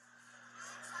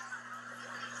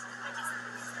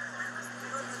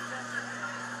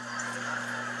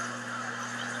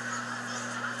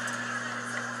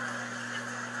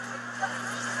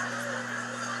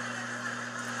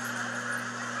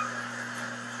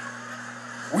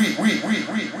are live.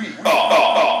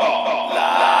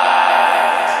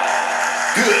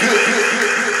 Good.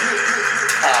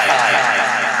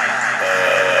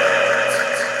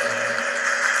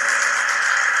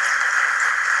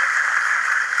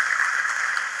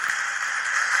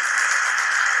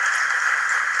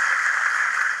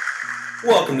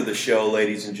 Welcome to the show,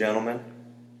 ladies and gentlemen.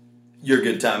 You're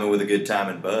good timing with a good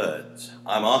timing buds.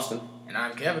 I'm Austin. And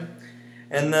I'm Kevin.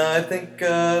 And I think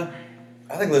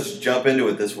let's jump into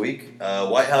it this week.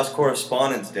 White House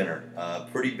Correspondents' Dinner.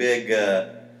 Pretty big,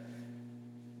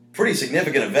 pretty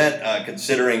significant event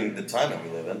considering the time that we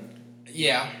live in.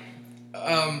 Yeah.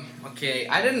 Okay,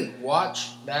 I didn't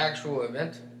watch the actual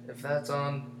event, if that's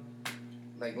on,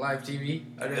 like, live TV.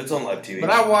 It's on live TV.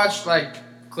 But I watched, like,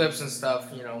 clips and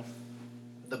stuff, you know.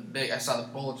 I saw the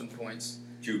bulletin points.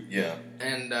 Yeah.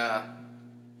 And,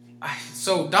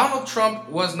 so Donald Trump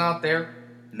was not there?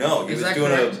 No, he Is was that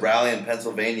doing correct? a rally in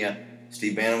Pennsylvania.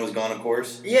 Steve Bannon was gone, of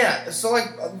course. Yeah, so, like,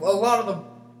 a lot of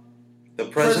The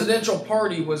presidential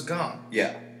party was gone.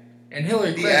 Yeah. And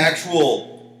Hillary Clinton... The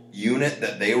actual unit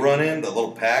that they run in, the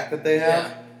little pack that they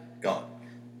have, gone.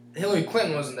 Hillary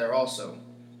Clinton wasn't there also.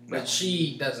 But No.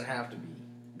 she doesn't have to be.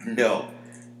 No.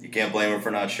 You can't blame her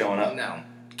for not showing up. No.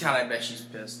 God, I bet she's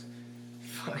pissed.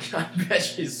 Fuck, I bet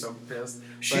she's so pissed.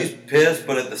 She's pissed,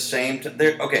 but at the same time...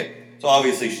 Okay, so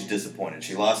obviously she's disappointed.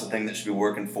 She lost the thing that she'd be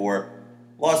working for.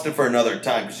 Lost it for another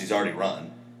time because she's already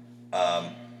run.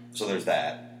 So there's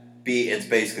that. B, it's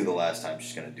basically the last time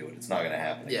she's going to do it. It's not going to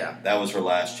happen again. Yeah. That was her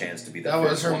last chance to be the That first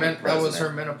was her woman president. That was her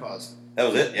menopause. That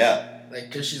was it, yeah. Like,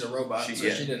 because she's a robot, so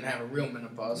she didn't have a real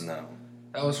menopause. No.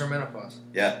 That was her menopause.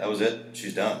 Yeah, that was it.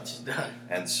 She's done. She's done.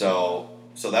 And so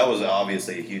that was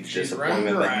obviously a huge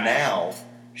disappointment. But now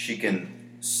she can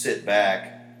sit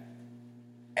back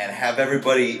and have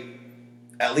everybody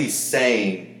at least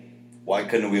saying, why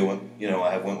couldn't we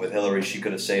I went with Hillary, she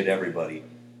could have saved everybody.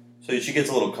 So she gets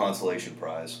a little consolation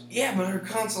prize. Yeah, but her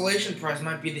consolation prize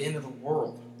might be the end of the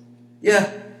world. Yeah.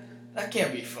 That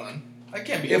can't be fun. That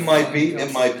can't be It might be.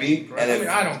 It might be. And if,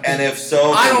 I don't. And if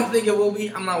so, I don't think it will be.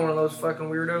 I'm not one of those fucking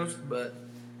weirdos, but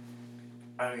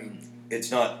I mean,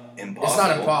 it's not impossible. It's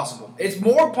not impossible. It's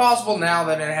more possible now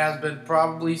than it has been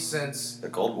probably since the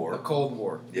Cold War. The Cold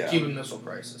War. Yeah. The Cuban Missile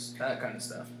Crisis. That kind of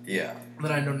stuff. Yeah.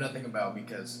 That I know nothing about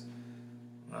because,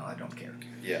 well, I don't care.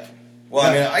 Yeah. Well,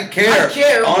 I mean, I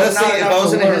care. Honestly, if I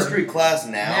was in a history class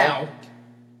now,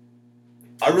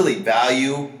 I really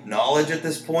value knowledge at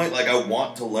this point. Like, I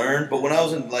want to learn. But when I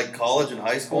was in, like, college and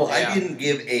high school, I didn't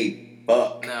give a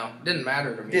buck. No, didn't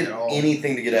matter to me at all.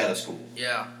 Anything to get out of school.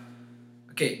 Yeah.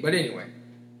 Okay, but anyway.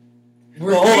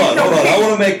 Hold on. I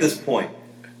want to make this point.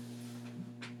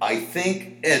 I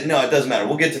think... no, it doesn't matter.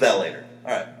 We'll get to that later.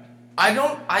 All right.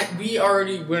 We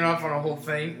already went off on a whole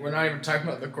thing. We're not even talking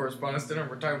about the Correspondents' Dinner.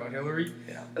 We're talking about Hillary.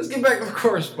 Yeah. Let's get back to the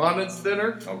Correspondents'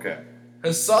 Dinner. Okay.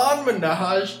 Hassan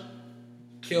Minhaj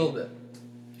killed it.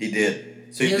 He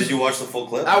did. So did you watch the full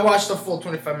clip? I watched the full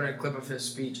 25-minute clip of his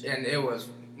speech, and it was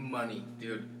money,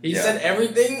 dude. He said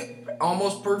everything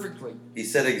almost perfectly. He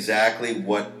said exactly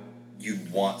what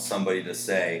you'd want somebody to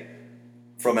say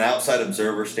from an outside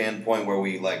observer standpoint, where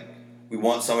we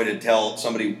want somebody to tell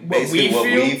somebody basically what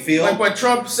we feel. Like what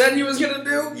Trump said he was going to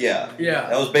do? Yeah. Yeah.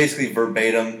 That was basically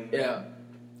verbatim. Yeah.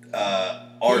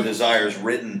 Our desires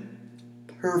written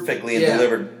perfectly and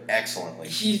delivered excellently.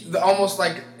 He's almost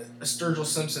like Sturgill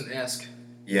Simpson-esque.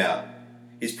 Yeah.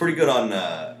 He's pretty good on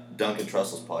Duncan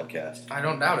Trussell's podcast. I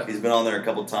don't doubt it. He's been on there a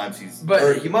couple times. He might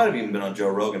have even been on Joe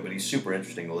Rogan, but he's super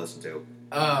interesting to listen to.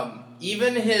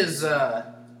 Even his...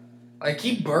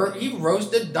 he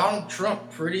roasted Donald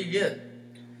Trump pretty good.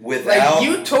 Without...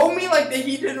 you told me, that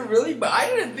he didn't really, but I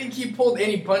didn't think he pulled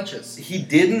any punches. He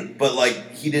didn't, but,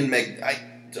 he didn't make...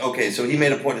 Okay, so he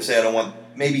made a point to say, I don't want...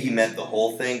 Maybe he meant the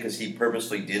whole thing, because he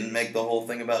purposely didn't make the whole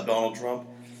thing about Donald Trump.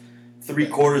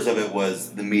 3/4 of it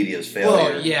was the media's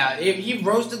failure. Well, yeah. He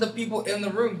roasted the people in the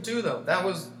room, too, though.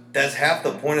 That's half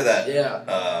the point of that.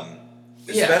 Yeah.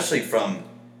 Especially from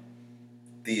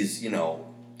these,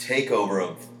 takeover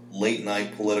of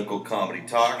late-night political comedy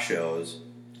talk shows.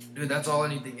 Dude, that's all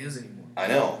anything is anymore. I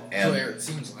know. And that's what it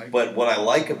seems like. But what I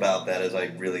like about that is I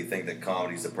really think that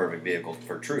comedy's the perfect vehicle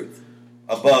for truth.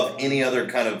 Above any other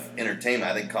kind of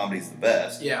entertainment, I think comedy's the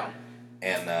best. Yeah.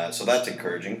 And so that's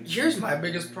encouraging. Here's my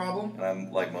biggest problem. And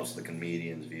I'm like most of the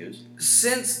comedians' views.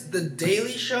 Since The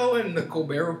Daily Show and The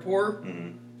Colbert Report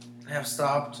have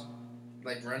stopped,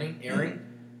 airing,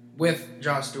 with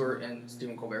Jon Stewart and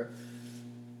Stephen Colbert,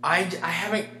 I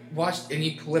haven't watched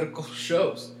any political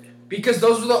shows. Because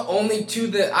those were the only two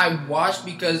that I watched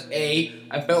because, A,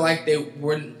 I felt like they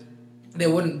wouldn't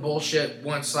bullshit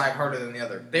one side harder than the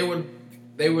other. They would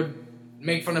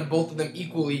make fun of both of them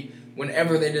equally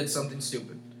whenever they did something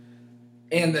stupid.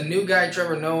 And the new guy,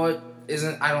 Trevor Noah,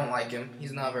 I don't like him.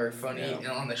 He's not very funny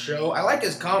on the show. I like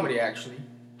his comedy, actually.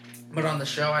 But on the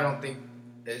show, I don't think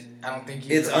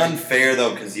he's... It's unfair,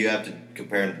 though, because you have to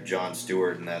compare him to Jon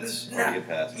Stewart, and that's already a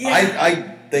pass. Yeah.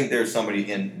 I think there's somebody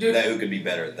who could be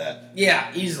better at that. Yeah,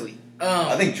 easily.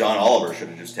 I think John Oliver should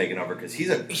have just taken over, because he's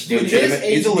a legitimate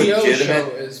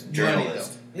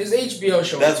journalist. His HBO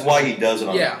show. That's why he does it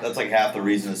on. Yeah. That's like half the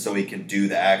reason is so he can do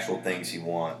the actual things he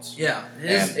wants. Yeah.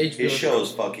 His show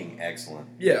is fucking excellent.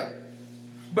 Yeah.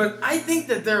 But I think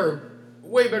that there are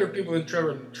way better people than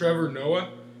Trevor Noah.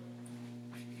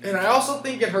 And I also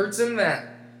think it hurts him that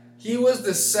he was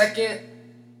the second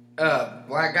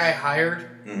black guy hired.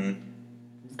 Mm-hmm.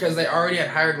 Because they already had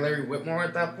hired Larry Whitmore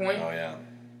at that point. Oh, yeah.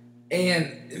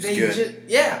 And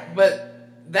but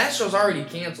that show's already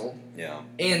canceled. Yeah.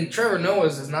 And Trevor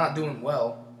Noah's is not doing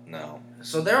well. No.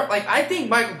 So I think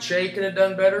Michael Che could have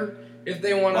done better if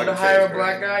they wanted to hire a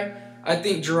black guy. I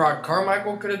think Gerard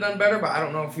Carmichael could have done better, but I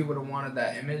don't know if he would have wanted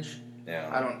that image.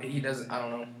 Yeah. I don't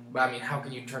know. But I mean, how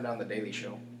can you turn down The Daily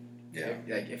Show? Yeah.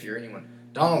 If you're anyone.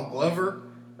 Donald Glover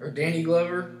or Danny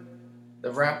Glover,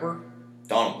 the rapper.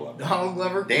 Donald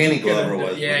Glover. Danny Glover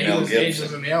was. Yeah, he was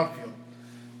ageless in the outfield.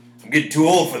 I'm getting too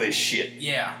old for this shit.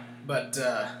 Yeah, but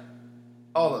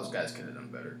all those guys could have done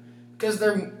better because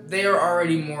they are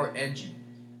already more edgy.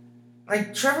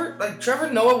 Like Trevor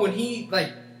Noah, when he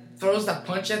throws that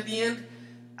punch at the end,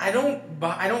 I don't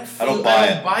buy it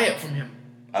from him.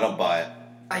 I don't buy it.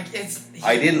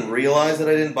 I didn't realize that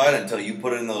I didn't buy it until you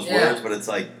put it in those words, but it's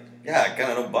like, yeah, I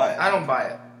kind of don't buy it. I don't buy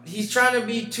it. He's trying to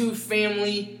be too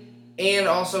family and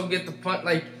also get the punch.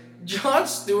 Like, Jon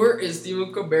Stewart and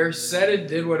Stephen Colbert said and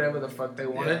did whatever the fuck they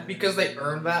wanted because they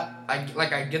earned that. I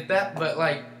get that, but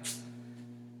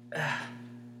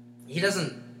he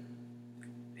doesn't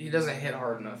hit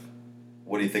hard enough.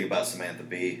 What do you think about Samantha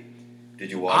Bee? Did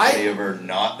you watch any of her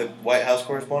not the White House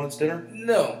Correspondents' Dinner?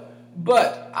 No,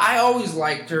 but I always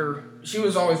liked her. She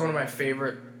was always one of my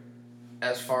favorite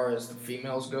as far as the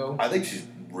females go. I think she's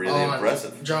really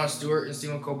impressive. Jon Stewart and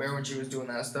Stephen Colbert when she was doing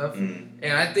that stuff. Mm.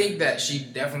 And I think that she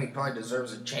definitely probably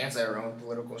deserves a chance at her own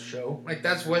political show.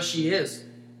 That's what she is.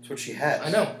 That's what she has. I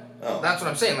know. Oh. That's what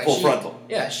I'm saying. Full frontal.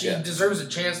 Yeah, she deserves a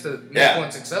chance to make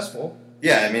one successful.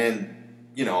 Yeah, I mean,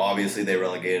 obviously they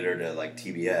relegated her to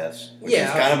TBS, which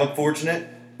is kind of unfortunate.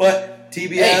 But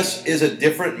TBS is a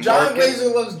different John market.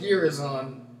 Glazer Loves Gear is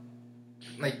on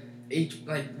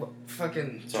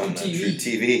fucking it's on TV. True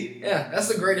TV. Yeah, that's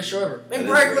the greatest show ever.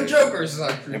 Impractical Jokers is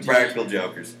on True TV. Impractical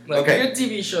Jokers. Okay. Good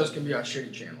TV shows can be on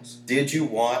shitty channels. Did you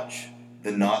watch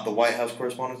the White House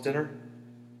Correspondents' Dinner?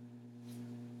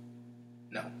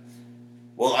 No.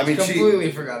 Well, I mean,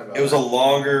 completely forgot about it. It was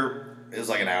it was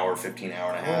like an hour,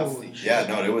 15-hour and a half. Holy shit. Yeah,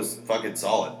 no, it was fucking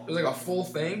solid. It was like a full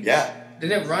thing? Yeah.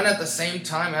 Did it run at the same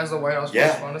time as the White House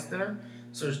Correspondents' Dinner?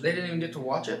 So they didn't even get to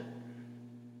watch it?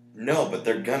 No, but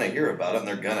they're gonna hear about it and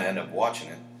they're gonna end up watching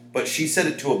it. But she said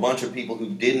it to a bunch of people who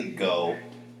didn't go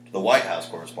to the White House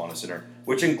Correspondents' Dinner,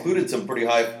 which included some pretty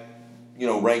high,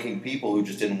 ranking people who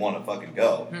just didn't want to fucking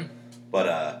go.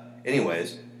 But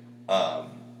anyways,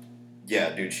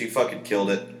 yeah, dude, she fucking killed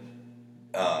it.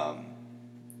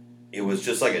 It was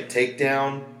just like a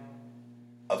takedown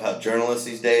of how journalists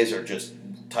these days are just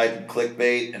typing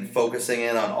clickbait and focusing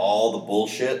in on all the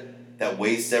bullshit that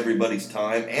wastes everybody's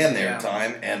time and their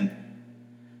time, and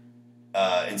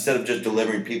instead of just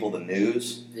delivering people the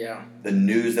news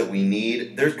that we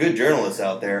need, there's good journalists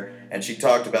out there, and she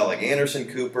talked about Anderson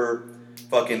Cooper,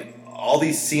 fucking all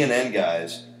these CNN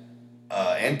guys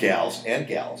and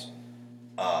gals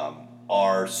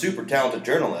are super talented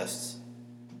journalists,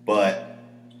 but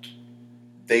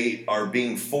they are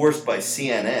being forced by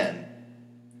CNN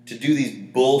to do these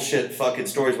bullshit fucking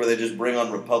stories where they just bring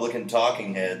on Republican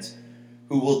talking heads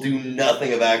who will do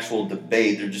nothing of actual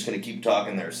debate. They're just going to keep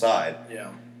talking their side.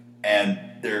 Yeah. And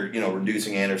they're,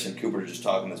 reducing Anderson Cooper to just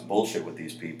talking this bullshit with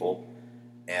these people.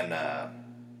 And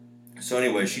so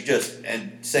anyway,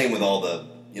 and same with all the,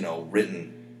 a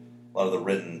lot of the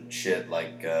written shit,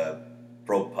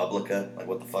 ProPublica,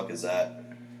 what the fuck is that?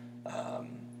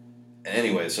 And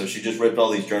anyway, so she just ripped all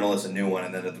these journalists a new one,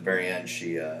 and then at the very end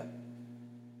she, I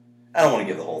don't want to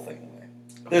give the whole thing away.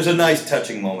 There's a nice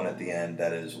touching moment at the end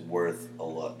that is worth a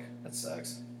look. That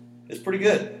sucks. It's pretty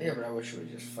good. Yeah, but I wish we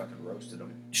just fucking roasted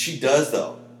them. She does,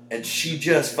 though. And she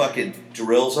just fucking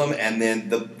drills them, and then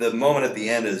the moment at the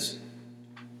end is,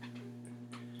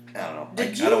 I don't know.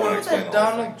 Did you know that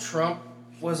Donald Trump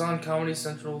was on Comedy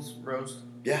Central's roast?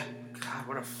 Yeah. God,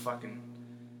 what a fucking...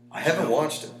 I haven't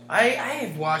watched it. I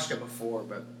have watched it before,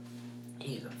 but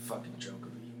he's a fucking joke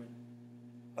of a human.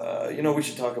 we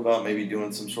should talk about maybe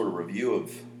doing some sort of review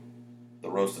of the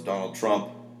roast of Donald Trump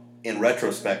in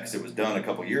retrospect because it was done a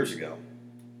couple years ago.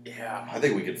 Yeah. I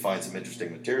think we could find some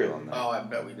interesting material on that. Oh, I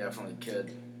bet we definitely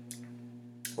could.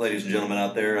 Ladies and gentlemen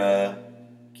out there,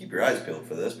 keep your eyes peeled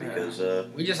for this because...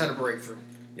 we just had a breakthrough.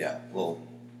 Yeah, a little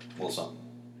something.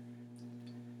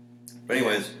 But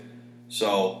anyways,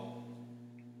 so...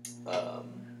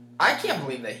 I can't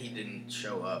believe that he didn't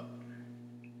show up.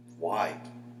 Why?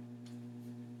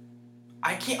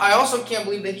 I also can't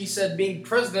believe that he said being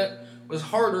president was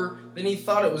harder than he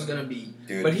thought it was going to be.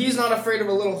 Dude. But he's not afraid of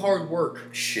a little hard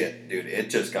work. Shit, dude, it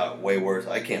just got way worse.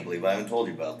 I can't believe I haven't told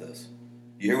you about this.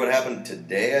 You hear what happened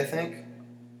today, I think?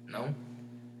 No.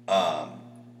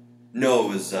 No, it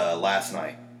was last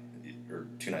night. Or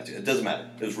 2 nights ago. It doesn't matter.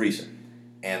 It was recent.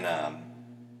 And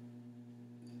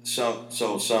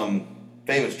some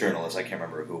famous journalist, I can't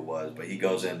remember who it was, but he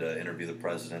goes in to interview the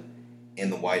president in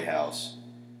the White House.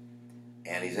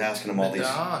 And he's asking him all these...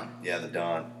 Don. Yeah, the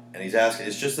Don. And he's asking...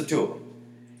 It's just the two of them.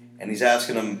 And he's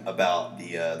asking him about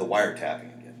the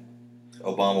wiretapping again.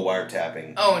 Obama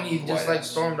wiretapping. Oh, and he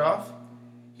just, stormed off?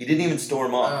 He didn't even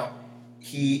storm off. Oh.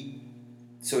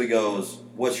 So he goes,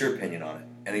 what's your opinion on it?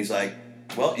 And he's like,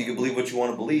 well, you can believe what you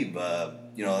want to believe.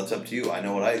 That's up to you. I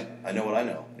know what I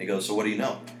know. And he goes, so what do you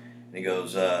know? And he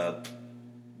goes,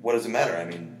 what does it matter? I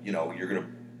mean, you're going to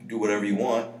do whatever you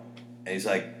want. And he's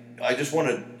like, I just want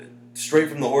to... straight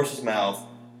from the horse's mouth.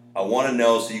 I want to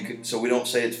know so we don't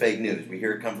say it's fake news. We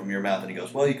hear it come from your mouth. And he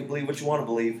goes, well, you can believe what you want to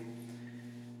believe.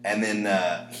 And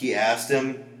then he asked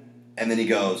him, and then he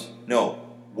goes, no,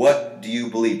 what do you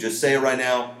believe? Just say it right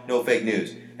now. No fake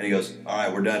news. And he goes, all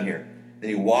right, we're done here. Then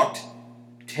he walked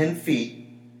 10 feet,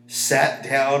 sat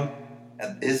down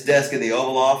at his desk in the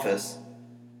Oval Office,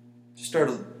 just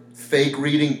started fake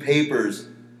reading papers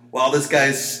while this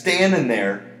guy's standing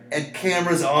there and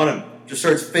cameras on him. Just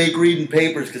starts fake reading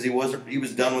papers because he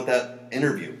was done with that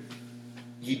interview.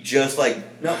 He just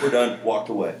no, we're done, walked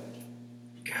away.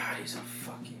 God, he's a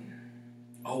fucking...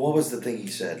 Oh, what was the thing he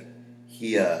said?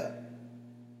 He talk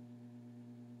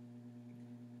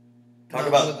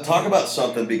about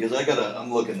something because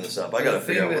I'm looking this up. I gotta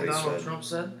figure out what he said. Donald Trump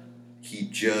said? He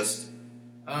just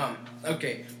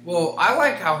okay. Well, I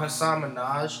like how Hassan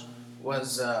Minhaj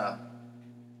was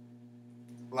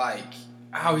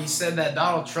how he said that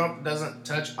Donald Trump doesn't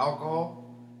touch alcohol.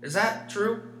 Is that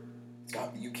true?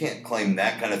 You can't claim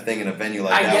that kind of thing in a venue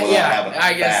like that without having a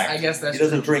fact. I guess that's true.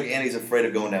 He doesn't true. drink and he's afraid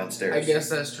of going downstairs. I guess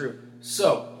that's true.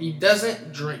 So, he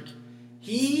doesn't drink.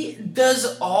 He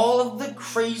does all of the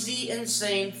crazy,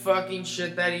 insane fucking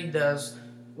shit that he does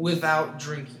without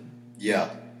drinking. Yeah.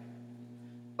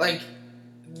 The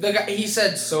guy, he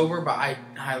said sober, but I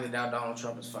highly doubt Donald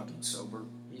Trump is fucking sober.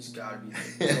 He's got to be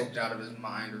choked out of his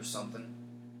mind or something.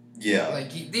 Yeah.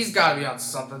 He's got to be on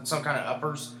something, some kind of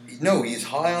uppers. No, he's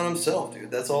high on himself,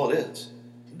 dude. That's all it is.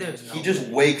 He just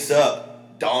wakes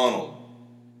up Donald.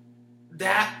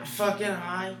 That fucking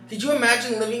high? Could you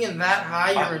imagine living in that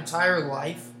high your entire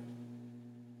life?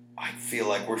 I feel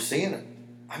like we're seeing it.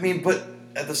 I mean, but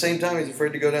at the same time, he's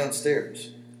afraid to go downstairs.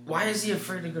 Why is he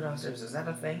afraid to go downstairs? Is that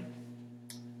a thing?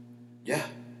 Yeah.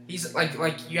 He's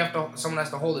someone has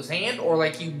to hold his hand, or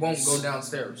he won't go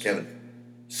downstairs. Kevin,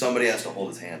 somebody has to hold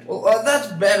his hand. Well, that's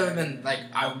better than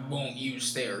I won't use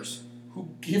stairs. Who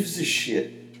gives a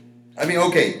shit? I mean,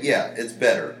 okay, yeah, it's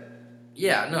better.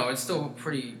 Yeah, no, it's still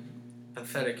pretty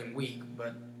pathetic and weak,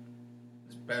 but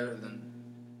it's better than,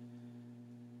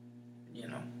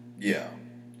 Yeah,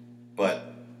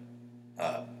 but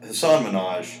Hassan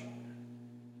Minhaj.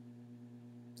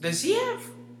 Does he have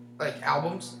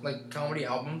albums, comedy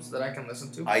albums that I can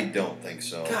listen to? I don't think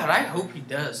so. God, I hope he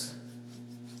does.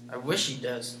 I wish he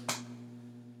does.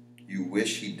 You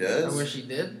wish he does? I wish he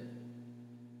did.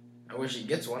 I wish he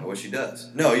gets one. I wish he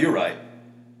does. No, you're right.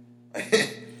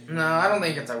 No, I don't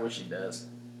think it's I wish he does.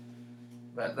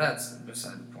 But that's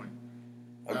beside the point.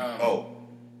 Okay.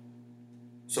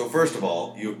 So first of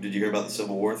all, did you hear about the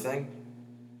Civil War thing?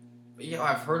 Yeah,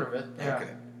 I've heard of it. Yeah. Okay.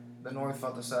 The North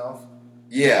fought the South.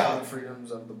 Yeah. The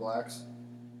freedoms of the blacks.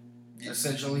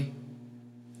 Essentially.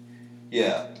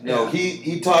 Yeah. No,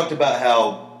 he talked about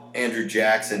how Andrew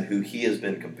Jackson, who he has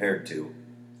been compared to.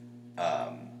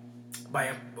 By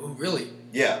him? Oh, really?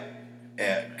 Yeah.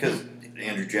 Because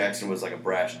Andrew Jackson was like a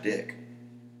brash dick.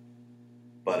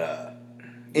 But,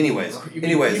 anyways. You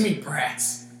mean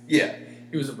brass? Yeah.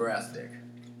 He was a brass dick.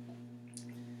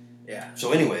 Yeah.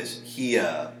 So anyways,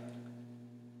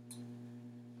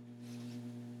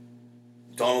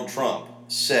 Donald Trump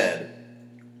said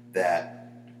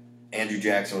that Andrew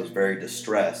Jackson was very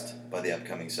distressed by the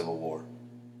upcoming Civil War.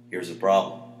 Here's the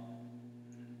problem.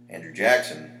 Andrew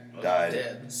Jackson died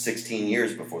dead. 16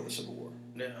 years before the Civil War.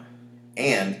 Yeah.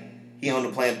 And he owned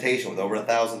a plantation with over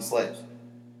 1,000 slaves.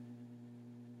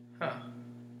 Huh.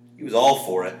 He was all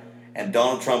for it, and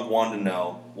Donald Trump wanted to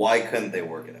know, why couldn't they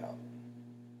work it out?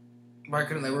 Why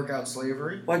couldn't they work out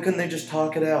slavery? Why couldn't they just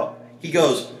talk it out? He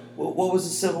goes, well, what was the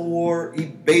Civil War? He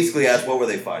basically asked, what were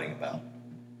they fighting about?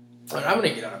 And I'm going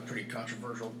to get on a pretty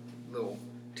controversial little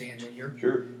tangent here.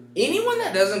 Sure. Anyone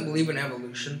that doesn't believe in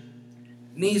evolution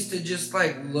needs to just,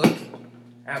 look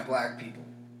at black people.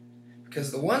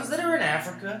 Because the ones that are in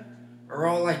Africa are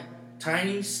all,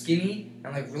 tiny, skinny,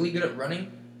 and, really good at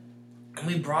running. And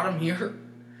we brought them here,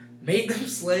 made them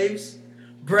slaves,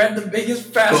 bred the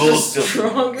biggest, fastest,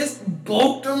 strongest,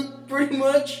 bulked them pretty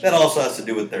much. That also has to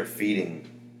do with their feeding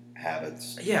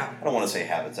habits. Yeah. I don't want to say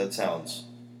habits. That sounds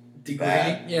degrading.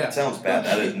 bad. Yeah. That sounds bad.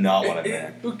 That is not what I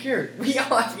meant. Who cares? We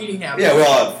all have eating habits. Yeah, we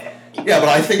all have. Yeah, but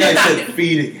I think I said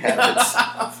feeding habits.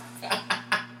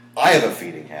 I have a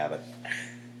feeding habit.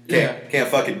 Can't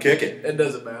fucking kick it. It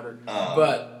doesn't matter.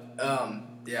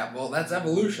 Yeah, well, that's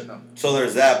evolution, though. So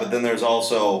there's that, but then there's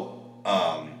also,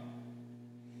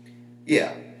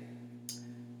 There's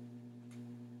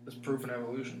proof in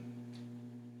evolution.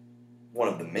 One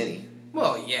of the many.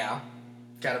 Well, yeah.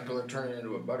 Caterpillar turning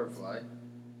into a butterfly.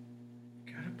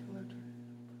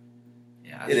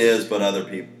 Yeah. It is, but other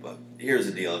people. But here's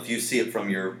the deal: if you see it from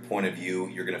your point of view,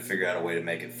 you're going to figure out a way to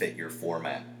make it fit your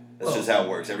format. That's just how it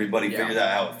works. Everybody figures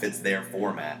out how it fits their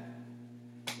format.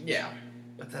 Yeah,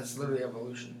 but that's literally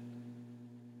evolution.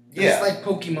 Yeah, it's like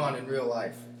Pokemon in real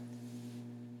life.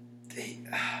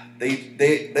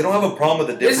 They don't have a problem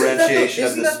with the differentiation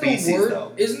of the species,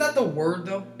 though. Isn't that the word,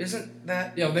 though? Isn't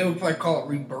that they would probably call it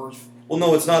rebirth? Well,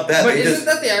 no, it's not that. But isn't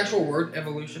that the actual word,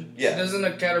 evolution? Yeah. Doesn't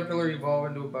a caterpillar evolve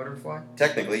into a butterfly?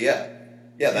 Technically, yeah.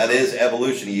 Yeah, that is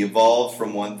evolution. He evolves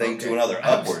from one thing to another,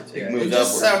 upwards. It moves upwards. It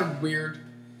just sounded weird,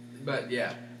 but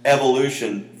yeah.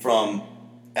 Evolution from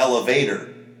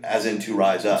elevator, as in to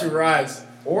rise up. To rise.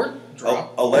 Or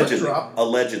drop. Allegedly. Or drop.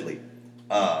 Allegedly.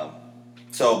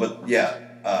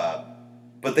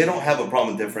 But they don't have a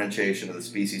problem with differentiation of the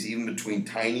species, even between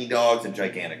tiny dogs and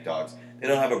gigantic dogs. They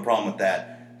don't have a problem with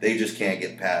that. They just can't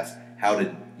get past how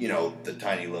did, the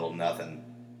tiny little nothing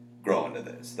grow into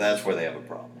this. That's where they have a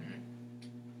problem.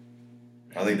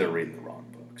 Mm-hmm. I think they're reading the wrong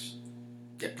books.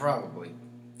 Yeah, probably.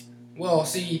 Well,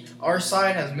 see, our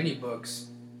side has many books.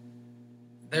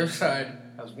 Their side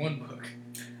has one book.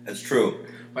 That's true.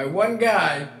 By one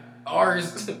guy.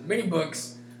 Ours, many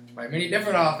books by many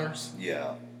different authors.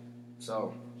 Yeah.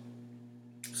 So,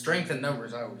 strength in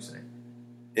numbers, I always say.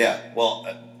 Yeah, well,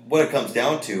 what it comes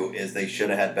down to is they should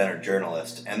have had better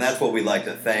journalists. And that's what we'd like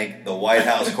to thank the White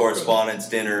House Correspondents'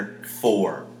 Dinner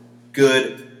for.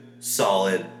 Good,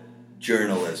 solid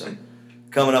journalism.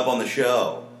 Coming up on the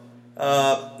show.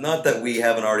 Not that we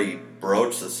haven't already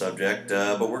broached the subject,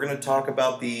 but we're going to talk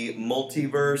about the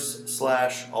multiverse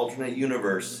 / alternate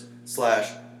universe /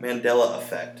 Mandela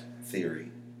effect theory.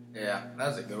 Yeah,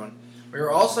 that's a good one. We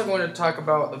are also going to talk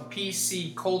about the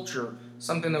PC culture,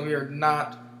 something that we are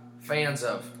not fans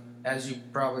of, as you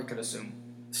probably could assume.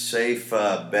 Safe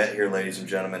bet here, ladies and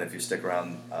gentlemen. If you stick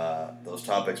around, those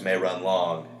topics may run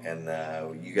long, and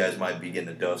you guys might be getting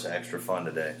a dose of extra fun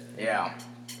today. Yeah.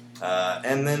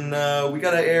 And then we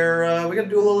gotta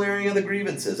do a little airing of the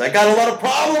grievances. I got a lot of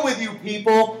problem with you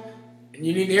people, and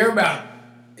you need to hear about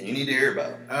it.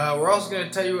 We're also going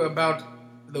to tell you about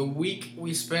the week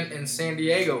we spent in San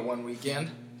Diego one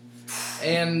weekend,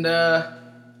 and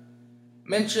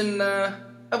mention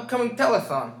upcoming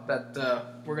telethon that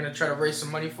we're going to try to raise some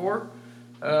money for.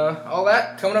 All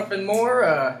that coming up and more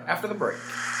after the break.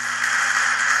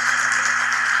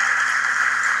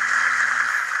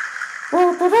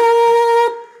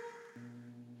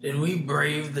 Did we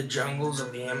brave the jungles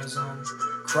of the Amazon,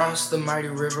 cross the mighty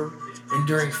river,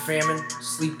 enduring famine,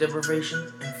 sleep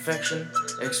deprivation, infection,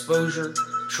 exposure,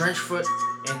 trench foot,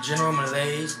 and general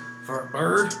malaise for a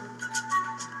bird?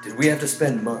 Did we have to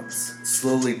spend months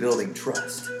slowly building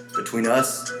trust between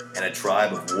us and a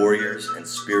tribe of warriors and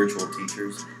spiritual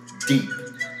teachers deep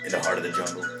in the heart of the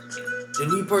jungle?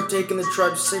 Did we partake in the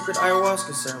tribe's sacred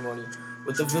ayahuasca ceremony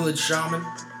with the village shaman,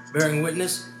 bearing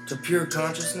witness to pure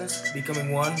consciousness,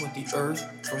 becoming one with the earth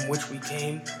from which we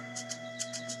came?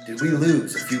 Did we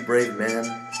lose a few brave men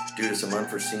due to some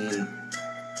unforeseen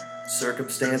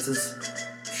circumstances?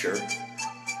 Sure.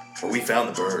 But we found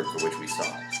the bird for which we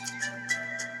sought.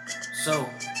 So,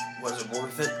 was it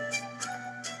worth it?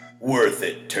 Worth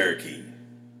it, turkey.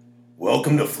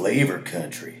 Welcome to Flavor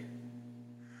Country.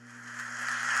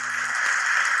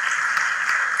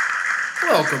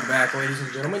 Welcome back, ladies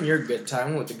and gentlemen. You're good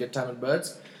timing with the Good Timing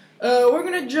Buds. We're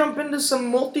going to jump into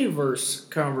some multiverse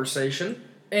conversation.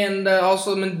 And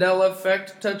also the Mandela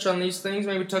effect. Touch on these things.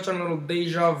 Maybe touch on a little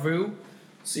deja vu.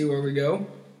 See where we go.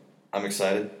 I'm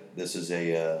excited. This is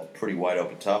a pretty wide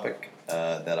open topic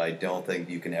that I don't think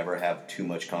you can ever have too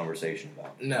much conversation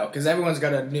about. No, because everyone's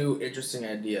got a new, interesting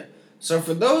idea. So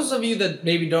for those of you that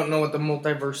maybe don't know what the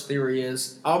multiverse theory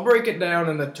is, I'll break it down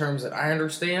in the terms that I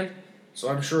understand. So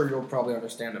I'm sure you'll probably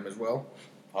understand them as well.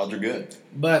 Odds are good.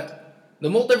 But the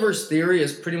multiverse theory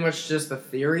is pretty much just the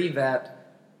theory that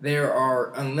there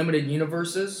are unlimited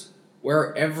universes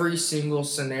where every single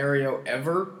scenario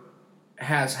ever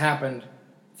has happened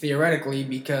theoretically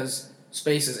because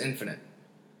space is infinite.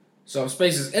 So if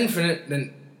space is infinite,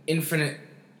 then infinite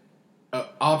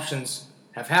options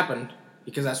have happened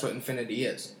because that's what infinity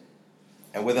is.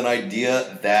 And with an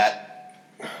idea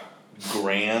that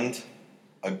grand,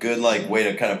 a good way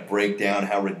to kind of break down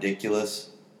how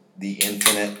ridiculous the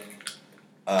infinite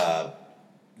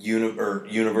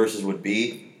universes would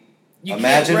be. You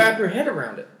can't wrap your head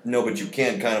around it. No, but you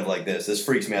can kind of like this. This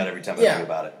freaks me out every time I think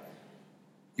about it.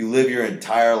 You live your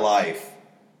entire life,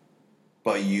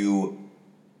 but you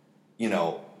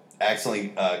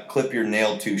accidentally clip your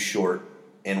nail too short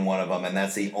in one of them, and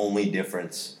that's the only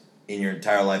difference in your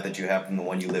entire life that you have from the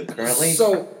one you live currently.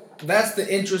 So that's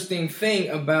the interesting thing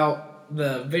about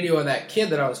the video of that kid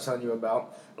that I was telling you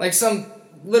about. Like some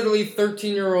literally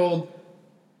 13-year-old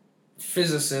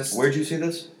physicist. Where'd you see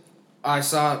this? I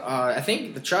saw. I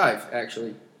think the Chive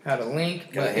actually had a link,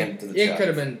 but it could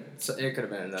have been. It could have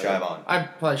been another. Chive on. I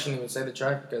probably shouldn't even say the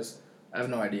Chive because I have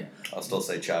no idea. I'll still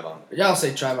say Chive on. Yeah, I'll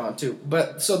say Chive on too.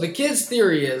 But so the kid's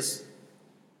theory is.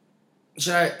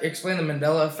 Should I explain the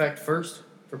Mandela effect first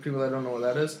for people that don't know what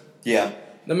that is? Yeah.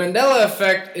 The Mandela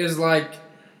effect is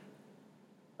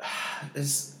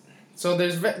so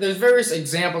there's various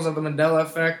examples of the Mandela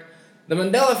effect. The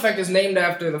Mandela effect is named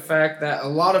after the fact that a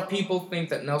lot of people think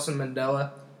that Nelson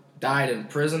Mandela died in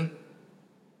prison.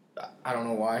 I don't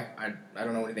know why. I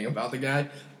don't know anything about the guy,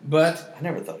 but I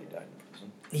never thought he died in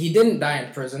prison. He didn't die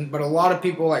in prison, but a lot of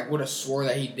people would have swore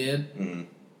that he did. Mm-hmm.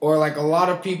 Or a lot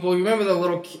of people. You remember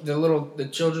the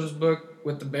children's book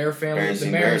with the bear family,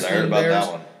 Berenstain Bears. I heard about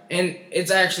that one. And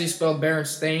it's actually spelled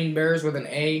Berenstain Bears with an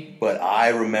A. But I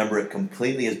remember it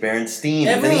completely as Berenstein.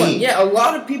 Everyone, yeah, a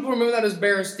lot of people remember that as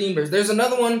Berenstain Bears. There's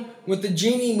another one with the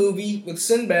Genie movie with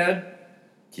Sinbad.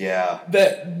 Yeah.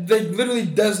 That literally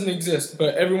doesn't exist,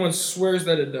 but everyone swears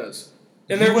that it does.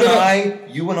 And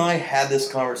you and I had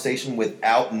this conversation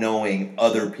without knowing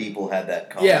other people had that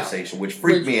conversation, which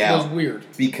freaked me out. Which was weird.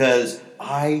 Because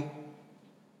I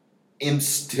am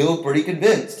still pretty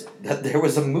convinced that there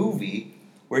was a movie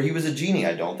where he was a genie.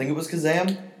 I don't think it was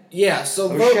Kazam. Yeah, so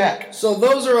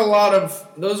those are a lot of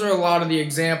the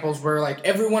examples where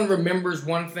everyone remembers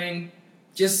one thing,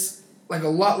 just a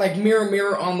lot like Mirror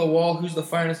Mirror on the Wall, who's the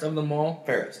finest of them all?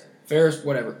 Fairest,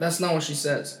 whatever. That's not what she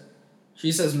says.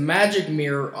 She says Magic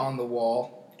Mirror on the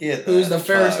Wall, who's the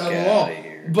fairest of them all.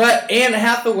 But Anne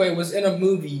Hathaway was in a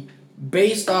movie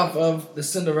based off of the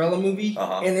Cinderella movie,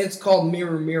 and it's called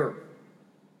Mirror Mirror.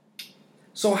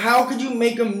 So how could you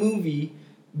make a movie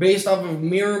based off of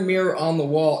Mirror Mirror on the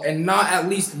Wall and not at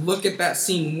least look at that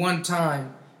scene one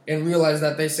time and realize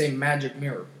that they say Magic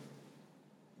Mirror?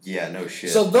 Yeah, no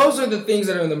shit. So those are the things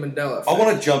that are in the Mandela effect. I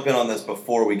want to jump in on this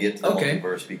before we get to the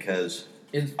multiverse because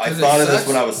I it thought of this sucks.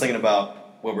 when I was thinking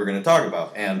about what we're going to talk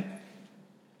about. And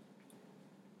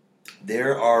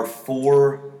there are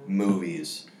 4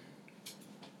 movies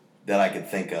that I could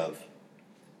think of.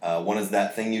 One is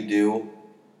That Thing You Do.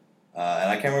 And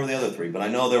I can't remember the other 3, but I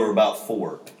know there were about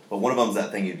 4. But one of them is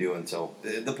That Thing You Do. And so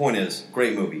the point is,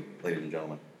 great movie, ladies and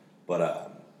gentlemen.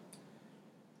 But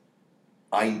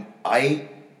I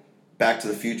Back to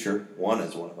the Future 1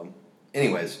 is one of them.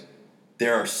 Anyways,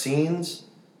 there are scenes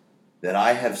that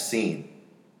I have seen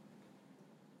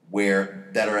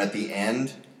that are at the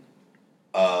end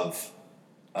of.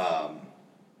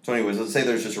 So anyways, let's say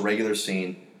there's just a regular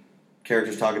scene,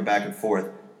 characters talking back and forth.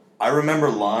 I remember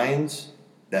lines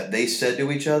that they said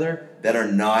to each other that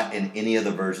are not in any of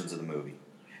the versions of the movie.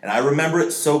 And I remember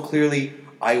it so clearly,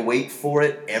 I wait for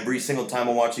it every single time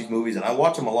I watch these movies, and I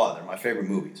watch them a lot. They're my favorite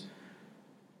movies.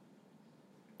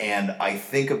 And I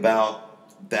think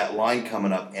about that line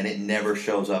coming up, and it never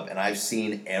shows up, and I've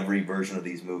seen every version of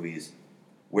these movies.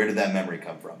 Where did that memory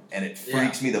come from? And it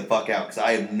freaks me the fuck out, because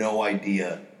I have no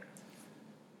idea.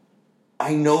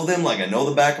 I know them like I know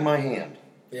the back of my hand.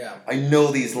 Yeah. I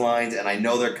know these lines, and I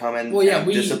know they're coming. Well, yeah, and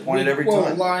I'm disappointed every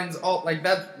time. Lines all like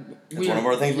that. That's one of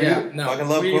our things we do. No, fucking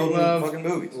love quoting fucking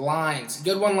movies. Lines,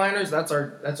 good one-liners. That's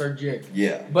our jig.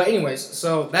 Yeah. But anyways,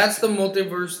 so that's the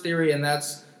multiverse theory, and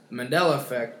that's the Mandela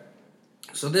effect.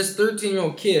 So this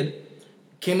 13-year-old kid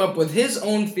came up with his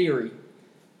own theory.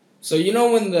 So you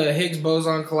know when the Higgs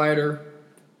boson collider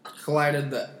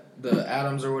collided the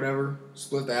atoms or whatever,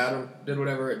 split the atom, did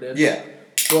whatever it did? Yeah.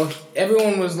 Well,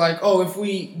 everyone was like, oh, if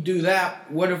we do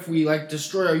that, what if we, like,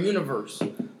 destroy our universe?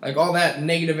 Like, all that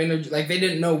negative energy, like, they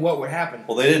didn't know what would happen.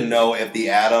 Well, they didn't know if the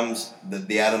atoms,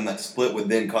 the atom that split would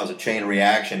then cause a chain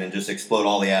reaction and just explode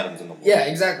all the atoms in the world. Yeah,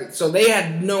 exactly. So they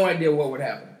had no idea what would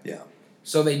happen. Yeah.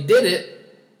 So they did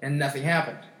it, and nothing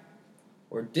happened.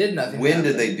 Or did nothing When happen.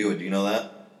 did they do it? Do you know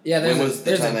that? Yeah, there's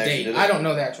the a date. I don't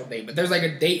know the actual date, but there's like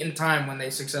a date and time when they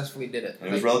successfully did it.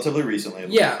 It was relatively recently.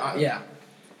 Yeah, yeah.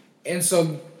 And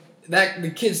so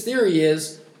the kid's theory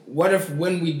is, what if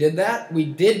when we did that, we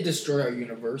did destroy our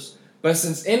universe, but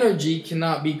since energy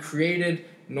cannot be created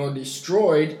nor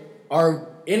destroyed, our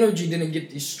energy didn't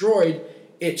get destroyed,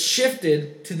 it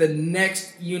shifted to the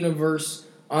next universe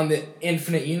on the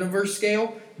infinite universe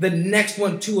scale, the next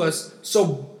one to us,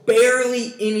 so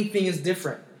barely anything is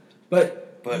different. But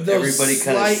everybody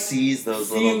kind of sees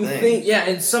those little things. Yeah,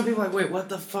 and some people are like, wait, what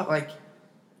the fuck? Like,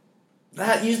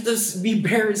 that used to be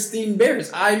Berenstain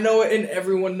Bears. I know it and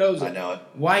everyone knows it. I know it.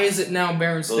 Why is it now Berenstain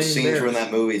Bears? Those scenes were in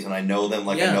that movies and I know them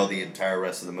like I know the entire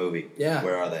rest of the movie. Yeah.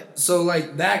 Where are they? So,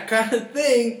 like, that kind of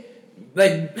thing,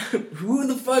 like, who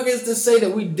the fuck is to say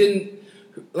that we didn't,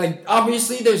 like,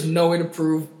 obviously there's no way to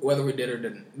prove whether we did or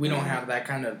didn't. We don't have that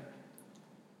kind of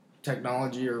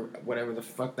technology or whatever the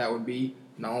fuck that would be.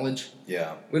 Knowledge.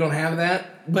 Yeah. We don't have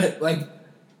that, but like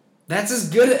that's as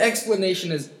good an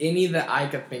explanation as any that I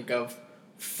could think of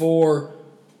for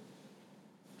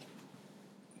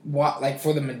what, like,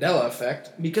 for the Mandela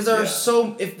effect, because there are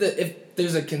so if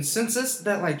there's a consensus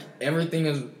that like everything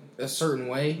is a certain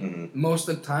way, most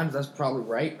of the times that's probably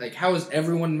right. Like, how is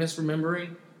everyone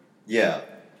misremembering? Yeah.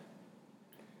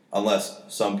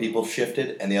 Unless some people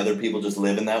shifted and the other people just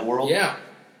live in that world. Yeah.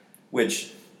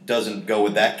 Which doesn't go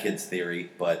with that kid's theory,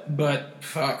 but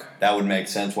fuck, that would make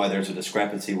sense why there's a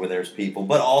discrepancy where there's people.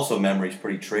 But also memory's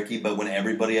pretty tricky, but when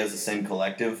everybody has the same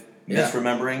collective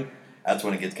misremembering, that's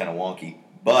when it gets kind of wonky.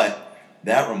 But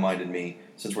that reminded me,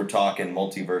 since we're talking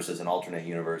multiverses and alternate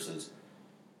universes,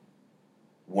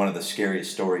 one of the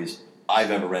scariest stories I've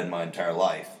ever read in my entire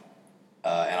life,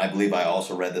 and I believe I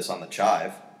also read this on the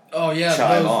Chive. Oh yeah,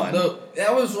 Chive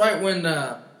that was right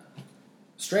when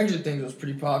Stranger Things was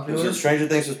pretty popular. Stranger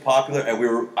Things was popular,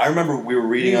 and I remember we were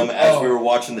reading them as we were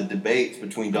watching the debates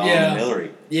between Donald and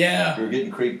Hillary. Yeah. We were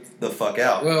getting creeped the fuck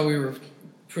out. Well, we were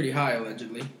pretty high,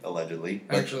 allegedly. Allegedly.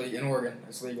 Actually, in Oregon,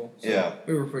 it's legal. So yeah.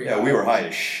 We were pretty high. Yeah, we were high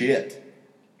as shit.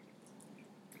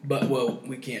 But, well,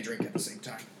 we can't drink at the same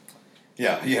time.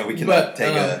 Yeah, we cannot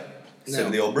take a sip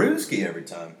of the old brewski every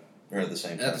time. Or at the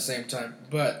same time. At the same time.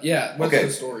 But, yeah, what's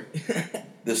the story?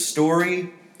 The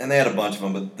story... And they had a bunch of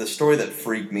them, but the story that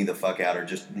freaked me the fuck out or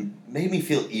just made me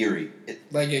feel eerie.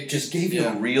 It just gave you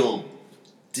a real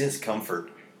discomfort.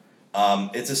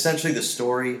 It's essentially the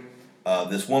story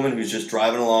of this woman who's just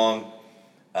driving along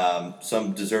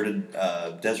some deserted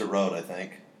desert road, I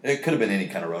think. It could have been any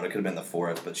kind of road. It could have been the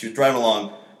forest. But she was driving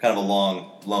along kind of a long,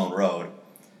 lone road.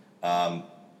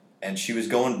 And she was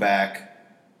going back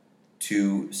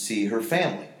to see her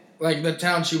family. Like the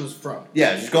town she was from.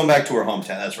 Yeah, she's going back to her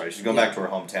hometown. That's right. She's going back to her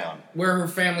hometown. Where her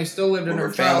family still lived in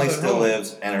her childhood home. Her family still home.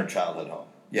 lives and her childhood home.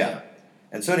 Yeah.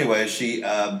 And so anyway, she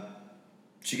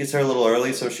gets there a little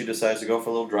early, so she decides to go for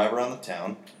a little drive around the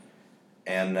town.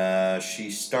 And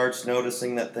she starts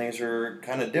noticing that things are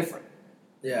kind of different.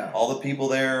 Yeah. All the people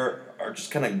there are just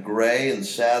kind of gray and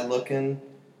sad looking.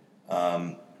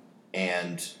 And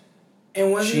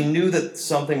she knew that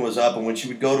something was up, and when she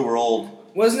would go to her old...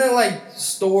 Wasn't it like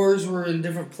stores were in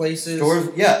different places?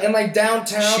 Stores, yeah. And like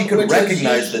downtown, she could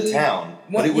recognize the town,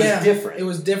 but it was different. It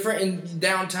was different in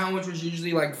downtown, which was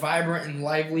usually like vibrant and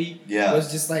lively. Yeah. It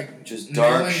was just like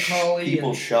dark, melancholy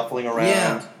people shuffling around.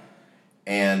 Yeah.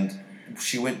 And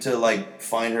she went to like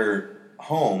find her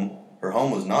home. Her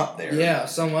home was not there. Yeah,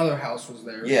 some other house was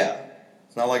there. Yeah.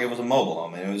 It's not like it was a mobile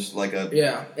home. It was like a...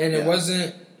 Yeah, and it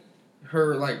wasn't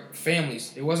her like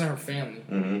family's. It wasn't her family.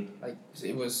 Mm-hmm. Like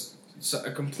it was... So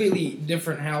a completely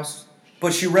different house.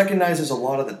 But she recognizes a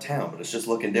lot of the town, but it's just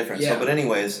looking different. Yeah. So, but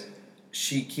anyways,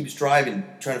 she keeps driving,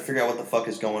 trying to figure out what the fuck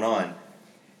is going on.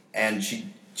 And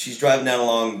she's driving down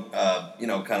along,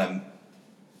 kind of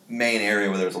main area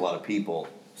where there's a lot of people,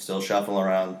 still shuffling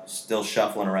around, still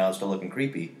looking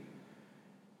creepy.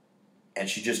 And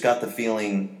she just got the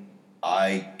feeling,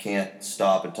 I can't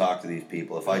stop and talk to these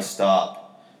people. If I stop...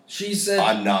 She said...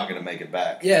 I'm not going to make it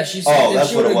back. Yeah, she said that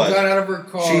she would have got out of her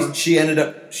car.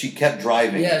 She kept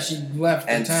driving. Yeah, she left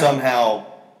and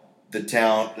the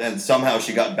town. somehow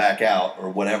she got back out or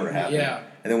whatever happened. Yeah.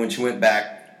 And then when she went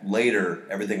back later,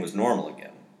 everything was normal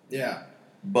again. Yeah.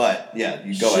 But, yeah,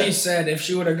 you go ahead. She said if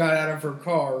she would have got out of her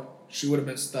car, she would have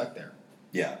been stuck there.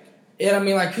 Yeah. And I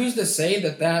mean, like, who's to say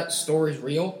that story's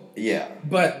real? Yeah.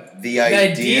 But the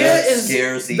idea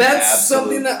scares the that's absolute...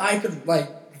 something that I could,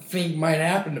 like, think might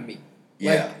happen to me.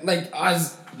 Yeah. Like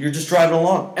as... You're just driving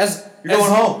along. You're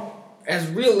going home. As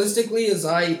realistically as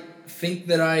I think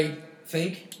that I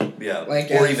think. Yeah. Like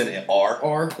or even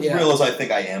are. As real as I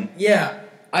think I am. Yeah.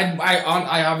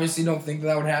 I obviously don't think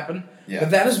that would happen. Yeah.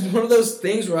 But that is one of those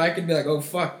things where I could be like, oh,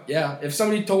 fuck, yeah. If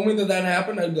somebody told me that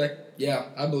happened, I'd be like, yeah,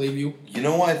 I believe you. You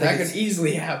know why I think that could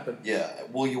easily happen. Yeah.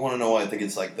 Well, you want to know why I think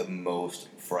it's, like, the most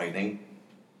frightening?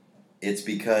 It's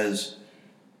because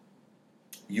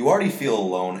you already feel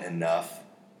alone enough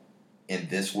in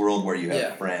this world where you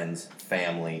have friends,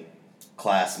 family,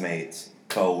 classmates,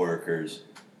 co-workers.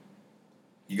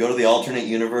 You go to the alternate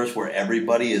universe where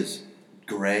everybody is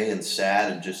gray and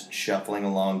sad and just shuffling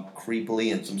along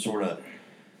creepily in some sort of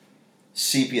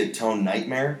sepia-tone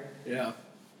nightmare. Yeah.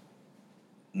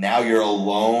 Now you're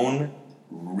alone,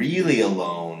 really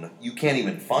alone. You can't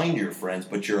even find your friends,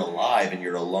 but you're alive and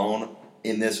you're alone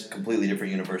in this completely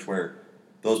different universe where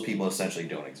those people essentially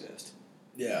don't exist.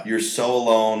 Yeah. You're so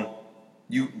alone.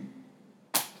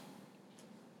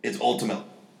 It's ultimate.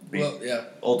 Well, yeah.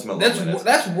 Ultimate.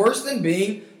 That's worse than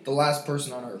being the last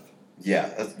person on Earth.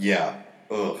 Yeah.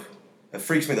 Ugh. That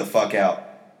freaks me the fuck out.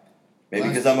 Maybe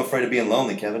because I'm afraid of being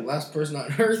lonely, Kevin. Last person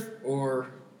on Earth or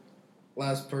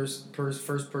first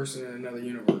person in another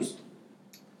universe.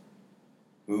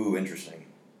 Ooh, interesting.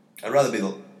 I'd rather be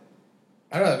the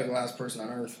last person on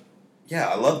Earth. Yeah,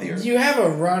 I love the Earth. You have a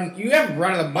run of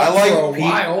the month for a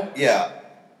while. Yeah.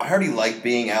 I already like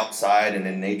being outside and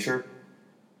in nature.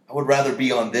 I would rather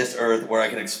be on this Earth where I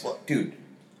can explore. Dude,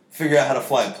 figure out how to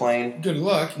fly a plane. Good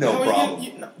luck. No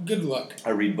problem. Good luck.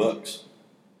 I read books.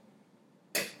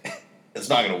 It's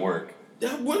not going to work.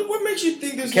 What makes you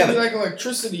think there's going to be like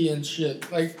electricity and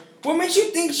shit? Like, what makes you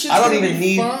think shit's going to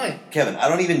be fine? Kevin, I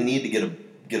don't even need to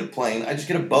get a plane. I just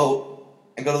get a boat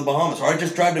and go to the Bahamas. Or I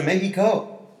just drive to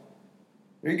Mexico.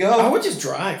 There you go. I would just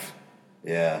drive.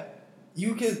 Yeah.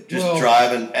 You could just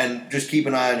drive and just keep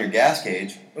an eye on your gas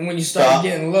gauge. And when you start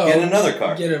getting low, get another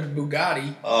car. Get a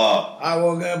Bugatti. Oh. I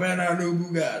woke up in a new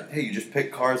Bugatti. Hey, you just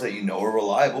pick cars that you know are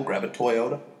reliable. Grab a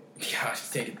Toyota. Yeah,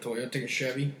 take a Toyota. Take a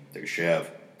Chevy. Take a Chev.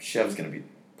 Chev's gonna be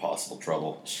possible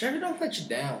trouble. Chevy don't let you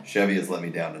down. Chevy has let me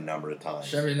down a number of times.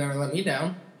 Chevy never let me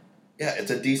down. Yeah,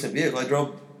 it's a decent vehicle. I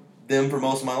drove them for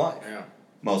most of my life. Yeah.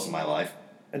 Most of my life.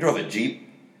 I drove a Jeep,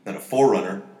 then a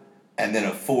 4Runner, and then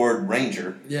a Ford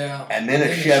Ranger. Yeah. And then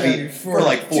a Chevy for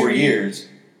like 4 years.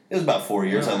 It was about 4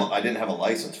 years. Yeah. I didn't have a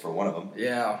license for one of them.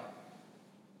 Yeah.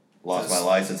 Lost my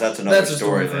license. That's another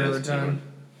story. For another time.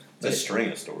 It's a string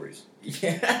of stories.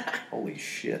 Yeah. Holy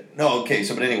shit. No, okay,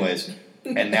 but anyways,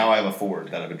 and now I have a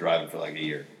Ford that I've been driving for like a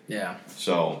year. Yeah.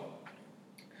 So,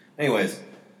 anyways,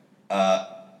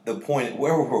 the point,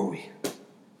 where were we?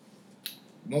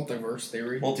 Multiverse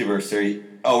theory. Multiverse theory.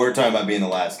 Oh, we were talking about being the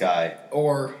last guy.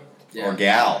 Or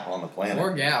gal on the planet.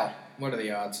 Or gal. What are the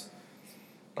odds?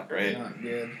 Not great. Not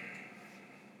good.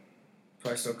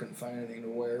 Probably still couldn't find anything to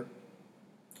wear.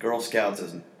 Girl Scouts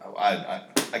isn't...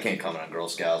 I can't comment on Girl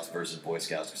Scouts versus Boy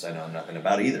Scouts because I know nothing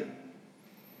about either.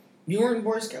 You weren't in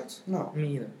Boy Scouts? No.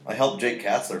 Me either. I helped Jake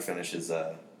Katzler finish his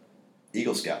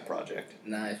Eagle Scout project.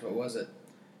 Nice. What was it?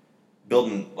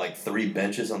 Building like 3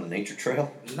 benches on the nature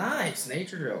trail. Nice.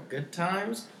 Nature trail. Good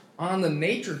times on the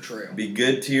nature trail. Be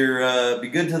good to your... be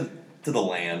good to the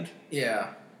land.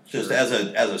 Yeah. Just as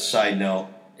a side note.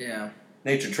 Yeah.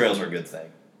 Nature trails are a good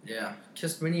thing. Yeah.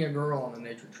 Kissed many a girl on the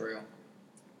nature trail.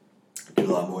 Did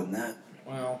a lot more than that.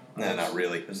 Well. Nah, not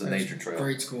really. It was a nature trail.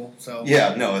 Grade school, so.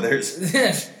 Yeah, no, there's...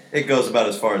 it goes about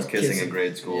as far as kissing in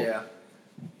grade school. Yeah.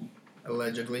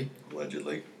 Allegedly.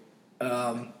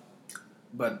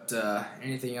 But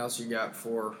anything else you got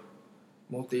for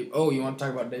Oh, you want to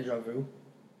talk about deja vu?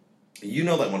 You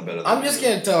know that one better than I'm just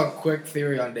going to tell a quick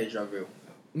theory on deja vu.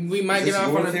 We might get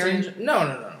off on a tangent.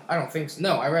 No. I don't think so.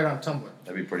 No, I read it on Tumblr.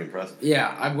 That'd be pretty impressive.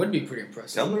 Yeah, I would be pretty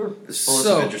impressive. Tumblr is full of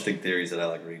some interesting theories that I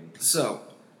like reading. So,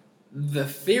 the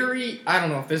theory, I don't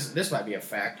know if this might be a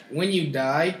fact. When you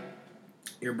die,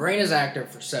 your brain is active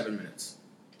for 7 minutes.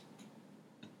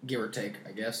 Give or take,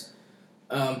 I guess.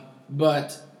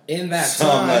 But in that time...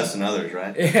 Some less than others,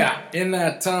 right? Yeah. In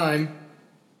that time,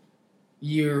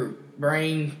 your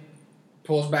brain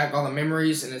pulls back all the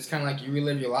memories, and it's kind of like you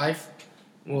relive your life.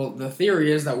 Well, the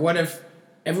theory is that what if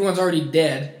everyone's already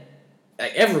dead?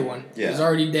 Like, everyone is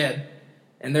already dead.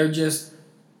 And they're just,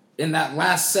 in that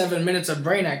last 7 minutes of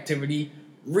brain activity,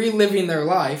 reliving their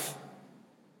life.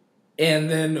 And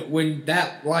then when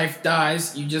that life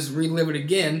dies, you just relive it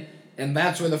again. And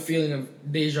that's where the feeling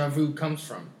of deja vu comes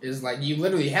from. Is like you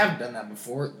literally have done that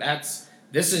before.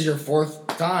 This is your fourth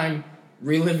time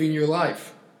reliving your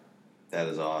life. That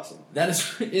is awesome. That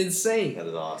is insane. That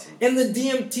is awesome. And the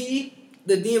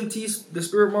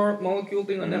spirit molecule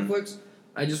thing on Netflix,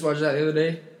 I just watched that the other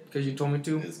day because you told me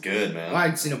to. It's good, man.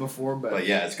 I'd seen it before, but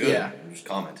yeah, it's good. Yeah. I'm just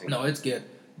commenting. No, it's good.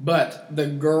 But the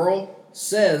girl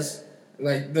says,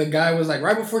 like, the guy was like,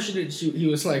 right before she did, he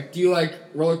was like, do you like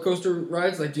roller coaster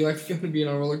rides? Like, do you like the feeling of being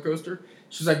on a roller coaster?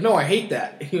 She was like, no, I hate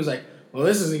that. And he was like, well,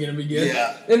 this isn't going to be good.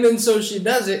 Yeah. And then so she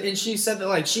does it, and she said that,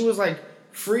 like, she was, like,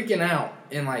 freaking out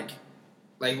and, like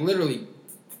literally,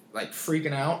 like,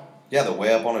 freaking out. Yeah, the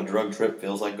way up on a drug trip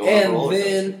feels like going on a roller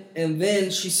coaster. And then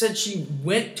she said she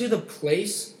went to the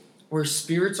place where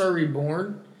spirits are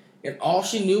reborn, and all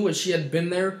she knew was she had been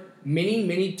there many,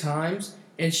 many times,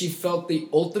 and she felt the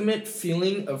ultimate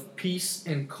feeling of peace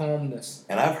and calmness.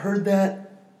 And I've heard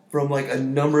that from, like, a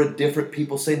number of different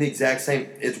people saying the exact same.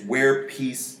 It's where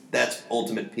peace, that's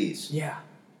ultimate peace. Yeah.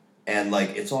 And,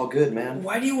 like, it's all good, man.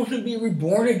 Why do you want to be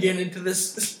reborn again into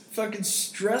this fucking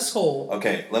stress hole?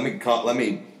 Okay, let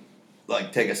me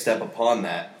like take a step upon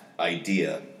that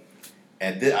idea.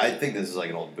 And I think this is like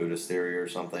an old Buddhist theory or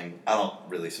something. I don't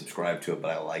really subscribe to it, but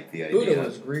I like the idea. Buddha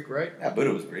was Greek, right? Yeah,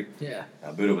 Buddha was Greek. Yeah.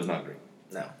 Buddha was not Greek.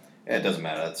 No. Yeah, it doesn't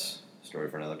matter. That's a story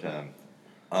for another time.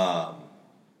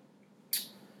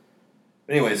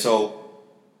 Anyway, so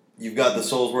you've got the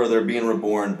souls where they're being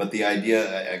reborn, but the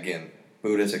idea, again,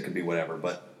 Buddhist, it could be whatever,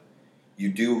 but you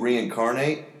do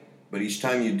reincarnate, but each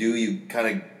time you do,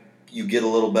 you get a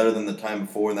little better than the time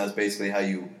before, and that's basically how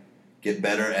you get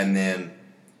better, and then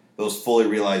those fully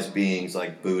realized beings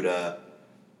like Buddha,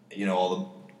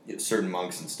 all the certain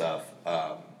monks and stuff,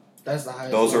 that's the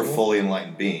highest those level. Are fully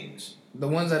enlightened beings. The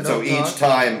ones that don't talk. So each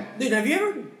time... Dude, have you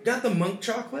ever got the monk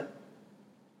chocolate?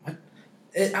 What?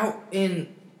 Out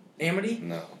in Amity?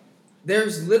 No.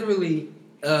 There's literally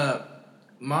a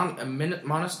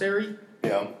monastery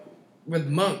with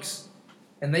monks,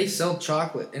 and they sell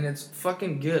chocolate, and it's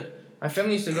fucking good. My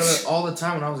family used to go there all the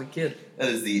time when I was a kid. That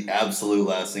is the absolute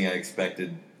last thing I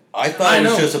expected. I thought it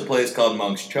was just a place called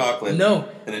Monk's Chocolate. No.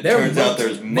 And it turns out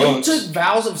there's monks. They took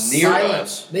vows of near silence.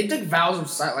 us. They took vows of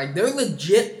silence. Like, they're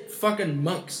legit fucking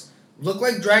monks. Look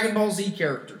like Dragon Ball Z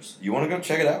characters. You want to go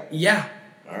check it out? Yeah.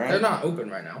 All right. They're not open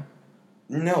right now.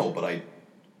 No, but I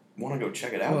want to go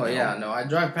check it out. Well, now. yeah, no. I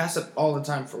drive past it all the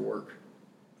time for work.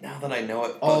 Now that I know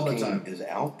it all fucking the time. is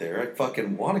out there, I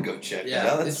fucking want to go check it out.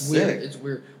 Yeah, That's it's sick. weird. It's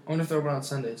weird. I want to throw it on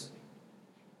Sundays.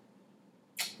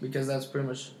 Because that's pretty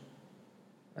much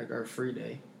like our free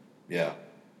day. Yeah.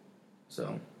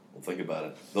 So. Well, think about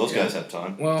it. Those guys have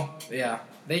time. Well, yeah.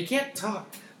 They can't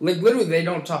talk. Like, literally, they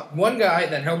don't talk. One guy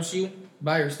that helps you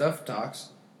buy your stuff talks,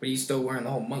 but he's still wearing the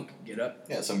whole monk get up.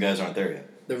 Yeah, some guys aren't there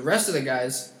yet. The rest of the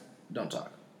guys don't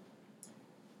talk.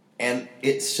 And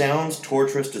it sounds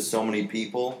torturous to so many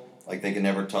people, like they can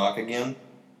never talk again,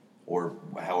 or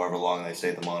however long they stay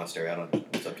at the monastery. I don't know.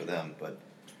 It's up to them. But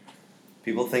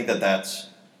people think that that's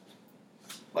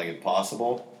like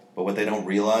impossible. But what they don't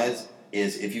realize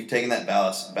is if you've taken that vow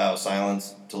of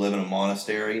silence to live in a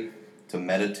monastery, to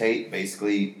meditate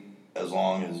basically as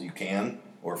long as you can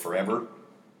or forever,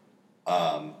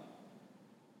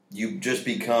 you just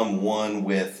become one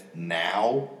with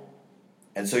now.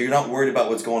 And so you're not worried about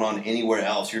what's going on anywhere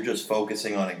else. You're just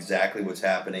focusing on exactly what's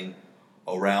happening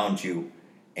around you.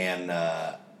 And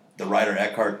the writer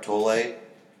Eckhart Tolle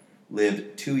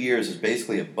lived 2 years as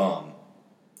basically a bum,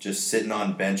 just sitting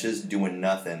on benches doing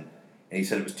nothing. And he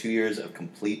said it was 2 years of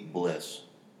complete bliss.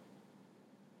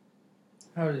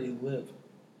 How did he live?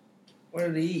 What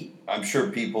did he eat? I'm sure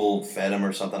people fed him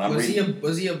or something.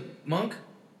 Was he a monk?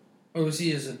 Or was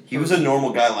he He was a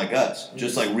normal guy like us,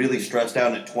 just like really stressed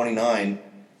out. At 29,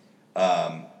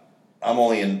 I'm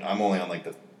only on like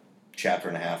the chapter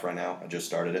and a half right now. I just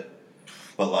started it,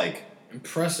 but like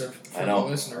impressive for I know.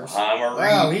 the listeners.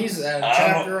 Wow, he's at a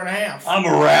chapter and a half. I'm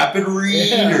a rapid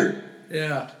reader.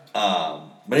 Yeah.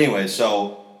 But anyway,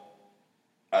 so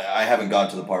I haven't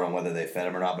got to the part on whether they fed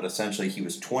him or not, but essentially he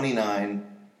was 29,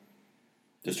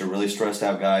 just a really stressed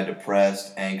out guy,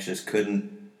 depressed, anxious,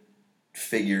 couldn't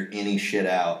figure any shit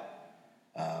out,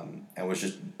 and was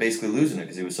just basically losing it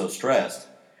because he was so stressed.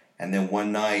 And then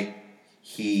one night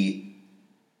he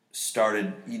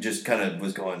just kind of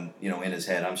was going, in his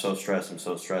head, I'm so stressed, I'm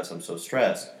so stressed, I'm so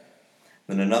stressed.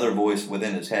 Then another voice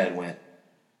within his head went,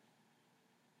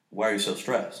 why are you so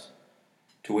stressed?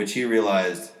 To which he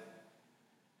realized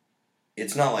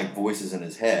it's not like voices in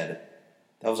his head.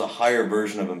 That was a higher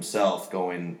version of himself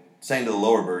saying to the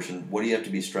lower version, what do you have to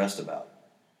be stressed about?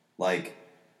 Like,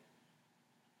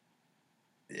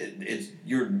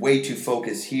 you're way too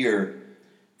focused here.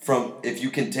 If you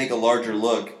can take a larger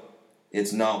look,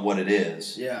 it's not what it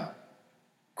is. Yeah.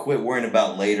 Quit worrying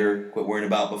about later. Quit worrying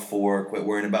about before. Quit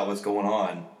worrying about what's going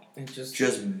on. And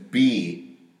just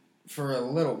be. For a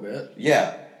little bit.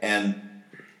 Yeah, and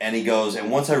he goes, and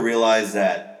once I realized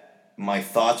that my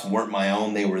thoughts weren't my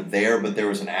own, they were there, but there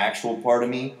was an actual part of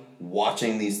me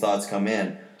watching these thoughts come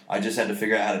in. I just had to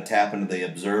figure out how to tap into the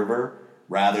observer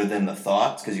rather than the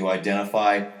thoughts, because you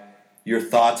identify your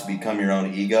thoughts become your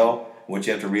own ego. What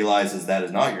you have to realize is that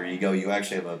is not your ego. You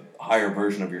actually have a higher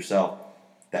version of yourself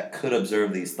that could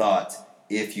observe these thoughts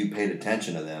if you paid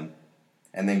attention to them,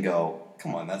 and then go,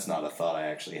 come on, that's not a thought I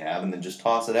actually have, and then just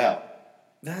toss it out.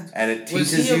 And it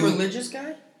teaches you. Was he a religious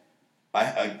guy?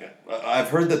 I've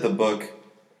heard that the book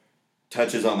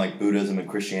touches on like Buddhism and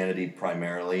Christianity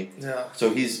primarily. Yeah.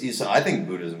 So he's I think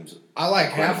Buddhism's. I like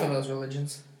half of those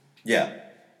religions. Yeah.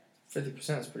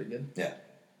 50% is pretty good. Yeah.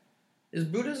 Is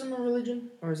Buddhism a religion,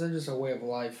 or is that just a way of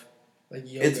life,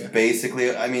 like yoga? It's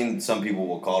basically. I mean, some people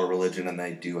will call it a religion, and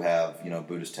they do have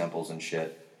Buddhist temples and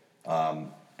shit.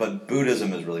 But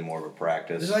Buddhism is really more of a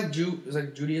practice. Is it like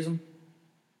Judaism?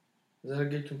 Is that a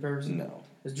good comparison? No.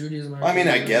 Is Judaism? I mean,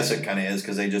 I guess it kind of is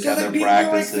because they just have their people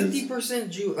practices. Are like 50%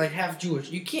 Jew, like half Jewish.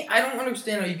 You can't. I don't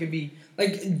understand how you could be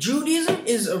like Judaism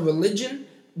is a religion,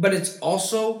 but it's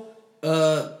also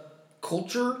a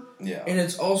culture. Yeah. And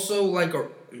it's also like a.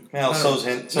 Well, not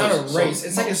a race.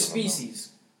 It's like a species.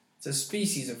 It's a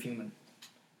species of human.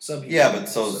 Subhuman. Yeah, but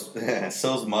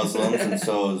so's Muslims and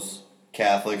so's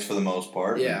Catholics for the most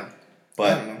part. Yeah.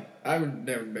 But I don't know. I've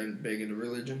never been big into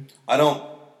religion. I don't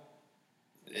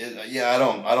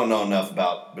know enough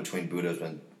about between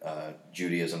Buddhism and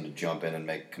Judaism to jump in and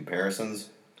make comparisons.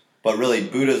 But really,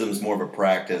 Buddhism is more of a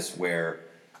practice where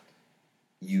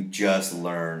you just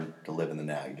learn to live in the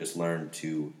now. You just learn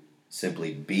to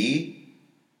simply be,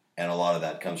 and a lot of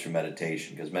that comes from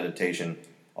meditation. Because meditation,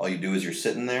 all you do is you're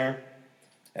sitting there,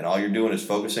 and all you're doing is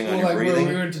focusing on your breathing.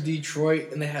 When we went to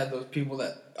Detroit, and they had those people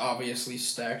that obviously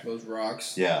stacked those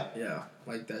rocks. Yeah. Yeah,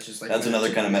 like that's just like... That's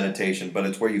another kind of meditation, but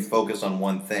it's where you focus on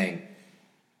one thing.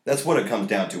 That's what it comes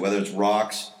down to, whether it's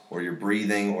rocks, or your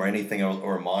breathing, or anything,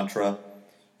 or a mantra.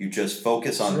 You just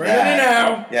focus on that.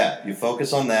 Now. Yeah, you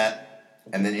focus on that,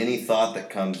 and then any thought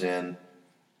that comes in,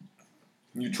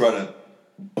 you try to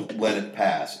let it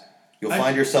pass. You'll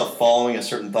find yourself following a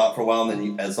certain thought for a while, and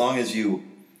then as long as you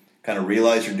kind of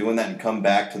realize you're doing that and come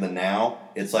back to the now,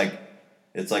 it's like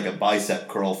a bicep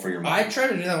curl for your mind. I try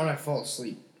to do that when I fall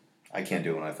asleep. I can't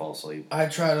do it when I fall asleep. I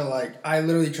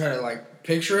literally try to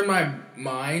picture in my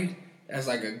mind as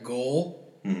like a goal,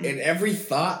 and every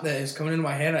thought that is coming into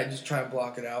my head, I just try to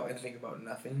block it out and think about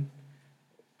nothing.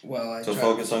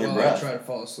 Focus on your breath. I try to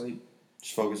fall asleep.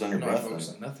 Just focus on your breath. Focus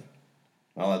on nothing.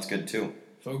 Well, that's good too.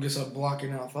 Focus on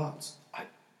blocking out thoughts.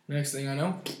 Next thing I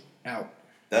know, out.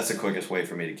 That's the quickest way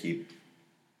for me to keep.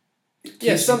 It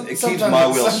keeps my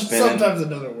wheels spinning. Sometimes it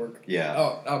doesn't work. Yeah.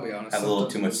 Oh, I'll be honest. Have a little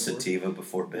too much sativa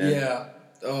before bed. Yeah.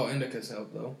 Oh, indicas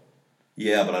help though.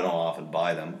 Yeah, but I don't often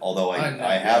buy them. Although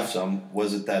I have some.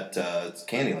 Was it that it's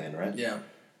Candyland, right? Yeah.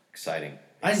 Exciting.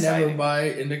 I never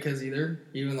buy indicas either,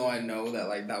 even though I know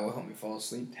that that will help me fall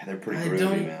asleep. Yeah, they're pretty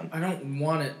groovy, man. I don't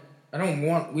want it. I don't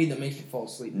want weed that makes me fall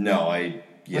asleep. No, I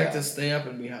like to stay up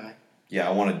and be high. Yeah,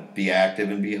 I want to be active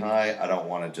and be high. I don't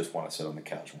want to just want to sit on the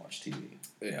couch and watch TV.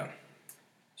 Yeah.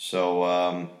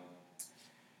 So,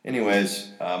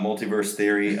 anyways, multiverse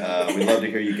theory. We'd love to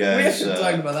hear you guys. We have been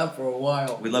talking about that for a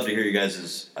while. We'd love to hear you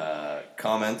guys'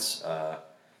 comments.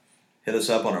 Hit us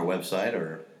up on our website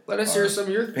or let us hear some of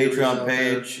your Patreon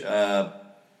page.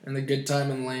 And the Good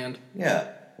Time in Land. Yeah.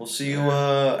 We'll see you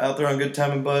out there on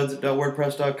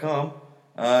goodtimeandbuds.wordpress.com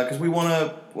because we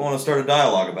want to start a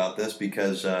dialogue about this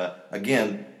because,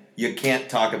 again, you can't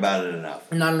talk about it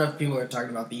enough. Not enough people are talking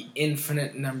about the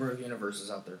infinite number of universes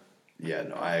out there. Yeah,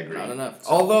 no, I agree. Not enough.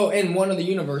 Although in one of the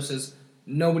universes,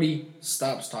 nobody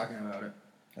stops talking about it.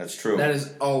 That's true. That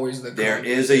is always the There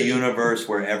is a universe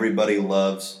where everybody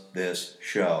loves this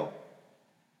show.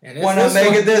 And why not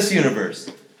make it this universe?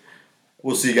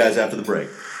 We'll see you guys after the break.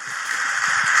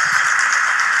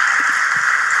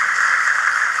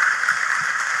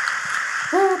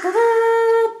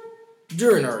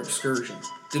 During our excursion,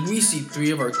 did we see 3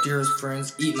 of our dearest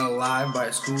friends eaten alive by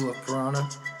a school of piranha?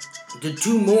 Did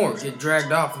 2 more get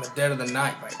dragged off in the dead of the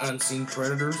night by unseen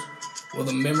predators? Will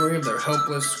the memory of their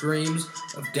helpless screams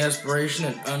of desperation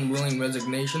and unwilling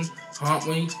resignation haunt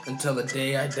me until the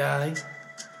day I die?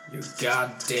 You're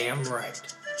goddamn right.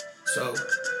 So,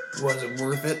 was it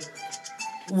worth it?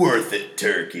 Worth it,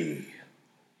 turkey.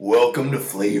 Welcome to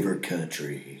Flavor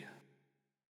Country.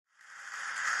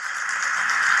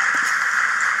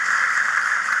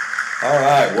 All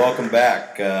right, welcome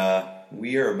back.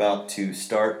 We are about to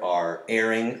start our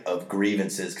airing of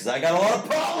grievances because I got a lot of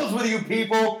problems with you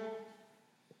people,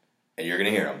 and you're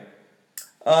going to hear them.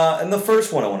 And the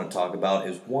first one I want to talk about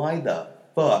is why the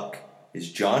fuck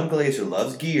is John Glazer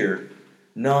Loves Gear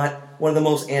not one of the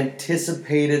most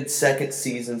anticipated second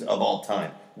seasons of all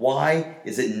time? Why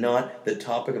is it not the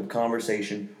topic of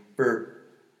conversation for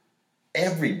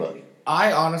everybody?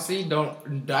 I honestly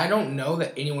don't know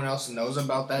that anyone else knows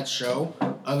about that show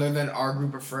other than our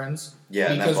group of friends.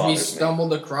 Yeah, because we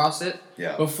stumbled across it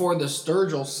before the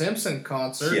Sturgill Simpson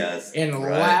concert and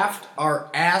laughed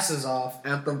our asses off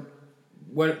at the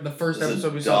first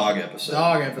episode we saw. Dog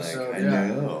episode. Like, I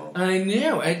know.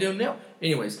 I don't know.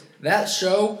 Anyways, that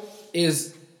show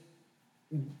is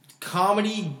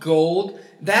comedy gold.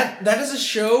 That is a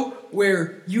show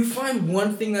where you find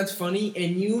one thing that's funny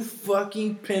and you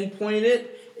fucking pinpoint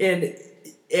it and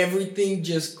everything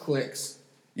just clicks.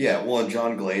 Yeah, well,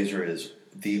 John Glazer is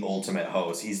the ultimate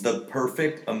host. He's the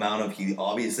perfect amount of, he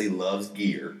obviously loves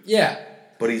gear. Yeah.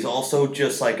 But he's also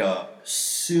just like a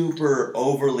super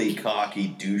overly cocky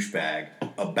douchebag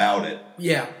about it.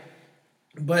 Yeah.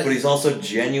 But he's also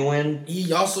genuine.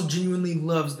 He also genuinely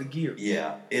loves the gear.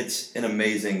 Yeah, it's an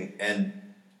amazing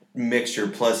mixture.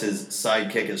 Plus his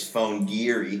sidekick is Phone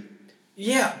Geary.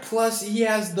 Yeah, plus he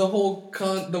has the whole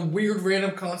the weird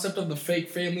random concept of the fake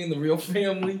family and the real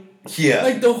family. Yeah.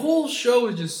 Like the whole show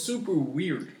is just super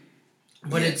weird.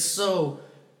 But it's so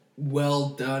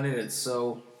well done and it's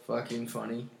so fucking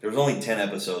funny. There was only 10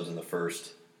 episodes in the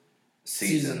first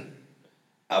season.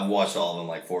 I've watched all of them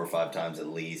like 4 or 5 times at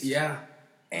least. Yeah.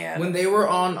 And when they were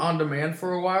on demand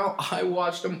for a while, I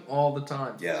watched them all the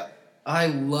time. Yeah. I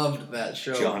loved that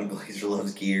show. John Glazer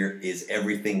Loves Gear is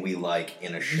everything we like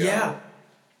in a show. Yeah.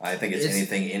 I think it's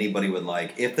anything anybody would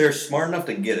like. If they're smart enough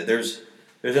to get it. There's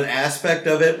an aspect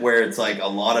of it where it's like a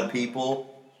lot of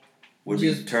people would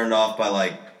be turned off by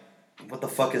like, what the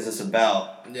fuck is this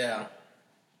about? Yeah.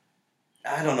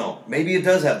 I don't know. Maybe it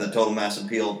does have the total mass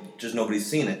appeal, just nobody's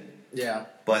seen it. Yeah.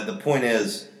 But the point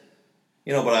is,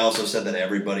 but I also said that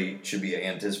everybody should be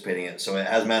anticipating it, so it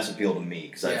has mass appeal to me,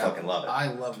 because I fucking love it. I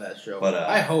love that show. But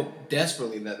I hope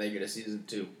desperately that they get a season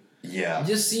 2. Yeah.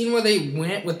 Just seeing where they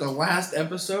went with the last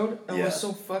episode, that was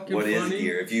so fucking funny. What is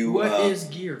Gear? If you, what is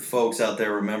Gear? Folks out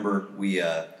there, remember, we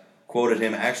quoted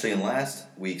him actually in last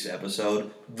week's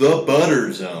episode, The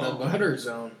Butter Zone. The Butter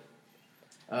Zone.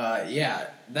 Yeah,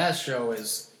 that show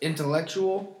is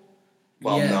intellectual.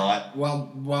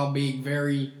 While being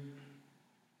very,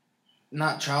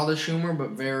 not childish humor,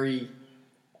 but very,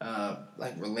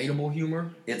 like relatable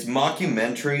humor. It's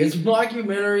mockumentary. It's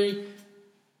mockumentary.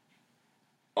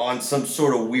 On some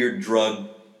sort of weird drug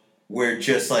where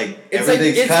just like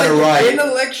everything's kind of right.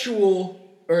 Intellectual,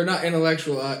 or not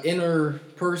intellectual,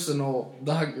 interpersonal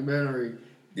documentary.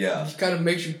 Yeah. It kind of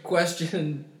makes you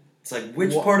question. It's like,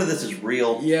 which part of this is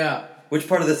real? Yeah. Which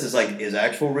part of this is like, is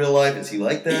actual real life? Is he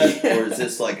like that? Or is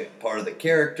this like a part of the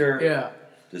character? Yeah.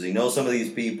 Does he know some of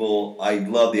these people? I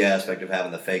love the aspect of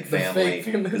having the fake family.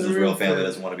 Because his real family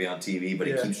doesn't want to be on TV, but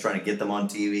he keeps trying to get them on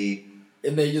TV.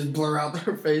 And they just blur out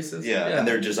their faces. Yeah, and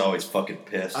they're just always fucking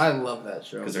pissed. I love that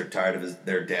show. Because they're tired of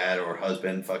their dad or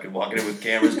husband fucking walking in with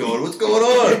cameras going, what's going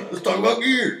on? Let's talk about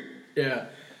gear. Yeah.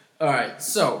 Alright,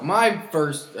 so my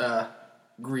first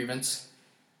grievance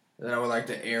that I would like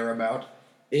to air about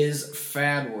is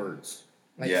fad words.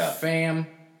 Like fam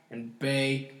and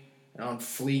bae and on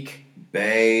fleek.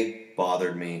 Bae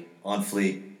bothered me. On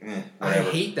fleek, whatever.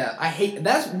 I hate that.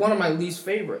 That's one of my least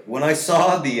favorite. When I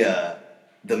saw the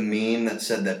meme that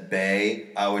said that bae,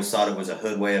 I always thought it was a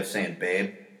hood way of saying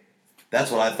babe. That's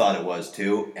what I thought it was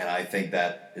too, and I think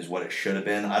that is what it should have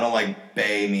been. I don't like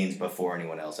bae means before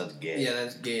anyone else. That's gay. Yeah,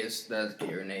 that's gay. That's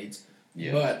gay or nades.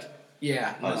 Yeah. But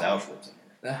yeah, no. Auschwitz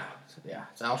in here. Yeah,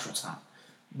 it's Auschwitz now.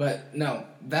 But no,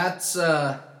 that's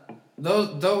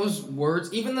those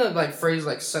words. Even the like phrase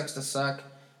like "sucks to suck"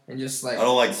 and just like I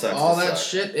don't like sucks. All to that suck.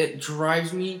 shit. It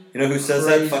drives me. You know who says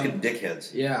crazy. that? Fucking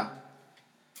dickheads. Yeah.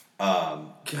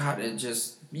 God, it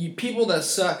just people that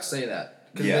suck say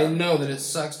that because they know that it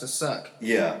sucks to suck.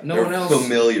 Yeah, no one else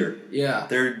familiar. Yeah,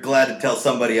 they're glad to tell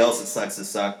somebody else it sucks to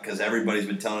suck because everybody's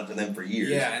been telling it to them for years.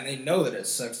 Yeah, and they know that it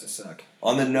sucks to suck.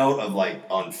 On the note of like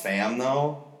on fam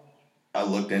though, I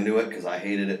looked into it because I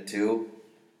hated it too,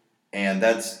 and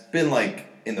that's been like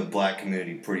in the black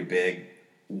community pretty big.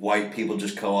 White people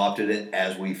just co-opted it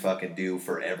as we fucking do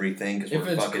for everything because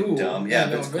we're fucking dumb. Yeah,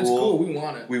 if it's cool, we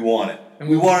want it. We want it. And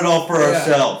we want it all for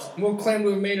ourselves. We'll claim to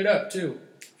have made it up too.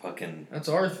 Fucking. That's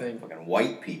our thing. Fucking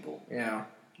white people. Yeah,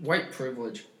 white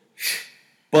privilege.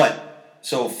 But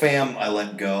so fam, I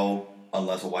let go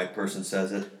unless a white person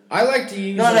says it. I like to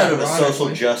use not it out of a social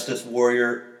ironically. justice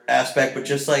warrior aspect, but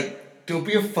just like don't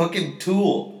be a fucking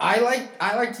tool. I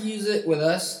like to use it with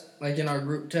us, like in our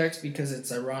group text, because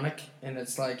it's ironic and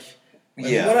it's like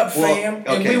Yeah. what up, Well, fam?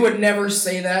 okay. And we would never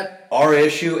say that. Our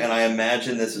issue, and I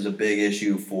imagine this is a big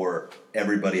issue for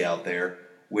everybody out there,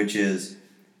 which is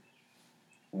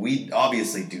we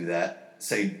obviously do that.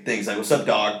 Say things like, "What's up,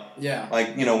 dog?" Yeah.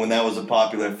 Like, you know, when that was a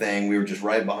popular thing, we were just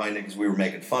right behind it because we were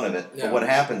making fun of it. Yeah. But what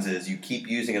happens is you keep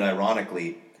using it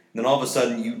ironically, then all of a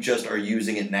sudden you just are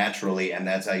using it naturally, and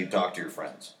that's how you talk to your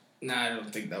friends. Nah, I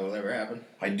don't think that will ever happen.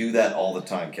 I do that all the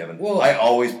time, Kevin. Well, I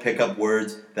always pick up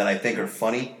words that I think are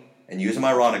funny and use them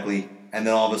ironically, and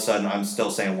then all of a sudden I'm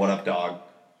still saying, "What up, dog?"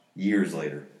 years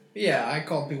later. Yeah, I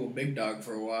called people big dog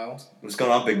for a while. What's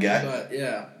going on, big guy?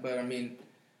 But I mean,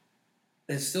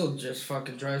 it still just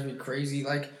fucking drives me crazy.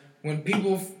 Like when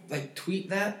people like tweet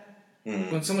that,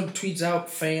 when someone tweets out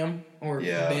 "fam" or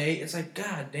 "they," it's like,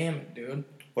 God damn it, dude.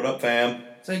 What up, fam?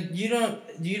 It's like you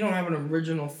don't have an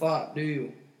original thought, do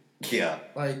you? Yeah.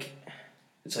 Like,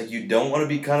 it's like you don't want to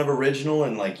be kind of original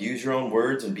and like use your own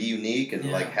words and be unique and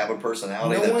like have a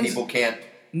personality that people can't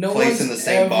place in the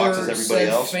same box as everybody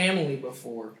else. Family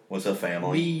before. What's a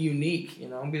family? Be unique, you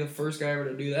know. Be the first guy ever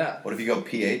to do that. What if you go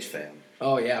PH fam?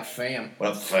 Oh yeah, fam.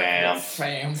 What up, fam?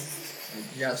 Fam.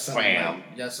 You got some. Fam.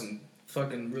 You got some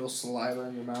fucking real saliva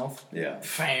in your mouth. Yeah.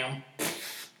 Fam.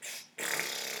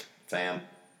 Fam.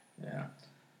 Yeah.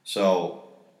 So,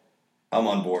 I'm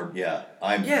on board. Yeah,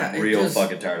 I'm real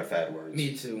fucking tired of fad words.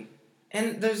 Me too.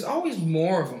 And there's always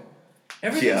more of them.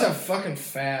 Everything's a fucking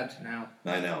fad now.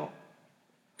 I know.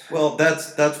 Well,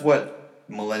 that's what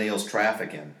millennials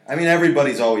traffic in. I mean,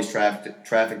 everybody's always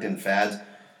trafficked in fads,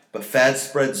 but fads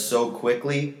spread so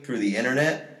quickly through the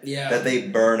internet that they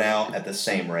burn out at the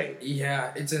same rate.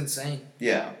 Yeah, it's insane.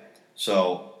 Yeah.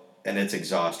 So, and it's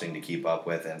exhausting to keep up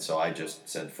with, and so I just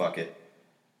said, fuck it.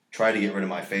 Try to get rid of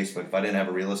my Facebook. If I didn't have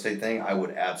a real estate thing, I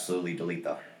would absolutely delete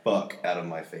the fuck out of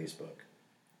my Facebook.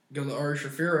 Go the Ari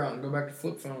Shaffir route and go back to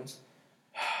flip phones.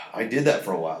 I did that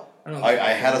for a while.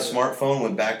 I had a smartphone,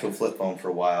 went back to a flip phone for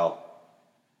a while,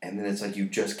 and then it's like you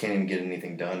just can't even get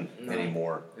anything done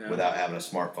anymore without having a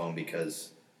smartphone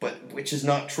which is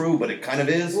not true, but it kind of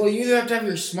is. Well, you either have to have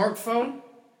your smartphone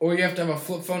or you have to have a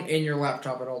flip phone and your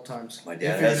laptop at all times. My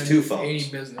dad has two phones. Any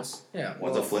business. Yeah.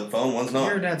 One's a flip phone, one's not.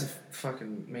 Your dad's a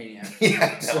fucking maniac.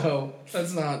 Yeah. So,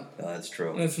 let's not... No, that's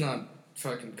true. Let's not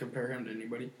fucking compare him to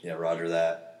anybody. Yeah, roger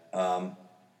that.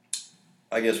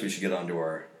 I guess we should get on to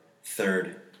our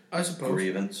third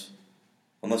grievance.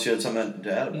 Unless you had something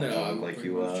to add about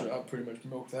it. I'll pretty much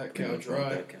milk that cow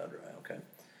dry. Okay.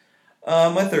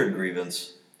 My third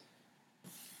grievance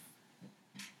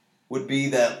would be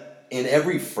that in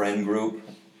every friend group,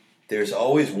 there's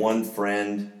always one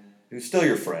friend who's still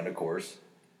your friend, of course,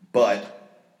 but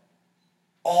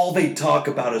all they talk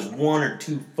about is one or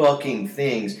two fucking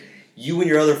things. You and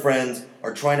your other friends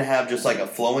are trying to have just like a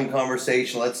flowing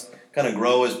conversation. Let's kind of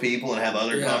grow as people and have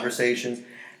other conversations.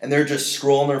 And they're just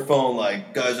scrolling their phone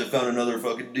like, guys, I found another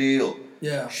fucking deal.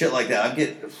 Yeah. Shit like that.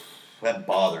 That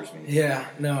bothers me. Yeah,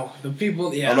 no. The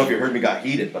people, I don't know if you heard me got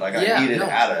heated, but I got heated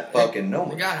out of fucking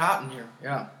nowhere. It got hot in here,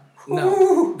 yeah.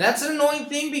 No. That's an annoying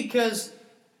thing because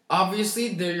obviously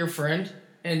they're your friend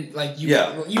and like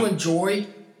you enjoy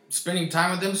spending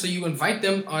time with them, so you invite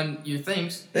them on your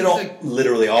things. They don't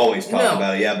literally always talk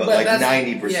about it, but like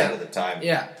 90% of the time.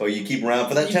 Yeah. So you keep them around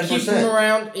for that 10%. You keep them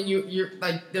around, and you're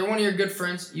like, they're one of your good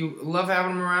friends. You love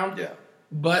having them around. Yeah.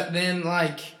 But then,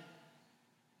 like,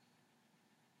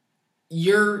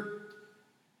 you're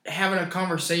having a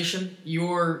conversation,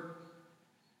 you're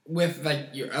with, like,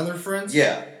 your other friends.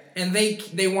 Yeah. And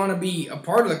they want to be a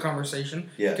part of the conversation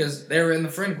because they're in the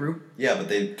friend group. Yeah, but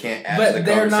they can't add to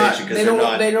the conversation because they're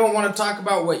not. They don't want to talk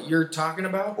about what you're talking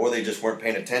about, or they just weren't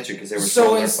paying attention because they were.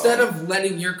 So instead of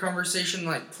letting your conversation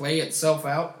like play itself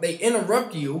out, they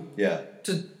interrupt you. Yeah.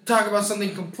 To talk about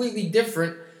something completely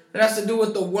different that has to do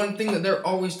with the one thing that they're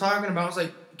always talking about. It's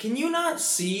like, can you not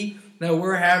see that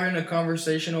we're having a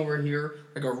conversation over here,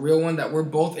 like a real one that we're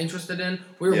both interested in?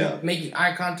 We're making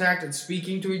eye contact and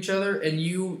speaking to each other, and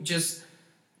you just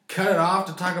cut it off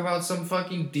to talk about some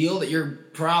fucking deal that you're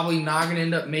probably not going to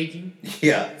end up making?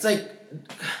 Yeah. It's like...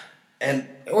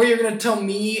 Or you're going to tell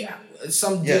me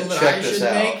some deal that I should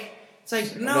make? It's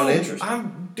like, no,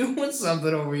 I'm doing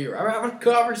something over here. I'm having a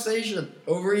conversation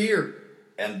over here.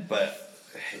 But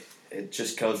it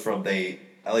just comes from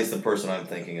at least the person I'm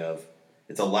thinking of,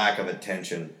 it's a lack of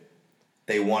attention.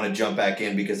 They want to jump back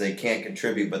in because they can't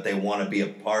contribute, but they want to be a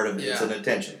part of it. Yeah. It's an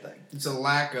attention thing. It's a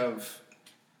lack of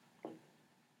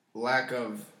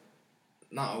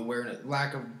not awareness,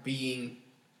 lack of being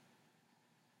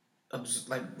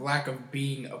lack of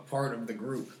being a part of the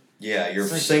group. Yeah, you're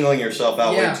singling yourself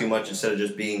out Yeah. way too much instead of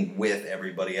just being with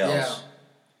everybody else. Yeah.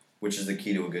 Which is the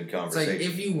key to a good conversation. It's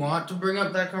like, if you want to bring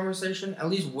up that conversation,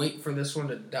 at least wait for this one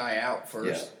to die out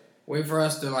first. Yeah. Wait for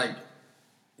us to,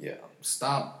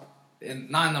 stop,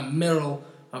 not in the middle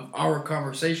of our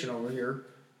conversation over here.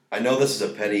 I know this is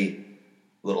a petty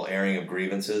little airing of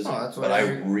grievances, but I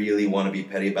really want to be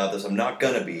petty about this. I'm not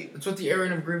going to be. That's what the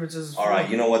airing of grievances is for. All right,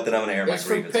 you know what? Then I'm going to air my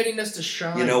grievance. It's for pettiness to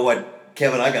shine. You know what,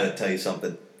 Kevin, I got to tell you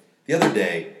something. The other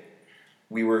day,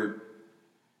 we were...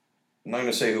 I'm not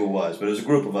going to say who it was, but it was a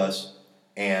group of us,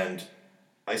 and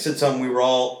I said something.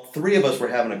 Three of us were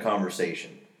having a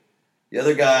conversation. The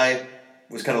other guy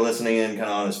was kind of listening in, kind of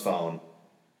on his phone.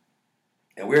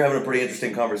 And we were having a pretty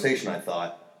interesting conversation, I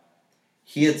thought.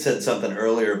 He had said something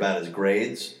earlier about his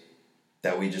grades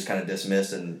that we just kind of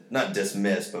dismissed, and not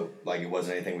dismissed, but like it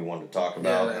wasn't anything we wanted to talk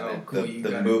about. Yeah, cool, you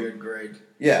got a good grade.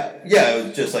 Yeah, it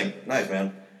was just like, nice,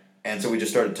 man. And so we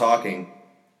just started talking,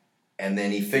 and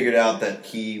then he figured out that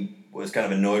he was kind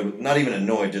of annoyed, not even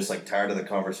annoyed, just like tired of the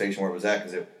conversation where it was at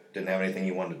because it didn't have anything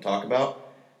he wanted to talk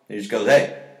about. And he just goes,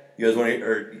 hey, you guys want to,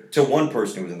 or to one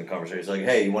person who was in the conversation, he's like,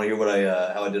 hey, you want to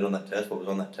hear how I did on that test? What was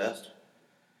on that test?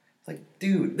 It's like,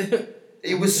 dude,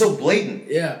 it was so blatant.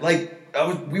 Yeah. Like,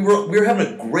 we were having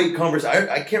a great conversation.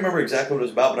 I can't remember exactly what it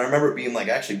was about, but I remember it being like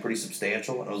actually pretty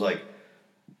substantial. And I was like,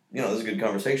 this is a good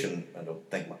conversation. I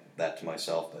don't think that to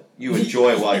myself, but you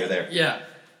enjoy it while you're there. Yeah.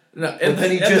 No, and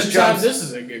then he just jumps. This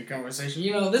is a good conversation.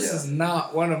 This is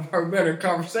not one of our better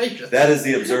conversations. That is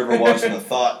the observer watching the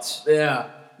thoughts. Yeah.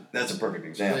 That's a perfect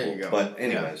example. There you go. But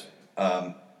anyways,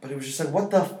 but it was just like,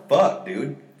 what the fuck,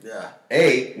 dude? Yeah.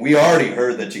 We already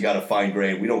heard that you got a fine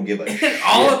grade. We don't give a shit.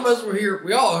 All of us were here.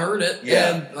 We all heard it.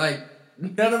 Yeah.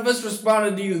 And, none of us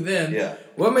responded to you then. Yeah.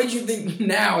 What made you think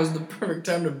now is the perfect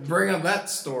time to bring up that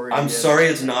story? I'm sorry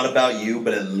it's not about you,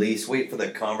 but at least wait for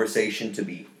the conversation to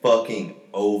be fucking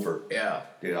over. Yeah.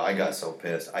 Dude, I got so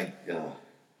pissed. God.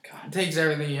 It takes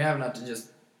everything you have not to just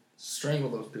strangle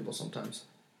those people sometimes.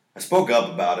 I spoke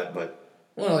up about it, but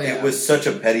it was such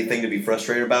a petty thing to be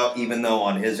frustrated about, even though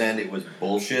on his end it was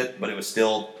bullshit, but it was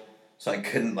still... So I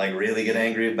couldn't, really get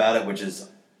angry about it, which is...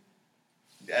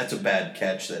 That's a bad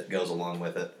catch that goes along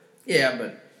with it. Yeah,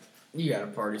 but you gotta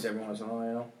parties every once in a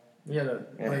while, You gotta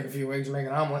make a few eggs and make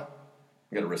an omelet.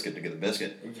 You gotta risk it to get a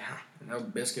biscuit. Yeah, no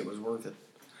biscuit was worth it.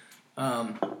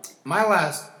 My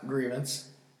last grievance...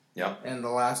 Yeah. And the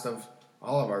last of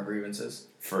all of our grievances...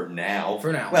 For now.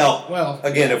 Well,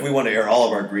 again, if we want to air all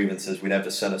of our grievances, we'd have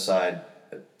to set aside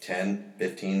 10,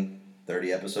 15,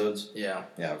 30 episodes. Yeah.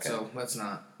 Yeah, okay. So, let's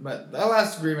not. But that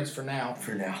last grievance for now.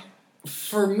 For now.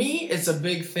 For me, it's a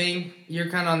big thing. You're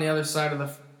kind of on the other side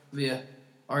of the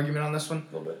argument on this one.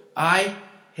 A little bit. I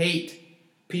hate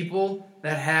people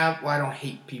that have... Well, I don't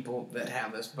hate people that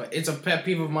have this, but it's a pet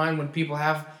peeve of mine when people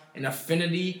have an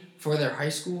affinity for their high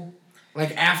school.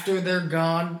 After they're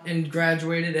gone and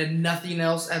graduated and nothing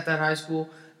else at that high school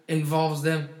involves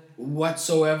them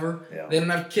whatsoever. Yeah. They don't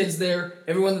have kids there.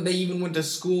 Everyone that they even went to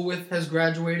school with has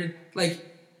graduated.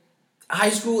 High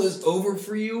school is over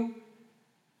for you.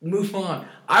 Move on.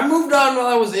 I moved on while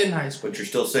I was in high school. But you're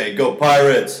still saying, go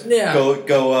Pirates. Yeah. Go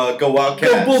Wildcats.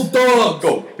 Go Bulldogs.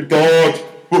 Go Dogs.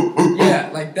 Yeah,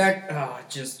 that, it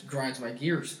just grinds my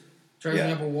gears. Drives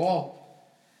me up a wall.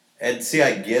 And see,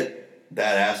 I get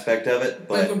that aspect of it,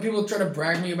 but... when people try to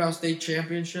brag me about state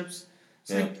championships,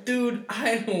 it's dude,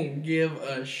 I don't give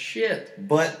a shit.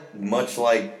 But much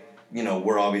like,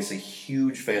 we're obviously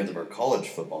huge fans of our college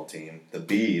football team, the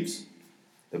Beavs.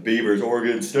 The Beavers,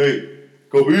 Oregon State.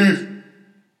 Go Beavs!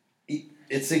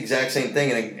 It's the exact same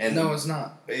thing, and no, it's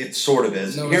not. It sort of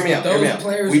is. No, Hear me out. Those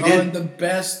players are the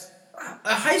best.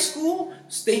 A high school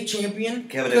state champion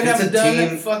Kevin, could if have it's a done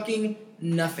team, fucking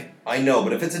nothing. I know,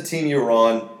 but if it's a team you're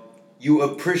on, you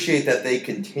appreciate that they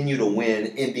continue to win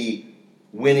in the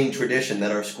winning tradition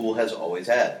that our school has always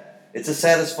had. It's a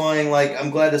satisfying, I'm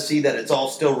glad to see that it's all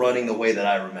still running the way that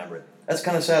I remember it. That's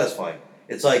kind of satisfying.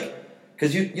 It's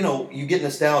because you get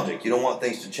nostalgic. You don't want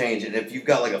things to change. And if you've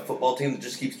got a football team that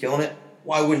just keeps killing it,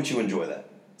 why wouldn't you enjoy that?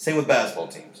 Same with basketball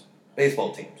teams,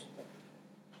 baseball teams.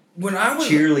 When I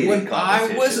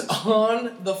was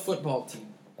on the football team,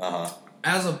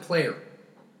 as a player,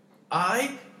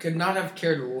 I could not have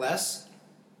cared less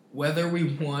whether we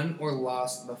won or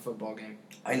lost the football game.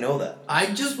 I know that. I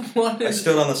just wanted... I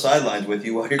stood on the sidelines with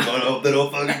you while you're going, oh, they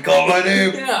don't fucking call my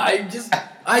name. Yeah,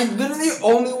 I literally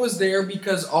only was there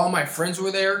because all my friends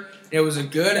were there. It was a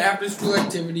good after-school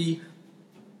activity.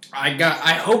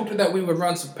 I hoped that we would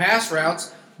run some pass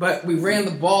routes, but we ran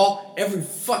the ball every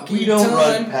fucking time. We don't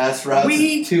run pass routes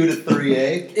 2 to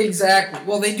 3A. Exactly.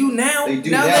 Well, they do now. They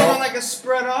do now. now. They run like a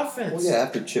spread offense. Well, yeah,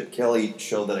 after Chip Kelly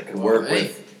showed that it could work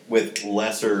with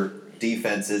lesser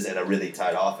defenses and a really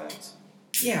tight offense.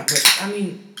 Yeah, but, I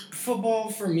mean,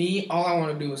 football, for me, all I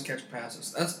want to do is catch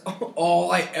passes. That's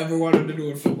all I ever wanted to do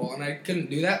with football, and I couldn't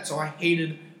do that, so I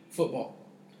hated football.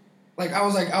 Like, I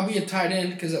was like, I'll be a tight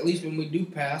end, because at least when we do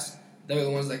pass, they're the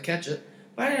ones that catch it.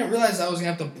 But I didn't realize I was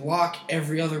going to have to block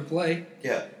every other play.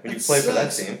 Yeah, when you play for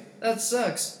that team. That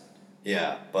sucks.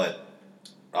 Yeah, but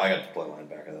I got to play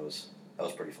linebacker. That was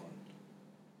pretty fun.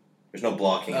 There's no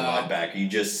blocking in linebacker. You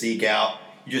just seek out.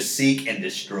 You just seek and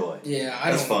destroy. Yeah,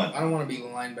 That's fun. I don't want to be a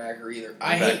linebacker either.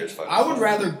 Linebacker's fun. I would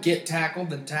rather get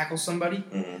tackled than tackle somebody.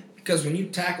 Mm-hmm. Because when you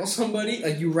tackle somebody,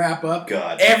 like you wrap up,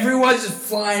 God. Everyone's just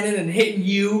flying in and hitting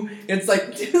you. It's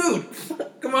like, dude,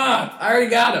 come on. I already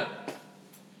got him.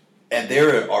 And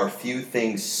there are few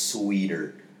things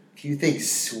sweeter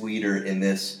in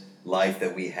this life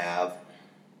that we have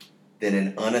than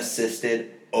an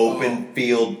unassisted, open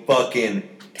field fucking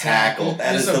tackle.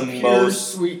 That is the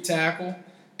most sweet tackle.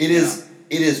 It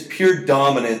is pure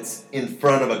dominance in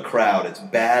front of a crowd. It's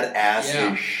badass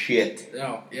as shit.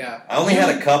 No, yeah. I only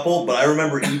had a couple, but I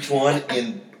remember each one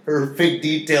in perfect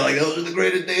detail. Like, those are the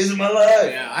greatest days of my life.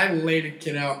 Yeah, I laid a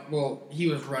kid out. Well, he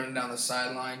was running down the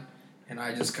sideline, and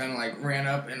I just kind of like ran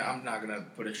up, and I'm not going to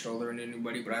put a shoulder into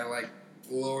anybody, but I like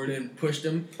lowered it and pushed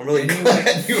him. I'm really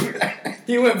glad you were.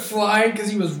 He went flying because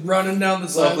he was running down the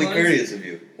sideline. Awfully courteous of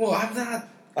you. Well, I'm not.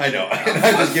 I know.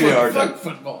 I just give you a hard time.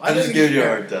 Football. I just give you a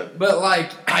hard time. But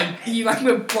like, he like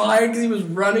went flying because he was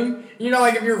running. You know,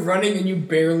 like if you're running and you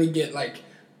barely get like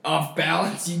off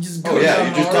balance, you just go down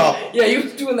you just hard. top. Yeah, he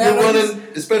was doing that. You're running,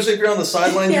 especially if you're on the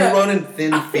sidelines. You're running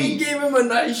thin feet. He gave him a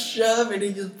nice shove and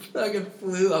he just fucking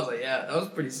flew. I was like, yeah, that was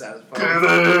pretty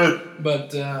satisfying.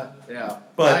 But yeah,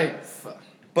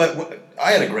 But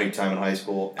I had a great time in high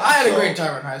school. I had a great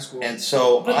time in high school. And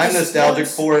so I'm nostalgic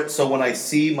for it. So when I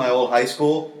see my old high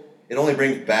school, it only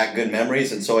brings back good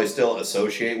memories, and so I still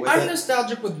associate with it. I'm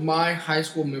nostalgic with my high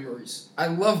school memories. I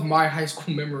love my high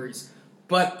school memories.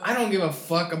 But I don't give a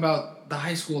fuck about the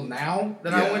high school now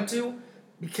that I went to,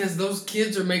 because those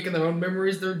kids are making their own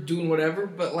memories. They're doing whatever.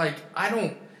 But, like, I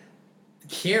don't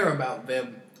care about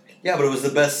them. Yeah, but it was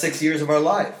the best 6 years of our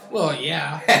life. Well,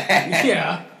 yeah.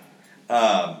 Yeah.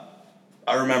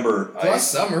 I remember. Plus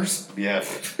summers. Yeah.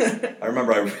 I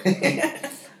remember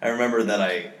I remember that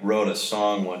I wrote a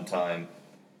song one time,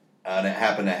 and it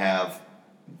happened to have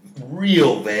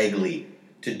real vaguely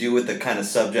to do with the kind of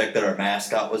subject that our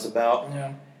mascot was about.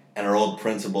 Yeah. And our old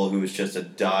principal, who was just a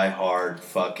diehard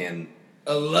fucking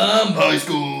alum. High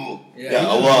school.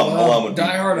 Yeah, alum would be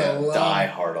alum.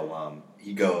 Diehard alum.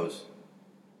 He goes,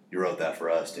 "You wrote that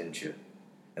for us, didn't you?"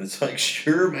 And it's like,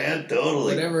 sure, man,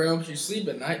 totally. Whatever helps you sleep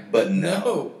at night. But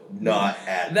no, not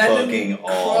at that fucking didn't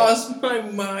all. Crossed my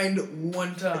mind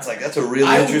one time. It's like, that's a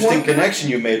really interesting connection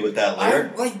you made with that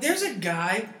lyric. There's a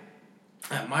guy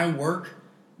at my work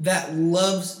that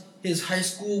loves his high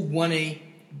school 1A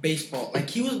baseball. Like,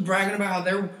 he was bragging about how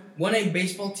their 1A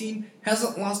baseball team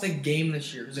hasn't lost a game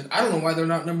this year. He's like, I don't know why they're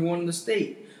not number one in the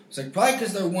state. It's like, probably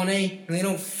because they're 1A and they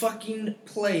don't fucking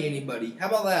play anybody. How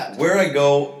about that? Where I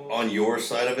go on your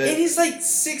side of it? It is like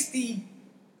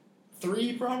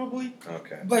 63, probably.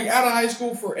 Okay. Like, out of high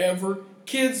school forever.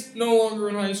 Kids no longer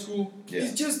in high school. Yeah.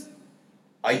 It's just...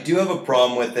 I do have a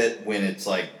problem with it when it's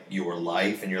like your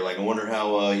life and you're like, I wonder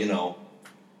how,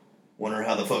 wonder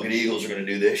how the fucking Eagles are going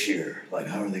to do this year. Like,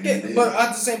 how are they going to do? But at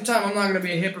the same time, I'm not going to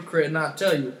be a hypocrite and not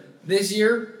tell you. This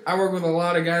year, I work with a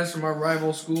lot of guys from our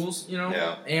rival schools, you know?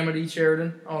 Yeah. Amity,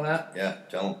 Sheridan, all that. Yeah,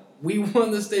 tell them. We won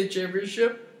the state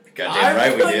championship. Goddamn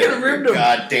right we did. Goddamn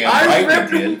right we did. I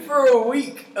ripped him for a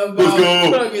week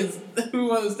about who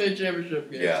won the state championship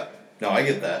game. Yeah. No, I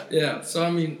get that. Yeah, so I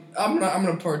mean, I'm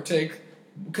gonna partake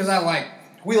because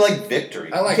we like victory.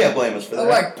 You can't blame us for that. I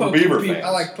like poking Beaver people. fans. I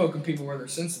like poking people where they're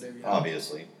sensitive. You know?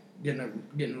 Obviously. Getting a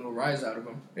little rise out of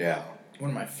them. Yeah. One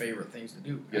of my favorite things to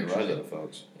do. Get a rise out of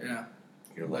folks. Yeah.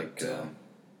 You're like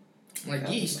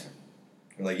yeast.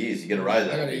 You're like yeast. You get a rise out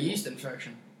of I got a people. yeast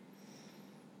infection.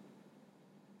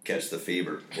 Catch the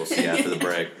fever. We'll see you after the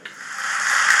break.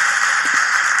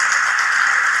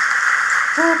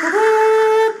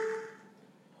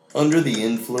 Under the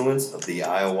influence of the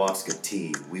ayahuasca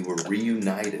tea, we were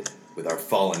reunited with our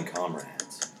fallen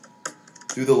comrades.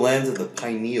 Through the lens of the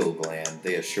pineal gland,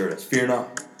 they assured us, fear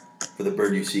not, for the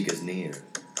bird you seek is near.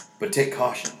 But take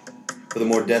caution, for the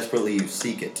more desperately you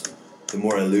seek it, the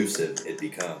more elusive it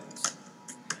becomes.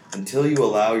 Until you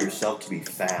allow yourself to be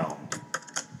found,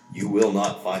 you will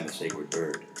not find the sacred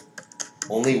bird.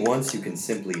 Only once you can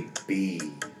simply be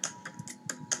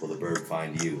will the bird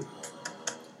find you.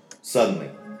 Suddenly,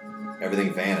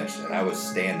 everything vanished, and I was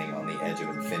standing on the edge of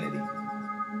infinity.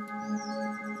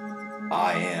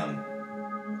 I am.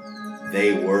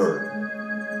 They were.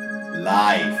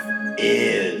 Life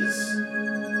is.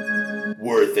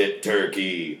 Worth it,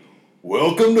 turkey.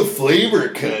 Welcome to Flavor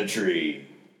Country.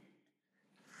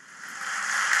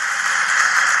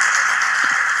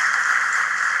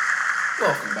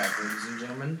 Welcome back, ladies and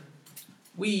gentlemen.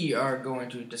 We are going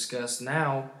to discuss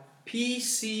now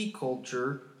PC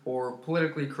culture, or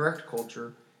politically correct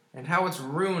culture, and how it's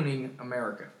ruining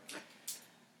America.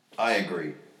 I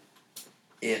agree.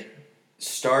 It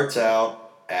starts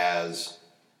out as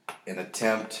an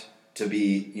attempt to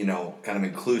be, kind of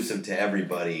inclusive to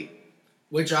everybody.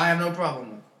 Which I have no problem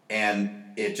with.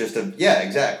 And it just,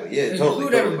 exactly. Yeah,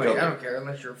 Include everybody. I don't care,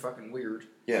 unless you're fucking weird.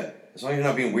 Yeah. As long as you're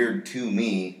not being weird to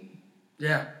me.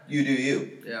 Yeah. You do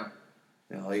you. Yeah.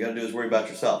 All you gotta do is worry about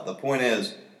yourself. The point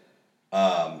is,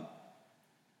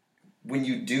 when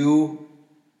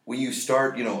you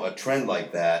start, a trend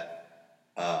like that,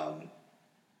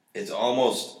 it's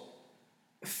almost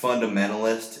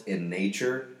fundamentalist in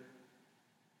nature,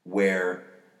 where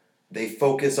they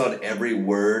focus on every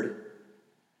word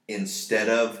instead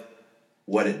of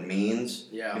what it means.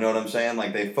 Yeah. You know what I'm saying?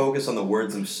 Like, they focus on the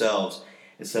words themselves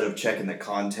instead of checking the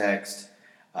context,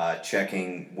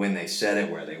 checking when they said it,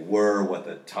 where they were, what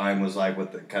the time was like,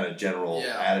 what the kind of general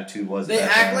attitude was. They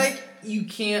act like you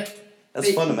can't. That's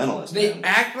fundamentalist. They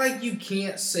act like you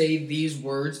can't say these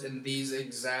words in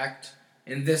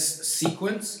this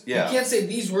sequence. Yeah. You can't say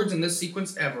these words in this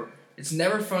sequence ever. It's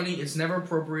never funny. It's never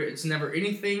appropriate. It's never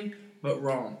anything but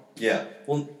wrong. Yeah.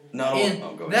 Well, not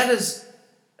all. Go ahead. That is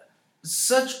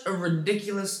such a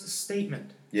ridiculous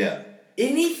statement. Yeah.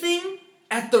 Anything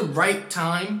at the right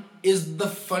time is the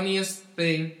funniest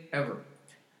thing ever.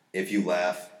 If you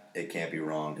laugh, it can't be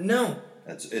wrong. No.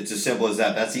 It's as simple as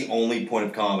that. That's the only point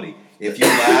of comedy. If you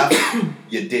laugh,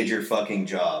 you did your fucking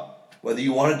job. Whether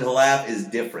you wanted to laugh is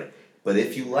different. But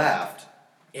if you laughed,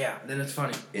 then it's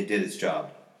funny. It did its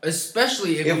job.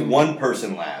 Especially if one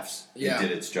person laughs, it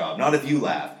did its job. Not if you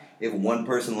laugh. If one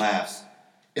person laughs,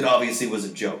 it obviously was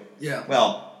a joke. Yeah.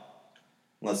 Well,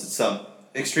 unless it's some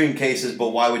extreme cases, but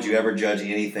why would you ever judge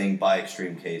anything by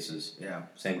extreme cases? Yeah.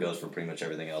 Same goes for pretty much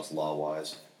everything else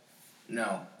law-wise.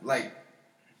 No. Like,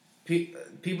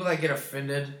 people that get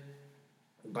offended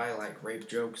by, like, rape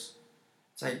jokes,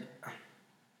 it's like,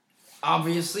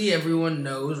 obviously everyone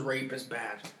knows rape is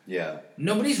bad. Yeah.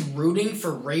 Nobody's rooting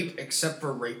for rape except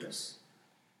for rapists.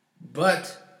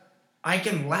 But I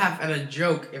can laugh at a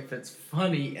joke if it's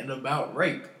funny and about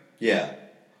rape. Yeah.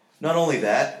 Not only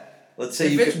that, let's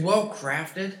say if it's well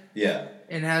crafted. Yeah.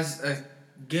 And has a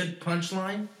good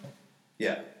punchline.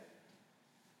 Yeah.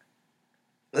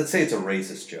 Let's say it's a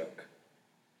racist joke.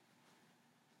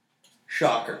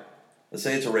 Shocker. Let's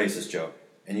say it's a racist joke,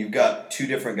 and you've got two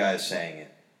different guys saying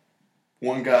it.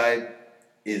 One guy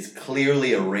is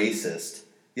clearly a racist.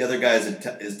 The other guy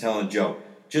is telling a joke.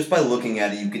 Just by looking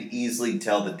at it, you could easily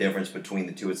tell the difference between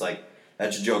the two. It's like,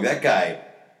 that's a joke.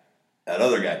 That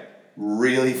other guy,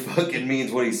 really fucking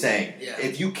means what he's saying. Yeah.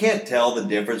 If you can't tell the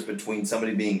difference between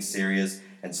somebody being serious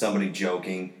and somebody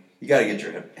joking, you gotta get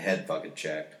your head fucking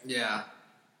checked. Yeah.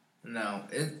 No.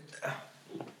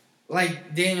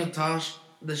 Like Daniel Tosh,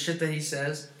 the shit that he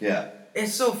says. Yeah.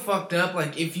 It's so fucked up,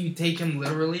 like, if you take him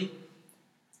literally.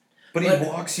 But he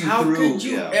walks you through. How could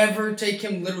you ever take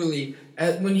him literally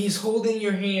when he's holding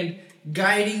your hand,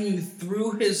 guiding you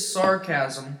through his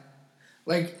sarcasm,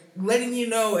 like letting you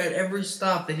know at every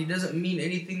stop that he doesn't mean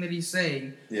anything that he's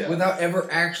saying without ever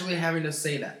actually having to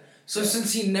say that. So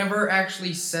since he never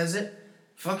actually says it,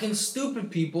 fucking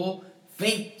stupid people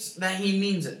think that he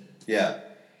means it. Yeah.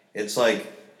 It's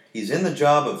like he's in the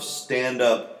job of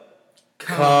stand-up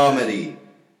comedy.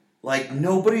 Like,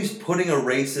 nobody's putting a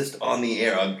racist on the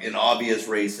air, an obvious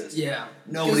racist. Yeah.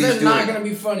 Nobody's because they're doing not going to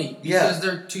be funny. Because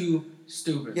they're too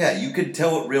stupid. Yeah, you could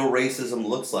tell what real racism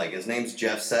looks like. His name's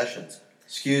Jeff Sessions.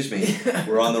 Excuse me,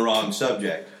 we're on the wrong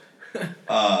subject.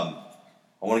 I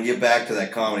want to get back to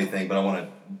that comedy thing, but I want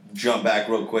to jump back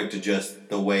real quick to just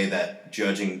the way that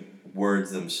judging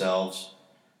words themselves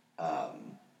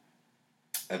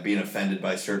and being offended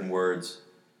by certain words.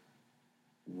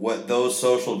 What those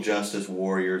social justice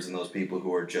warriors and those people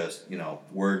who are just,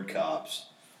 word cops,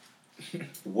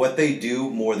 what they do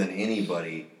more than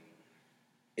anybody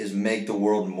is make the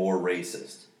world more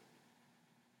racist.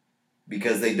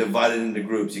 Because they divide it into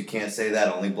groups. You can't say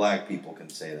that. Only black people can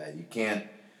say that. You can't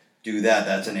do that.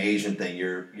 That's an Asian thing.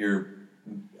 You're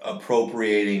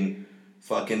appropriating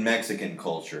fucking Mexican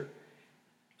culture.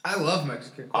 I love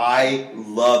Mexican culture. I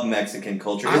love Mexican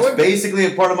culture. It's basically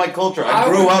a part of my culture. I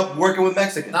grew up working with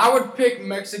Mexicans. I would pick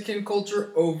Mexican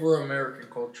culture over American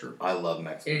culture. I love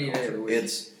Mexican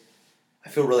culture. I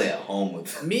feel really at home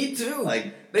with them. Me too.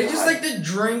 Like they just like to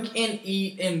drink and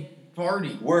eat and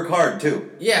party. Work hard too.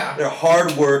 Yeah. They're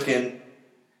hard working,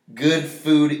 good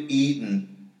food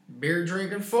eating. Beer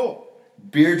drinking full.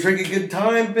 Beer drinking, good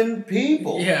time and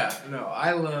people. Yeah. No,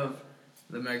 I love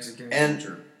the Mexican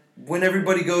culture. When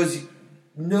everybody goes,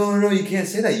 no, you can't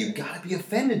say that. You gotta be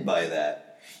offended by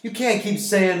that. You can't keep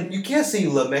saying, you can't say you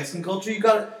love Mexican culture.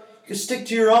 You stick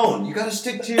to your own. You gotta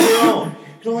stick to your own.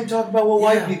 You can only talk about what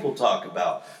white people talk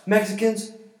about.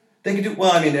 Mexicans, they can do,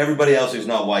 well, I mean, everybody else who's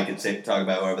not white can talk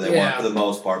about whatever they want for the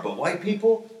most part. But white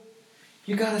people,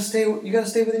 you gotta stay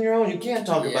within your own. You can't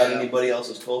talk about anybody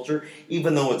else's culture,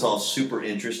 even though it's all super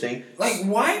interesting. Like,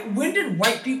 when did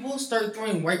white people start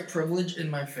throwing white privilege in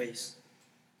my face?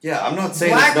 Yeah, I'm not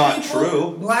saying it's not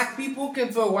true. Black people can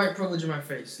throw white privilege in my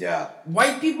face. Yeah.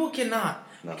 White people cannot.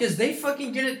 No. Because they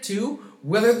fucking get it too,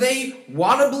 whether they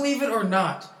want to believe it or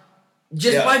not.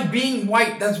 Just by being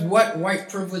white, that's what white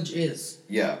privilege is.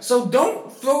 Yeah. So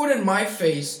don't throw it in my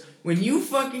face when you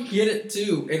fucking get it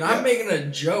too, and I'm making a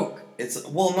joke.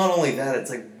 Well, not only that,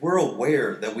 it's like we're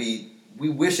aware that we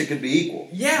wish it could be equal.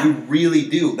 Yeah. We really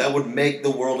do. That would make the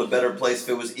world a better place if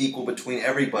it was equal between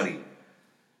everybody.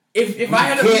 If I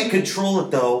had can't control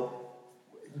it though,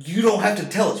 you don't have to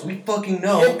tell us. We fucking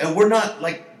know, and we're not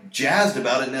like jazzed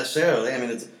about it necessarily. I mean,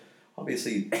 it's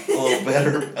obviously a little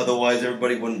better. Otherwise,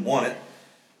 everybody wouldn't want it.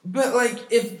 But like,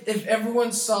 if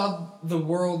everyone saw the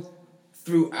world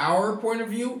through our point of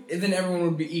view, then everyone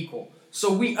would be equal.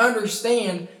 So we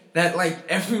understand that like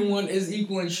everyone is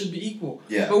equal and should be equal.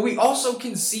 Yeah. But we also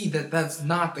can see that that's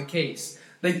not the case.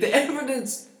 Like the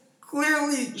evidence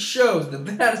clearly shows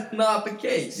that is not the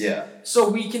case. Yeah. So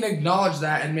we can acknowledge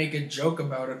that and make a joke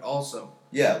about it also.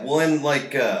 Yeah, well, and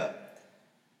like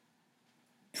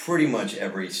pretty much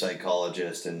every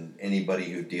psychologist and anybody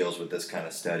who deals with this kind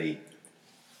of study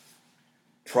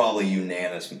probably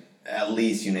at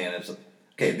least unanimous.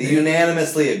 Okay, they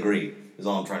unanimously agree is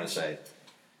all I'm trying to say.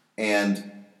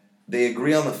 And they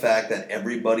agree on the fact that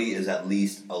everybody is at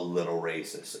least a little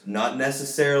racist. Not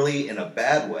necessarily in a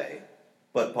bad way,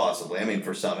 but possibly. I mean,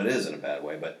 for some it is in a bad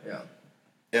way, but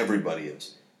everybody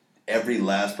is. Every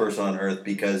last person on earth,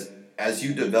 because as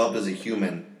you develop as a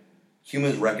human,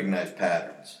 humans recognize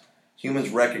patterns. You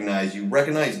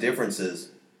recognize differences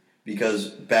because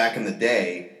back in the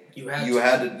day, you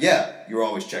were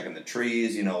always checking the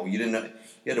trees, you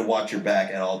had to watch your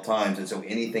back at all times, and so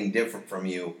anything different from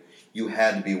you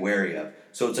had to be wary of.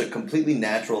 So it's a completely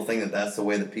natural thing that's the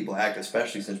way that people act,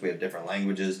 especially since we have different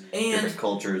languages, different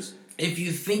cultures. If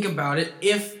you think about it,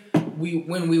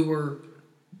 when we were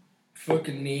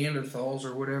fucking Neanderthals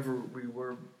or whatever we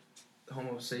were,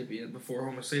 Homo sapiens, before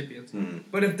Homo sapiens,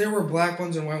 but if there were black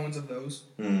ones and white ones of those,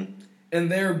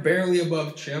 and they're barely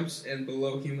above chimps and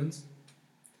below humans,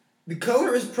 the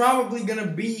color is probably going to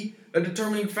be a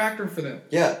determining factor for them.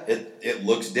 Yeah, it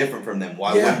looks different from them.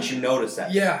 Why wouldn't you notice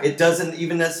that? Yeah. It doesn't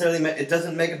even necessarily it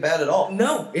doesn't make it bad at all.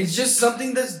 No, it's just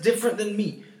something that's different than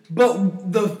me.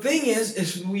 But the thing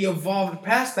is we evolved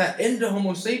past that into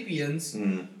Homo sapiens,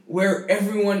 where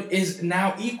everyone is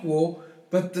now equal,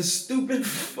 but some of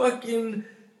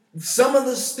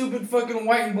the stupid fucking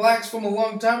white and blacks from a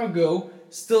long time ago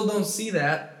still don't see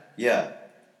that. Yeah.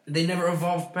 They never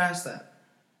evolved past that.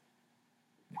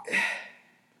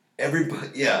 Everybody,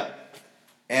 yeah.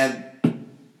 And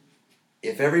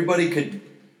if everybody could,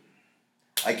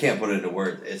 I can't put it into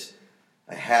words.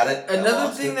 I had it.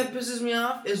 Another thing that pisses me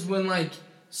off is when like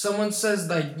someone says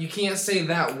like you can't say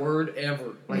that word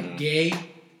ever, like gay,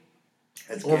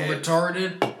 or gay,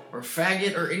 retarded, or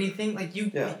faggot, or anything. Like you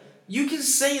can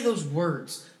say those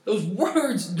words. Those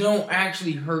words don't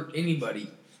actually hurt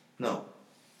anybody. No.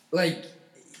 Like,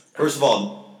 first of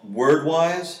all, word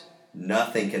wise,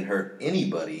 nothing can hurt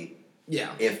anybody.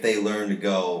 Yeah. If they learn to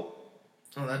go.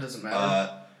 Oh, that doesn't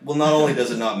matter. Well, not only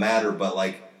does it not matter, but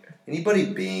like anybody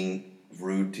being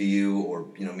rude to you or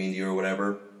mean to you or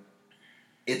whatever,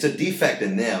 it's a defect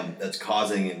in them that's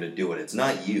causing them to do it. It's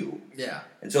not you. Yeah.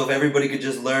 And so if everybody could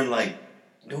just learn, like,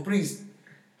 nobody's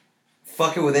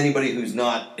fucking with anybody who's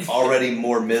not already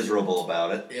more miserable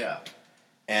about it. Yeah.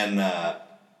 And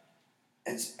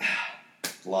it's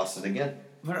lost it again.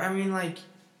 But I mean, like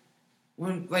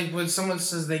when someone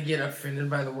says they get offended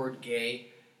by the word gay,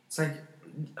 it's like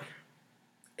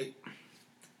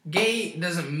gay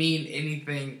doesn't mean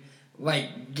anything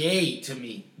like gay to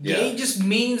me. Gay just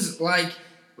means like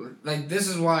this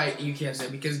is why you can't say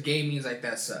it, because gay means like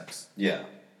that sucks. Yeah.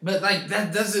 But like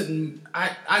that doesn't.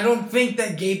 I don't think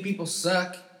that gay people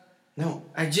suck. No.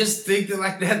 I just think that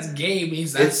like that's gay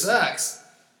means that sucks.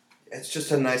 It's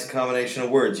just a nice combination of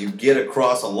words. You get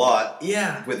across a lot.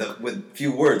 Yeah. With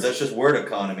few words. That's just word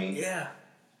economy. Yeah.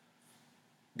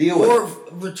 Deal with it. Or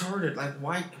retarded. Like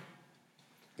why?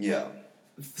 Yeah.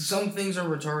 Some things are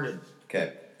retarded.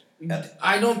 Okay.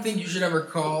 I don't think you should ever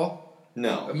call a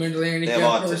mentally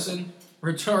handicapped person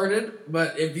retarded,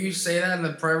 but if you say that in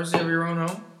the privacy of your own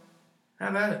home,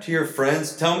 have at it. To your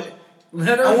friends, tell me.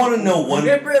 I want to know one.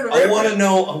 I want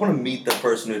to meet the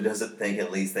person who doesn't think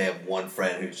at least they have one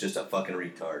friend who's just a fucking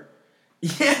retard.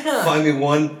 Yeah. Find me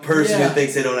one person who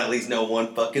thinks they don't at least know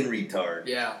one fucking retard.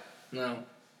 Yeah. No.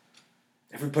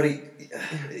 Everybody.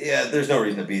 Yeah. There's no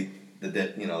reason to beat the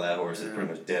dead. You know that horse is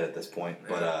pretty much dead at this point.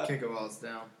 But kick it while it's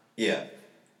down. Yeah.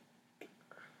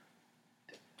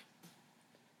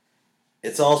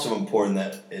 It's also important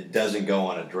that it doesn't go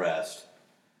unaddressed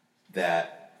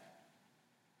that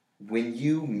when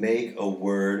you make a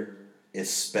word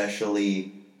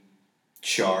especially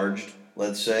charged,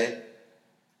 let's say,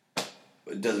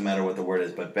 it doesn't matter what the word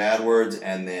is, but bad words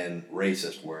and then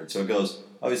racist words. So it goes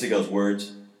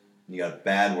words, you got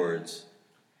bad words,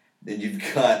 then you've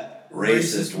got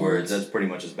racist words. That's pretty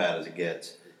much as bad as it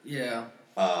gets. Yeah.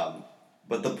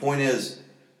 But the point is,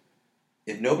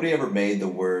 if nobody ever made the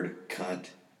word cunt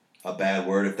a bad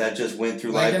word, if that just went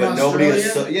through life, but nobody is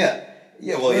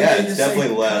it's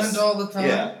definitely less. Cunt all the time.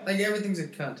 Yeah. Like everything's a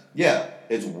cunt. Yeah,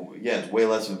 it's way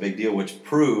less of a big deal, which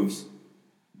proves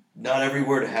not every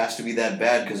word has to be that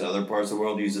bad because other parts of the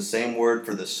world use the same word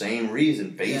for the same reason,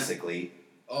 basically. Yeah.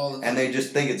 All the time. And they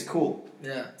just think it's cool.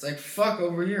 Yeah, it's like fuck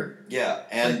over here. Yeah,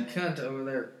 and like cunt over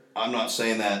there. I'm not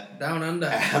saying that down under.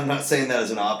 I'm not saying that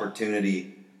as an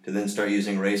opportunity to then start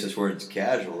using racist words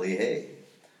casually. Hey,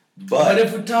 but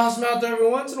if we toss them out there every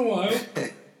once in a while,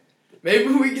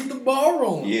 maybe we get the ball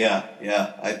rolling.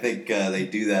 Yeah. I think they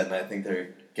do that, and I think they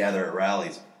gather at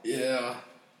rallies. Yeah,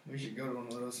 we should go to one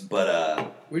of those.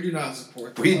 But we do not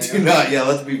support. We do not. Yeah,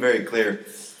 let's be very clear.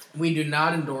 We do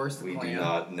not endorse the plan. We do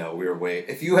not. No, we're way.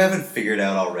 If you haven't figured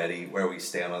out already where we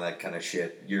stand on that kind of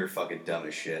shit, you're fucking dumb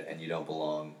as shit, and you don't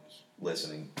belong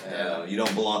listening. You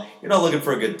don't belong. You're not looking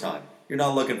for a good time. You're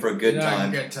not looking for a good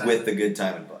time with the good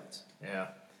time and buds. Yeah.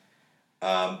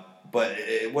 But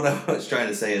what I was trying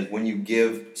to say is when you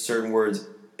give certain words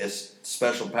a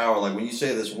special power, like when you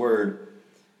say this word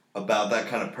about that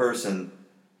kind of person,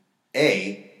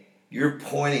 you're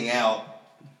pointing out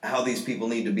how these people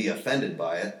need to be offended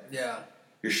by it. Yeah.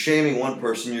 You're shaming one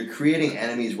person. You're creating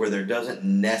enemies where there doesn't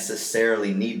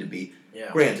necessarily need to be.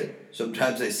 Yeah. Granted,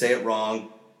 sometimes they say it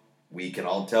wrong. We can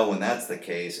all tell when that's the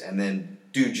case, and then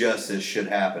due justice should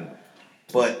happen.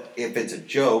 But if it's a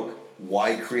joke,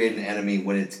 why create an enemy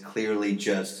when it's clearly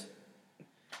just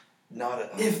not a...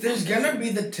 If there's gonna be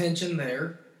the tension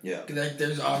there, yeah, like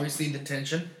there's obviously the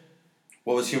tension.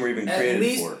 What was humor even created for? At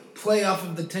least play off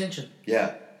of the tension.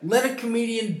 Yeah. Let a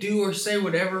comedian do or say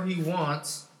whatever he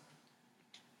wants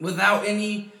without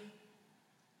any...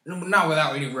 Not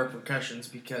without any repercussions,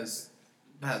 because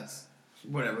that's...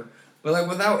 whatever. But like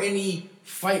without any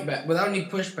fight back, without any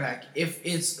pushback, if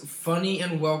it's funny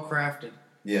and well-crafted.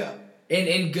 Yeah. And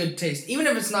in good taste. Even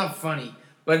if it's not funny,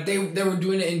 but they were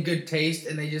doing it in good taste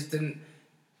and it just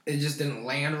didn't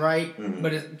land right,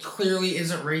 but it clearly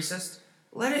isn't racist,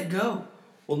 let it go.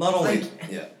 Well, not only...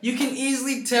 You can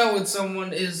easily tell when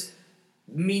someone is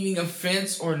meaning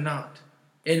offense or not.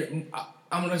 And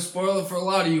I'm going to spoil it for a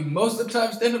lot of you. Most of the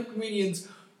time, stand-up comedians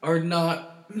are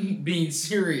not being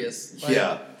serious.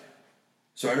 Yeah.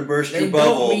 Sorry to burst your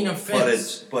bubble,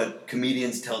 but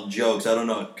comedians tell jokes. I don't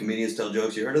know. Comedians tell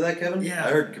jokes. You heard of that, Kevin? Yeah.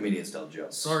 I heard comedians tell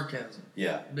jokes. Sarcasm.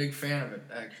 Yeah. Big fan of it,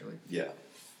 actually. Yeah.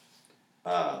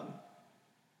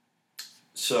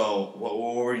 So, what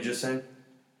were you just saying?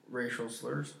 Racial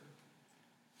slurs.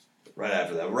 Right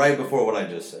after that. Right before what I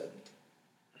just said.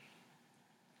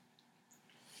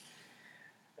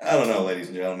 I don't know, ladies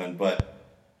and gentlemen, but...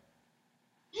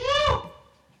 Yeah!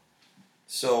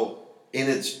 So, in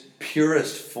its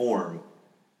purest form,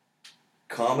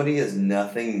 comedy is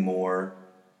nothing more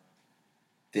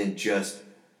than just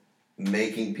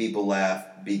making people laugh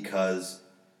because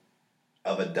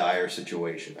of a dire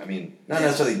situation. I mean, not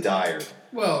necessarily dire.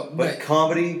 Well, but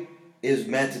comedy is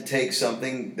meant to take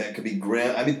something that could be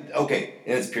grim. I mean, okay,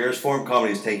 in its purest form,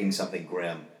 comedy is taking something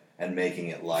grim and making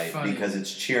it light because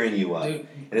it's cheering you up. Dude,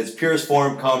 in its purest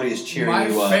form, comedy is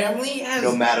cheering you up.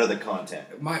 No matter the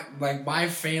content. My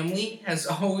family has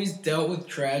always dealt with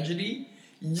tragedy.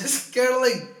 You just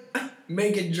gotta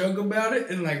make a joke about it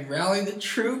and rally the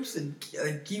troops and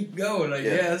keep going, I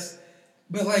guess.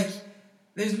 But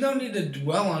there's no need to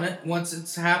dwell on it. Once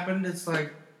it's happened, it's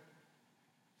like...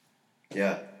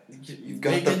 Yeah. You've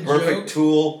got the perfect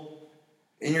tool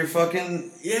in your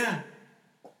fucking... Yeah.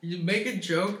 You make a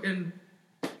joke and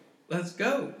let's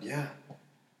go. Yeah.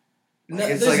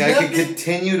 It's like I could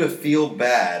continue to feel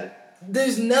bad.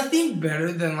 There's nothing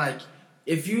better than, like,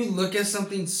 if you look at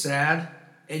something sad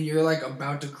and you're, like,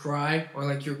 about to cry or,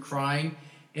 like, you're crying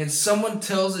and someone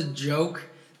tells a joke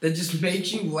that just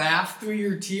makes you laugh through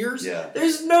your tears. Yeah.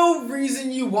 There's no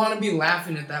reason you want to be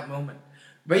laughing at that moment.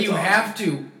 But you have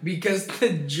to, because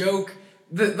the joke,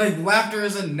 laughter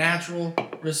is a natural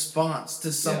response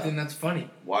to something that's funny.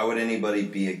 Why would anybody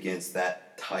be against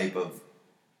that type of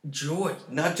joy?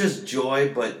 Not just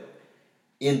joy, but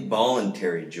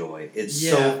involuntary joy. It's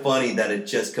so funny that it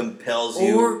just compels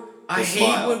you to I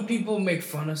smile. hate when people make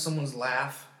fun of someone's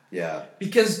laugh. Yeah.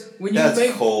 Because when you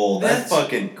That's cold. That's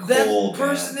fucking cold, that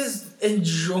person is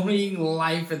enjoying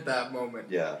life at that moment.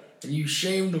 Yeah. And you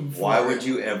shamed them for it. Why would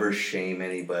you ever shame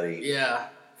anybody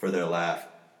for their laugh?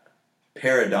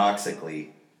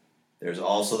 Paradoxically, there's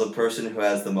also the person who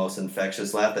has the most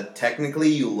infectious laugh that technically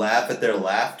you laugh at their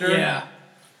laughter. Yeah.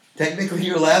 Technically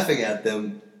you're laughing at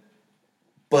them,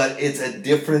 but it's a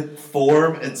different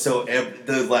form, and so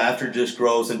the laughter just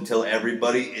grows until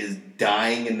everybody is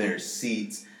dying in their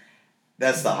seats.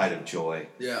 That's the height of joy.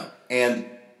 Yeah. And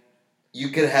you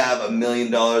could have $1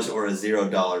 million or $0. Or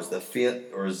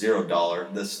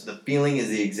 $0. The feeling is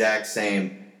the exact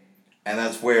same, and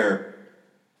that's where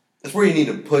you need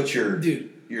to put your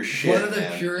shit. One of the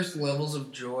purest levels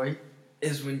of joy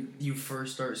is when you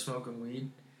first start smoking weed,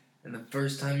 and the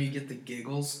first time you get the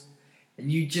giggles,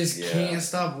 and you just can't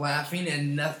stop laughing,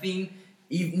 and nothing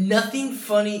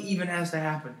funny even has to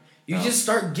happen. You just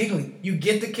start giggling. You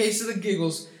get the case of the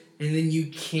giggles, and then you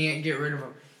can't get rid of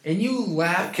them. And you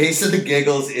laugh. The case of the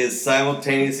giggles is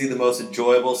simultaneously the most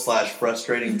enjoyable /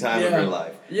 frustrating time of your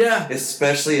life. Yeah.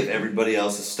 Especially if everybody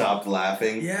else has stopped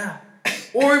laughing. Yeah.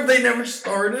 Or if they never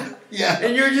started. Yeah.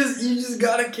 And you just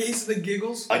got a case of the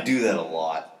giggles. I do that a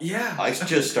lot. Yeah. I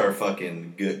just start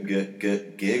fucking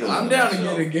giggling. I'm down to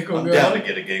get a giggle going. I'm down to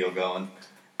get a giggle going.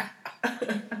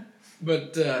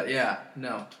 But,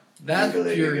 no. That's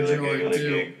pure joy,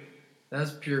 too.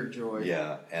 That's pure joy.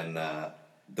 Yeah, and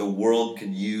the world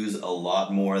could use a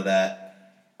lot more of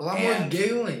that. A lot more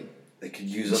giggling. They could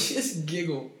use just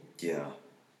giggle. Yeah.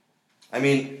 I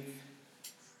mean,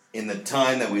 in the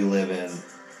time that we live in,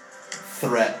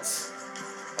 threats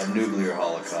of nuclear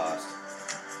holocaust,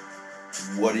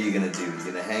 what are you going to do? You're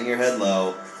going to hang your head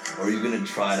low, or are you going to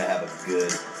try to have a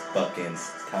good fucking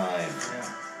time? Yeah.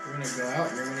 You're going to go out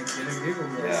and you're going to get a giggle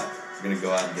going. Yeah. You're going to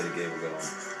go out and get a giggle going.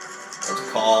 That's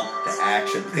a call to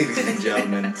action, ladies and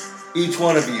gentlemen. Each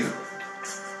one of you,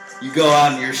 you go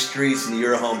out in your streets in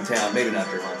your hometown, maybe not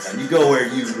your hometown, you go where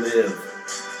you live,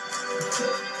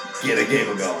 get a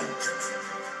giggle going.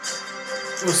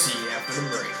 We'll see you after the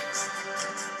break.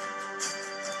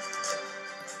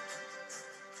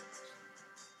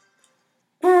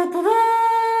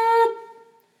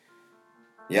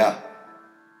 Yeah,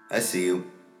 I see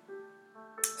you.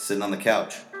 Sitting on the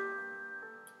couch.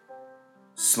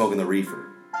 Smoking the reefer.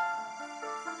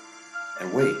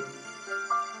 And wait,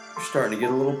 you're starting to get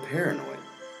a little paranoid.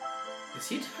 Is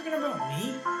he talking about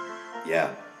me?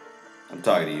 Yeah, I'm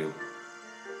talking to you.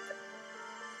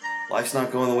 Life's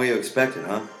not going the way you expected,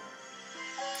 huh?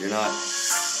 You're not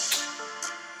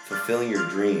fulfilling your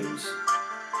dreams.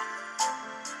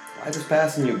 Life is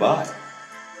passing you by.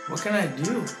 What can I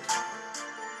do?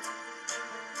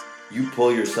 You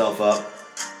pull yourself up,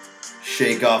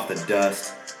 shake off the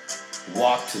dust,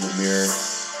 walk to the mirror,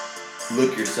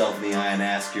 look yourself in the eye and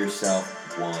ask yourself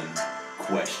one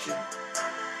question.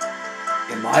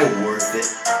 Am I worth it?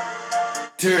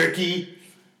 Turkey,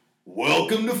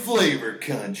 welcome to Flavor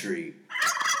Country.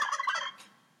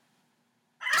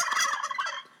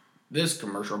 This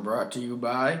commercial brought to you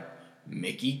by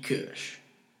Mickey Kush.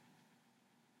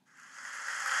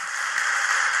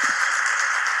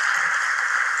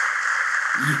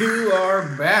 You are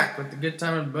back with the Good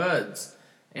Time and Buds.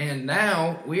 And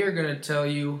now we are going to tell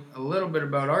you a little bit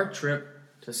about our trip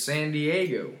to San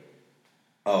Diego.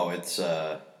 Oh, it's,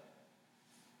 I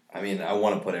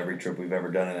want to put every trip we've ever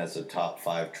done in as a top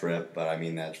 5 trip, but I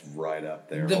mean, that's right up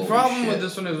there. The problem with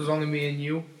this one is it was only me and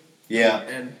you. Yeah.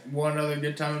 And one other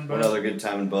Good Time and Bud. One other Good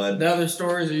Time and Bud. The other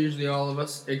stories are usually all of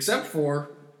us, except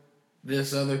for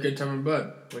this other Good Time and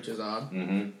Bud, which is odd.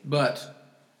 Mm-hmm. But,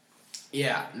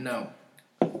 yeah, no.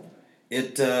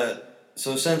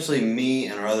 So essentially me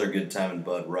and our other Good Time and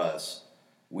Bud, Russ,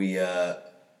 him and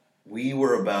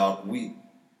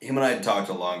I had talked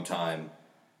a long time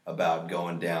about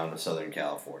going down to Southern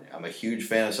California. I'm a huge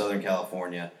fan of Southern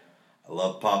California. I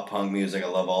love pop punk music. I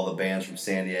love all the bands from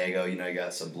San Diego. You know, you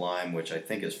got Sublime, which I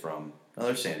think is from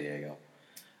another San Diego.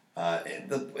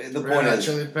 The point is,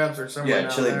 Chili Peps or somewhere. Yeah,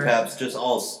 Chili Peps, just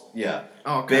all, yeah.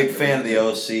 Oh, big fan of the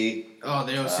OC. Oh,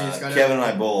 the OC's got Kevin and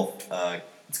I both.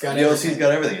 It's got the OC's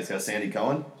got everything. It's got Sandy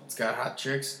Cohen. It's got hot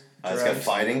chicks. It's got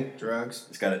fighting. Drugs.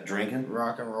 It's got it drinking.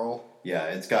 Rock and roll. Yeah,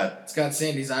 it's got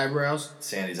Sandy's eyebrows.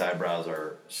 Sandy's eyebrows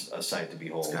are a sight to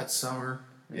behold. It's got Summer.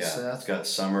 Yeah, Seth. It's got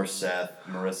Summer, Seth.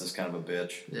 Marissa's kind of a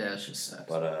bitch. Yeah, she's Seth.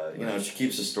 But you know, she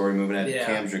keeps the story moving. At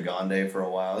Cam Dragande for a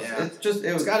while. Yeah.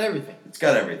 It's got everything. It's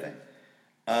got everything.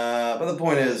 But the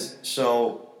point is,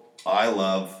 so I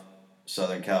love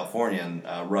Southern California,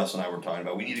 and Russ and I were talking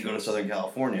about we need to go to Southern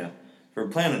California. We were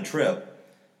planning a trip,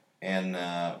 and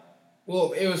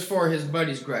well, it was for his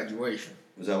buddy's graduation.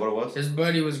 Was that what it was? His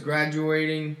buddy was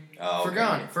graduating. Oh,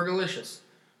 okay. Fergalicious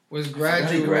was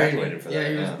graduating. He graduated for that. Yeah,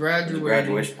 he was graduating. It was a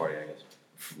graduation party, I guess.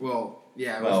 Well,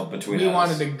 yeah. We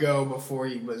wanted to go before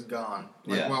he was gone.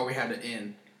 While we had to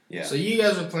end. Yeah. So you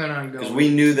guys were planning on going. Because we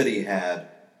knew that he had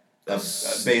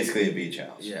basically a beach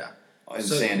house. Yeah. In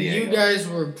San Diego. You guys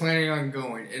were planning on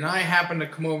going, and I happened to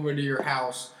come over to your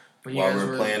house when you while guys we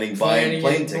were buying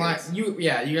plane tickets. You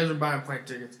guys were buying plane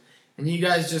tickets, and you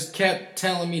guys just kept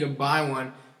telling me to buy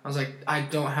one. I was like, I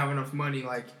don't have enough money.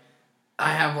 Like,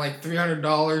 I have like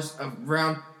 $300. A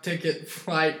round ticket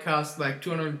flight costs like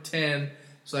 $210.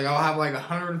 So like, I'll have like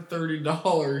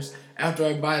 $130 after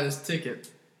I buy this ticket.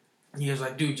 And he was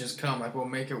like, dude, just come. Like, we'll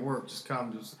make it work. Just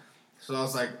come. So I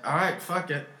was like, all right, fuck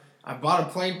it. I bought a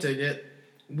plane ticket.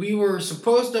 We were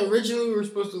supposed to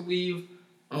leave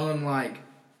on like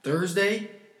Thursday.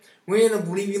 We ended up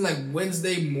leaving like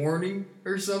Wednesday morning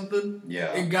or something.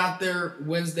 Yeah. And got there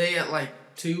Wednesday at like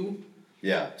 2.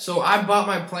 Yeah. So I bought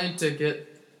my plane ticket.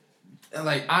 And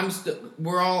like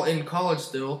we're all in college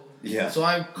still. Yeah. So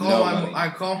I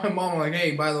call my mom like,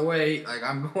 hey, by the way, like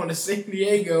I'm going to San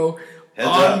Diego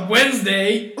on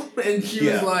Wednesday, and she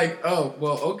was like, oh,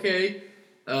 well, okay.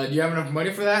 Do you have enough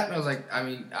money for that? And I was like, I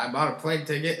mean, I bought a plane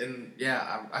ticket, and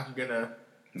I'm gonna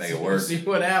make it work. See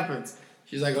what happens.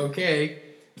 She's like, okay.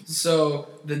 So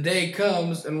the day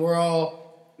comes, and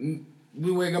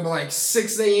we wake up at like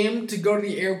 6 a.m. to go to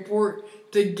the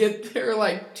airport to get there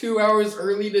like 2 hours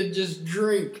early to just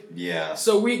drink. Yeah.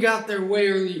 So we got there way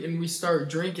early, and we start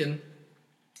drinking.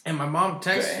 And my mom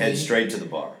texts me. Head straight to the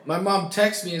bar. My mom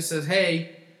texts me and says,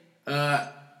 hey,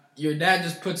 your dad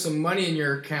just put some money in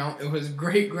your account. It was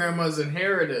great-grandma's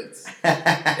inheritance.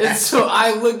 And so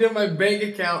I looked at my bank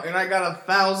account, and I got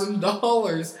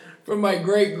 $1,000 from my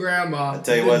great-grandma. I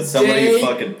tell you what, somebody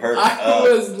fucking perked up. I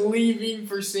was leaving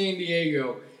for San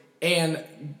Diego.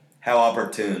 And how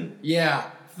opportune.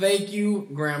 Yeah. Thank you,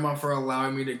 Grandma, for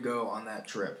allowing me to go on that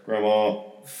trip. Grandma.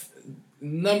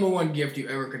 Number one gift you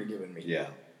ever could have given me. Yeah.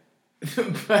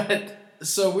 But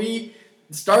so we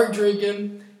start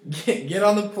drinking, get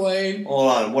on the plane.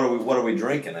 Hold on, what are we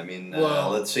drinking? I mean,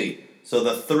 let's see. So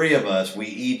the three of us,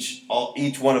 each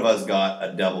one of us got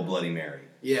a double Bloody Mary.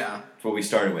 Yeah. That's what we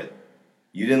started with.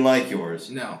 You didn't like yours.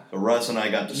 No. So Russ and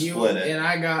I got to split it. And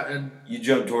I got You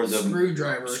jumped towards a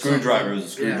screwdriver. Screwdriver. It was a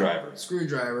screwdriver. Yeah,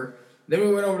 screwdriver. Then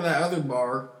we went over to that other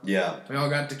bar. Yeah. We all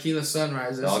got tequila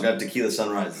sunrises.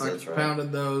 That's right.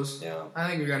 Pounded those. Yeah. I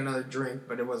think we got another drink,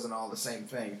 but it wasn't all the same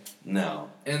thing. No.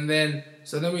 And then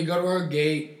we go to our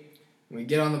gate, we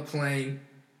get on the plane,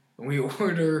 and we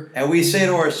order. And we say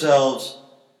to ourselves,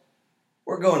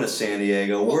 we're going to San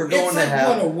Diego. Well, we're going to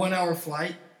have a 1 hour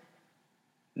flight.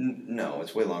 No,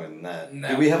 it's way longer than that. No.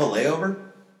 Did we have a layover?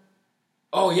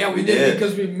 Oh yeah, we did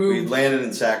because we moved. We landed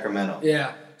in Sacramento.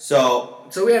 Yeah. So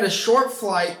we had a short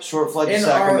flight. To Sacramento.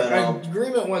 Our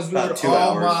agreement was we would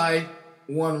all buy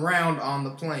one round on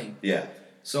the plane. Yeah.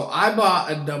 So I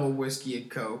bought a double whiskey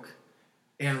and Coke,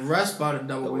 and Russ bought a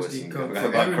double whiskey and Coke for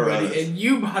everybody, Coronas. And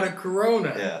you bought a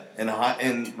Corona. Yeah.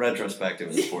 In retrospect, it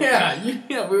was yeah.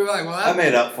 We were like, well, I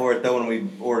made up for it though when we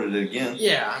ordered it again.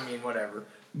 Yeah, I mean, whatever.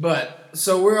 But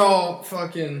so we're all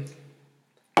fucking.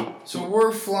 So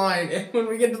we're flying, and when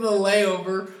we get to the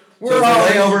layover.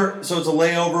 So it's a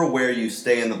layover where you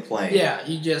stay in the plane.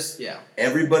 Yeah,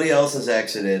 Everybody else has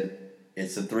exited.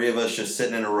 It's the three of us just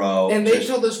sitting in a row. And they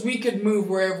told us we could move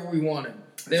wherever we wanted.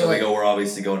 We're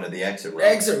obviously going to the exit row.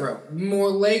 Exit row. More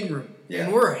leg room. Yeah.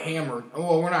 And we're hammered.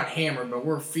 Well, we're not hammered, but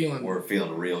we're feeling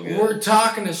real good. We're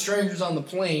talking to strangers on the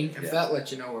plane, if that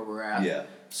lets you know where we're at. Yeah.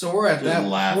 So we're at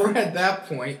that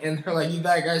point, and they're like, you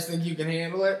guys think you can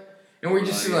handle it? And we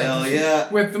just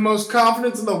with the most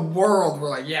confidence in the world, we're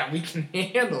like, yeah, we can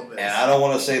handle this. And I don't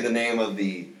want to say the name of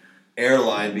the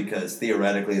airline because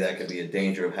theoretically that could be a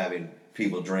danger of having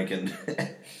people drinking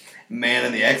man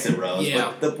in the exit rows. Yeah.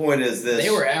 But the point is this.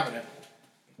 They were having it.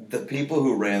 The people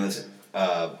who ran this,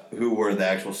 who were the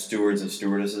actual stewards and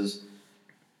stewardesses,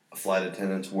 flight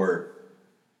attendants, were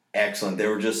excellent. They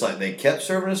were just like, they kept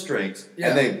serving us drinks,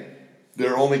 and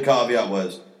their only caveat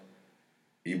was,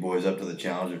 you boys up to the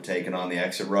challenge of taking on the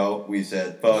exit row? We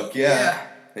said, fuck yeah.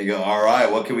 They go, all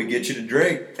right, what can we get you to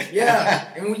drink? Yeah,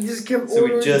 and we just kept so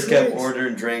ordering we just drinks. kept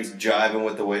ordering drinks,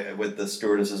 jiving with the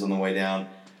stewardesses on the way down.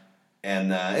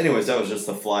 And anyways, that was just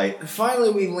the flight. And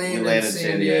finally, we landed in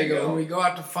San Diego, and we go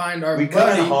out to find our buddy. We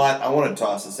got hot. I want to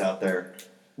toss this out there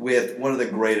with one of the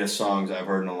greatest songs I've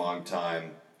heard in a long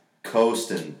time,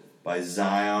 "Coastin'" by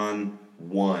Zion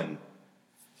 1.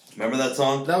 Remember that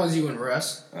song? That was you and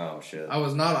Russ. Oh, shit. I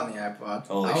was not on the iPod.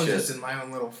 Holy I was shit. just in my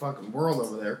own little fucking world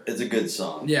over there. It's a good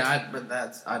song. Yeah, but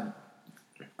that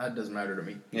doesn't matter to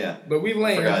me. Yeah. But we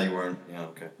land. I forgot you weren't. Yeah,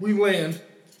 okay. We land,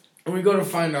 and we go to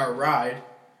find our ride,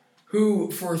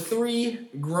 who, for 3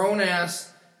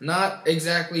 grown-ass, not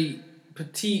exactly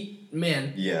petite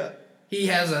men, he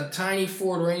has a tiny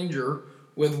Ford Ranger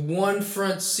with 1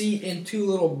 front seat and 2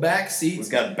 little back seats. We've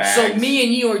got bags. So me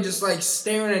and you are just like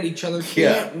staring at each other,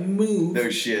 can't move. No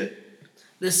shit.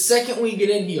 The second we get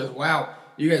in, he goes, wow,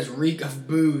 you guys reek of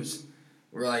booze.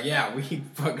 We're like, yeah, we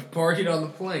fucking partied on the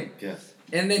plane. Yeah.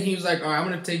 And then he was like, all right, I'm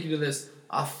going to take you to this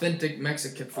authentic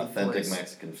Mexican food Authentic place.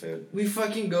 Mexican food. We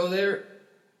fucking go there,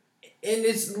 and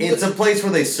it's a place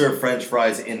where they serve French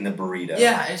fries in the burrito.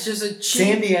 Yeah, it's just a cheap...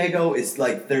 San Diego is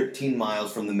like 13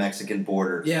 miles from the Mexican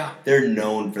border. Yeah. They're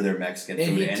known for their Mexican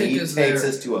food. And he takes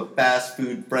us to a fast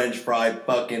food French fry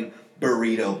fucking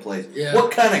burrito place. Yeah.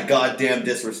 What kind of goddamn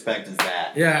disrespect is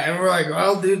that? Yeah, and we're like,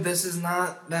 well, dude, this is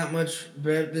not that much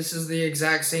better. This is the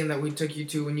exact same that we took you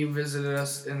to when you visited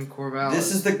us in Corvallis.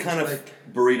 This is the kind of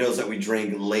burritos that we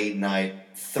drink late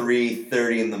night,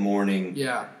 3:30 in the morning.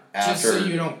 Yeah. After just so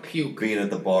you don't puke. Being at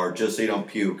the bar, just so you don't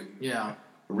puke. Yeah.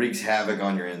 Wreaks havoc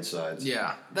on your insides.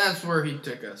 Yeah, that's where he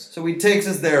took us. So he takes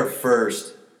us there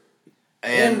first.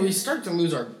 And we start to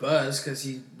lose our buzz because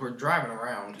we're driving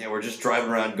around. Yeah, we're just driving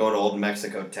around, going to Old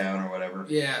Mexico town or whatever.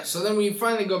 Yeah, so then we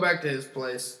finally go back to his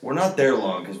place. We're not there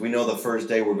long because we know the first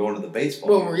day we're going to the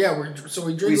baseball game.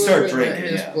 We drink at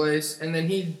his place, and then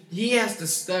he has to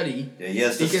study. Yeah, he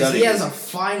has to because study. Because he has a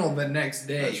final the next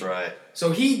day. That's right.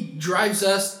 So he drives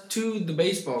us to the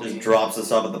baseball game. Just drops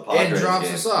us off at the Padres and drops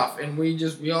game. us off, and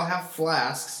we all have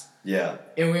flasks. Yeah.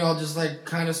 And we all just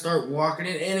kind of start walking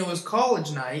in, and it was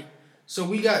college night. So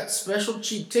we got special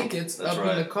cheap tickets in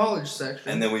the college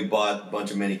section. And then we bought a bunch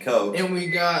of mini Cokes. And we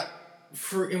got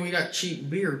cheap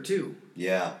beer too.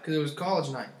 Yeah. Because it was college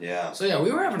night. Yeah. So yeah, we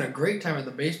were having a great time at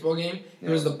the baseball game. It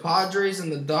was the Padres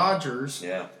and the Dodgers.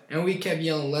 Yeah. And we kept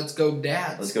yelling, "Let's go,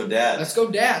 Dads! Let's go, Dads! Let's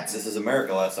go, Dads!" This is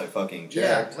America. Last I fucking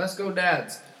checked. Yeah, let's go,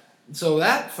 Dads. So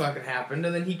that fucking happened,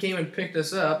 and then he came and picked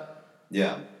us up.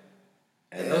 Yeah.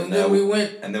 And then we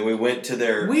went. And then we went to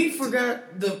their. We forgot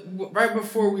right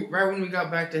when we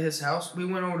got back to his house, we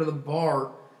went over to the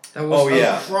bar that was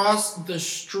across the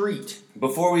street.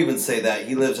 Before we even say that,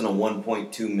 he lives in a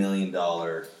 $1.2 million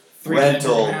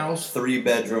rental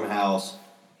 3-bedroom house,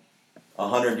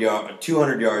 200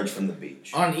 yards from the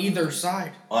beach. On either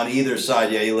side. On either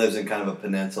side, yeah, he lives in kind of a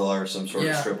peninsula or some sort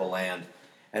of strip of land.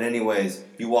 And anyways,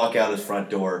 you walk out his front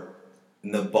door.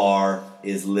 And the bar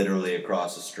is literally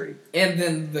across the street. And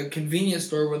then the convenience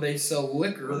store where they sell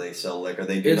liquor.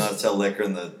 They do not sell liquor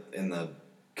in the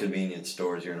convenience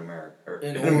stores here in America.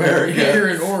 In America. Here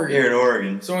in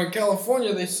Oregon. So in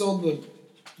California, they sold the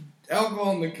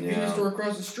alcohol in the convenience store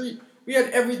across the street. We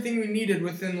had everything we needed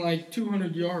within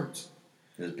 200 yards.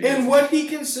 And what he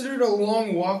considered a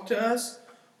long walk to us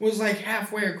was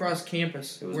halfway across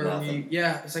campus. It was nothing.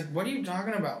 It's what are you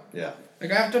talking about? Yeah. I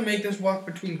have to make this walk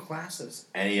between classes.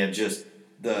 And he had just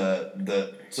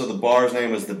so the bar's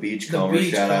name was the Beachcomber.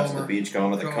 Shout out to the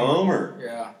Beachcomber, the Comer.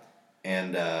 Yeah.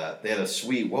 And they had a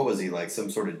sweet. What was he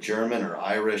some sort of German or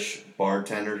Irish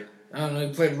bartender? I don't know.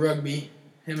 He played rugby.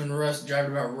 Him and Russ jived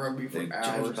about rugby for hours.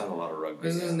 Jived about a lot of rugby.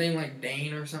 Wasn't his name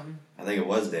Dane or something? I think it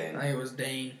was Dane. I think it was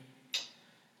Dane.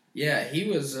 Yeah, he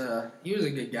was a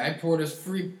good guy. Poured us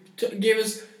gave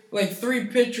us 3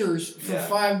 pitchers for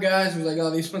 5 guys. He was oh,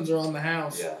 these ones are on the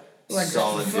house. Yeah.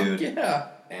 Solid dude. Yeah.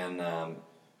 And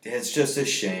it's just a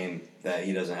shame that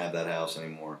he doesn't have that house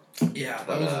anymore. Yeah,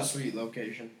 that was a sweet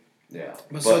location. Yeah.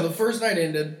 But so the first night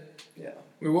ended. Yeah.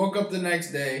 We woke up the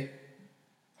next day.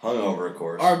 Hungover, of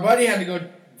course. Our buddy had to go.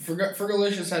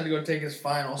 Fergalicious had to go take his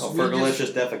final. So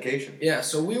Fergalicious defecation. Yeah,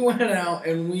 so we went out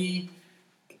and we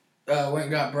went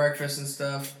and got breakfast and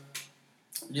stuff.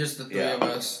 Just the 3 of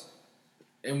us.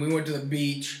 And we went to the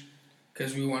beach.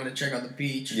 because we wanted to check out the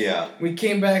beach. Yeah. We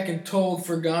came back and told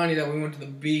Fergani that we went to the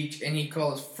beach, and he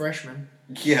called us freshmen.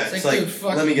 Yeah, it's like dude,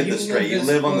 let me get this straight. You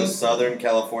live on the close? Southern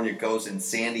California coast in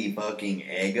Sandy fucking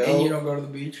Ego. And you don't go to the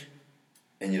beach?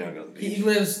 And you don't go to the beach. He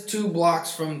lives 2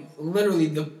 blocks from literally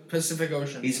the Pacific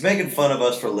Ocean. He's making fun of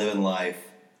us for living life.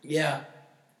 Yeah.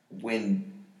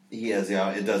 When he has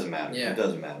it doesn't matter. Yeah. It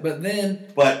doesn't matter.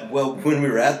 But when we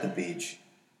were at the beach,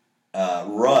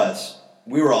 Russ,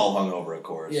 we were all hungover, of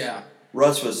course. Yeah.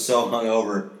 Russ was so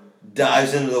hungover,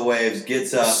 dives into the waves,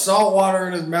 gets up. Salt water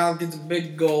in his mouth, gets a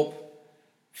big gulp.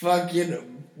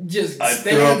 Fucking just stands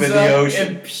threw up in the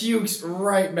ocean. and pukes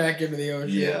right back into the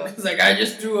ocean. Yeah. It's like, I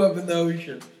just threw up in the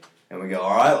ocean. And we go,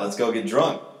 all right, let's go get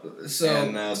drunk.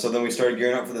 So So then we started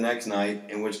gearing up for the next night,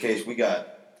 in which case we got...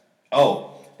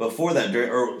 before that,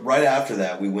 right after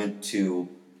that, we went to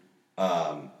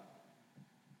the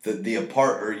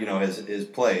his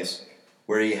place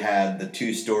where he had the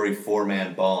 2-story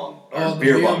 4-man bong. Or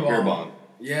beer bong.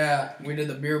 Yeah, we did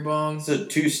the beer bong. It's a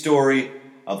 2-story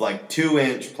of like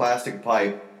 2-inch plastic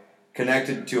pipe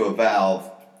connected to a valve,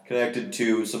 connected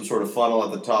to some sort of funnel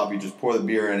at the top. You just pour the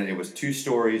beer in it. It was 2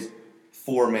 stories,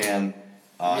 4-man.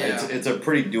 It's a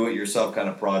pretty do-it-yourself kind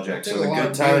of project. So the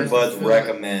Good Time and Buds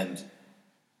recommend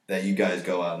that you guys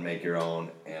go out and make your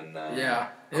own and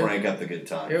crank up the good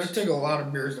times. It took a lot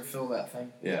of beers to fill that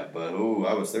thing. Yeah, but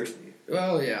I was thirsty.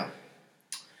 Well, yeah.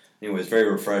 Anyways, very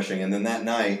refreshing. And then that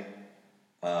night,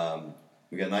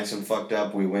 we got nice and fucked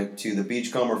up. We went to the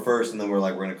Beachcomber first, and then we're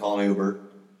going to call an Uber.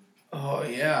 Oh,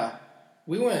 yeah.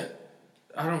 We went,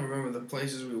 I don't remember the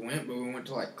places we went, but we went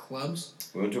to, clubs.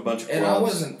 We went to a bunch of and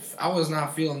clubs. I was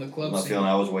not feeling the club scene.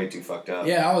 I was way too fucked up.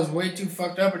 Yeah, I was way too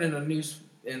fucked up and in a new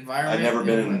environment. I'd never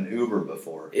been in an Uber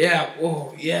before. Yeah,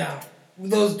 yeah.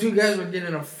 Those 2 guys were getting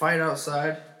in a fight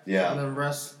outside. Yeah. And then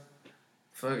Russ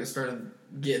fucking started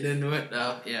getting into it.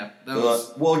 Yeah.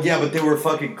 But they were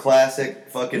fucking classic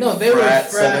fucking frat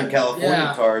Southern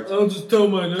California tards. I'll just tell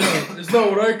my dad. It's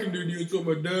not what I can do to you, it's what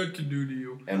my dad can do to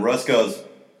you. And Russ goes,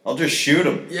 I'll just shoot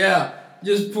him. Yeah,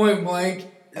 just point blank.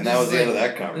 And that was the end of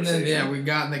that conversation. And then, we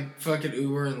got in the fucking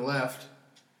Uber and left.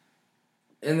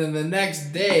 And then the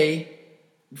next day,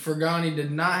 Fergani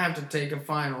did not have to take a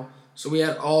final, so we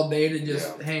had all day to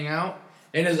just hang out.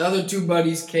 And his other 2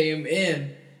 buddies came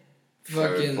in.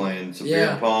 Started playing some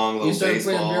beer pong, we started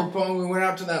playing beer pong. We went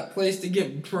out to that place to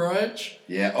get brunch.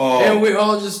 Yeah. Oh. And we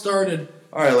all just started.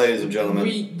 All right, ladies and gentlemen.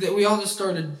 We all just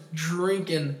started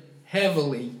drinking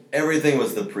heavily. Everything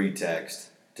was the pretext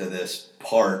to this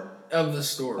part of the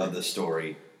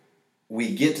story.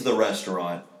 We get to the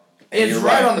restaurant. It's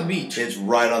right on the beach. It's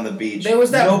right on the beach. There was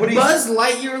that Buzz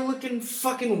Lightyear looking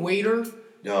fucking waiter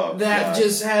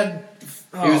just had.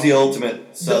 He was the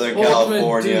ultimate Southern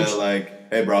California,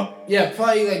 hey, bro. Yeah,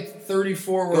 probably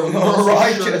 34.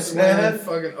 Righteous, man.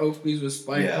 Fucking Oakleys with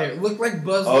spiked hair. Looked like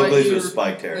Buzz Oakleys Lightyear. Oakleys with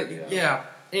spiked hair.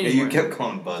 Anyway. You kept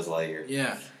calling Buzz Lightyear.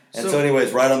 Yeah. And so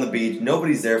anyways, right on the beach.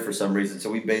 Nobody's there for some reason, so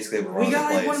we basically have a run We got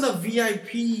the place. one of the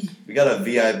VIP. We got a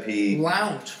VIP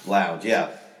lounge, yeah.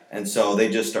 And so they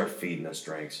just start feeding us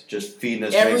drinks. And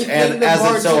Everything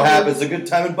as it so happens, the Good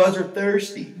Time and Buzz are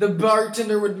thirsty. The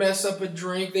bartender would mess up a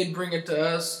drink. They'd bring it to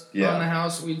us on the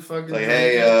house. We'd fucking drink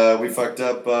hey, we fucked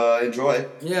up. Enjoy.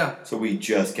 Yeah. So we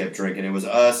just kept drinking. It was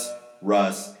us,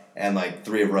 Russ, and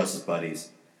 3 of Russ's buddies.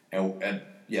 And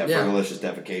Fergalicious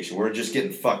Defecation. We're just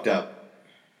getting fucked up.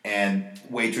 And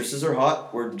waitresses are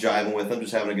hot. We're jiving with them,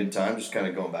 just having a good time, just kind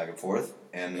of going back and forth.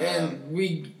 And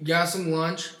we got some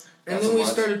lunch. And then we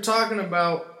started talking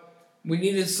about we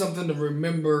needed something to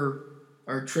remember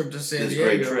our trip to San Diego.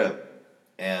 This great trip.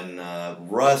 And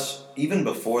Russ, even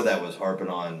before that, was harping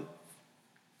on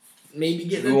maybe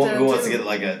getting a tattoo. Who wants to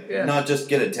get not just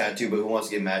get a tattoo, but who wants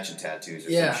to get matching tattoos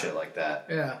or some shit like that.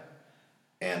 Yeah.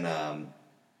 And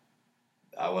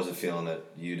I wasn't feeling it.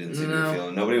 You didn't seem to be feeling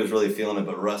it. Nobody was really feeling it,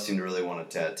 but Russ seemed to really want a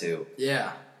tattoo.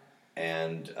 Yeah.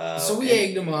 And so we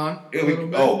egged him on.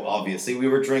 Obviously we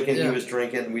were drinking. He was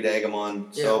drinking. We'd egg him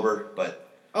on sober, but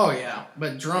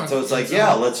but drunk. So it's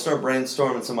let's start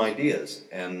brainstorming some ideas,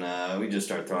 and we just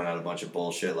start throwing out a bunch of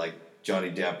bullshit like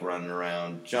Johnny Depp running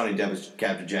around. Johnny Depp is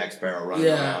Captain Jack Sparrow running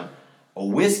around. A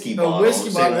whiskey bottle.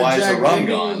 Saying, why is the rum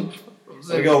gone?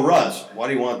 So we go, Russ, why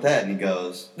do you want that? And he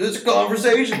goes, there's a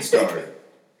conversation starter.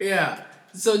 Yeah.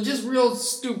 So just real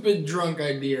stupid drunk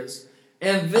ideas.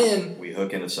 And then we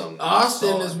hook into some.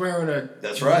 Austin is wearing a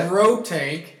bro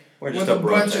tank with a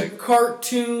bunch of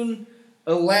cartoon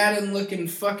Aladdin-looking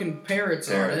fucking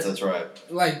parrots on it. That's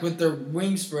right. With their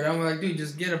wings spread. I'm like, dude,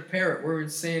 just get a parrot. We're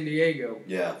in San Diego.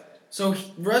 Yeah. So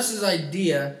Russ's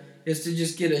idea is to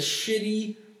just get a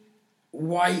shitty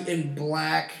white and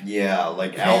black. Yeah,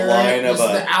 like parrot.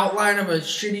 The outline of a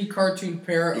shitty cartoon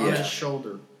parrot on his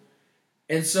shoulder.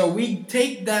 And so we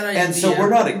take that idea. And so we're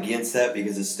not against that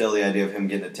because it's still the idea of him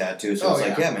getting a tattoo. So it's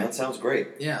like, yeah, man, sounds great.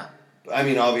 Yeah. I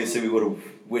mean, obviously we would have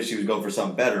wished he was going for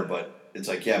something better, but it's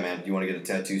like, yeah, man, you want to get a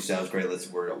tattoo? Sounds great.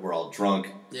 We're all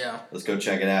drunk. Yeah. Let's go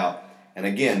check it out. And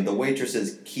again, the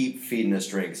waitresses keep feeding us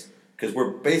drinks because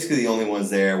we're basically the only ones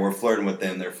there. We're flirting with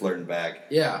them. They're flirting back.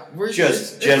 Yeah. We're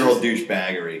just general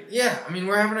douchebaggery. Yeah. I mean,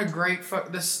 we're having a great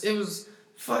It was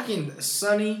fucking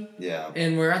sunny. Yeah.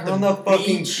 And we're at the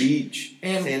fucking beach.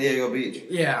 San Diego Beach.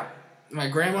 Yeah. My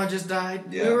grandma just died.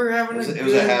 Yeah. We were having it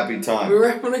was a happy time. We were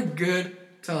having a good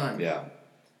time. Yeah.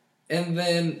 And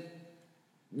then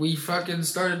we fucking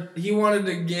started. He wanted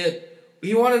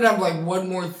to have like one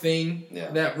more thing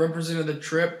that represented the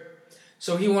trip.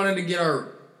 So he wanted to get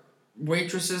our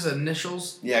waitress's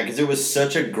initials. Yeah, because it was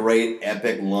such a great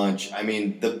epic lunch. I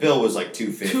mean, the bill was like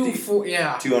 $250.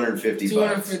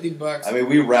 $250. I mean,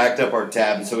 we racked up our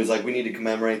tab, and so he's like, "We need to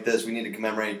commemorate this. We need to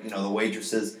commemorate, the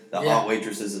waitresses, the hot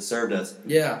waitresses that served us."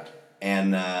 Yeah.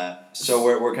 And so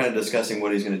we're kind of discussing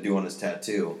what he's going to do on his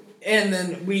tattoo. And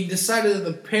then we decided that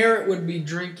the parrot would be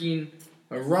drinking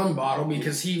a rum bottle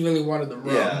because he really wanted the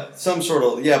rum. Yeah, some sort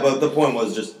of but the point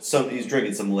was just he's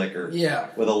drinking some liquor. Yeah.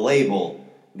 With a label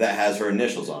that has her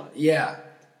initials on it. Yeah.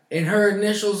 And her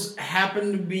initials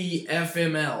happen to be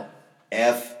FML.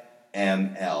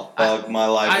 FML. Fuck my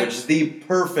life, which is the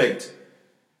perfect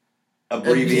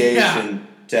abbreviation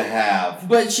to have.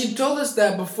 But she told us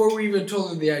that before we even told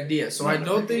her the idea. So I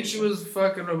don't think she was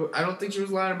lying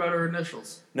about her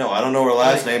initials. No, I don't know her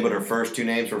last name, but her first two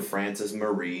names were Frances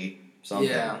Marie something.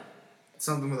 Yeah.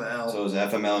 Something with an L. So it was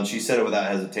FML, and she said it without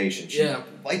hesitation.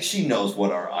 She knows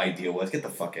what our idea was. Get the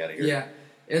fuck out of here. Yeah.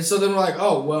 And so then we're like,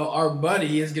 oh, well, our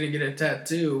buddy is going to get a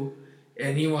tattoo,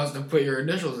 and he wants to put your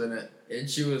initials in it. And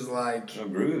she was like... Oh,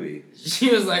 groovy. She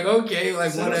was like, okay,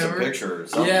 like, send whatever. Us a picture or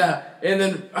something. Yeah. And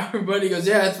then our buddy goes,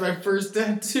 yeah, it's my first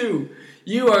tattoo.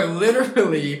 You are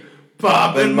literally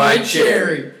popping my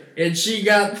cherry. And she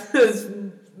got this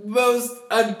most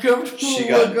uncomfortable She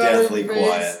got deathly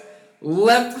quiet.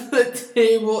 Left the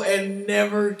table and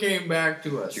never came back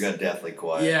to us. She got deathly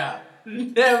quiet. Yeah.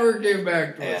 Never came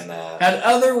back to us. Had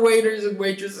other waiters and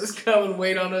waitresses come and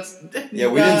wait on us. Yeah,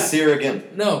 we didn't see her again.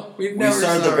 No, we never saw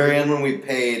her. We started at the very end when we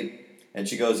paid, and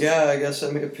she goes, yeah, I guess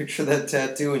send me a picture of that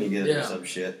tattoo and you get it or some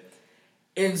shit.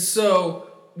 And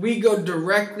so we go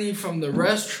directly from the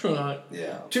restaurant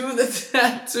to the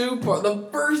tattoo parlor. The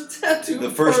first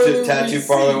tattoo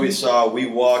parlor we saw, we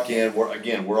walk in,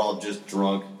 we're all just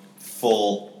drunk,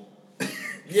 full.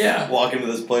 Yeah. Walk into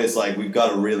this place like we've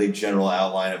got a really general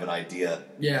outline of an idea.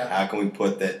 Yeah. How can we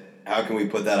put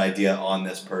that idea on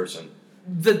this person?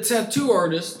 The tattoo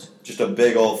artist. Just a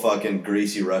big old fucking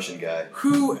greasy Russian guy.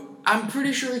 Who, I'm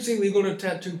pretty sure it's illegal to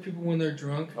tattoo people when they're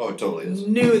drunk. Oh, it totally is.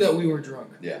 Knew that we were drunk.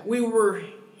 Yeah. We were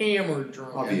hammered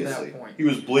drunk at that point. He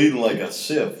was bleeding like a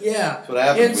sieve. Yeah. That's what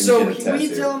happens when you get a tattoo.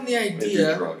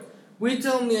 We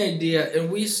tell him the idea. And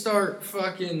we start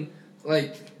fucking...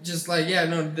 this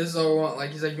is all we want.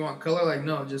 Like, he's like, you want color? Like,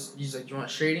 no, he's like, you want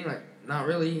shading? Like, not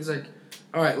really. He's like,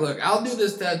 all right, look, I'll do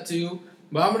this tattoo,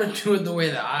 but I'm going to do it the way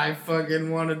that I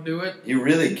fucking want to do it. He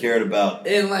really cared about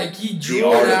and, he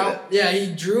drew it out. Yeah,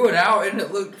 he drew it out, and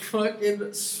it looked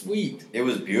fucking sweet. It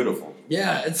was beautiful.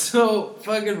 Yeah, and so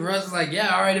fucking Russ is like,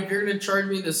 yeah, all right, if you're going to charge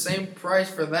me the same price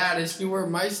for that as you were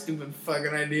my stupid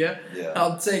fucking idea,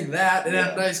 I'll take that. It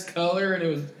had nice color, and it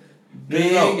was...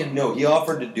 No, he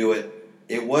offered to do it.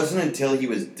 It wasn't until he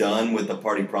was done with the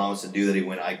part he promised to do that he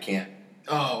went, I can't.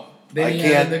 Oh. I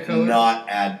can't not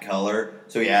add color.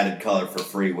 So he added color for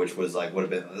free, which was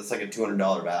that's like a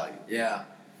 $200 value. Yeah.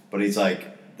 But he's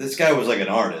like, this guy was like an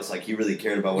artist. Like, he really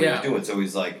cared about what he was doing. So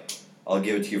he's like, I'll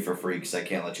give it to you for free because I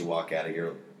can't let you walk out of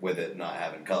here with it not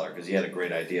having color, because he had a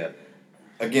great idea.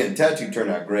 Again, tattoo turned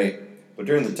out great. But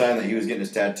during the time that he was getting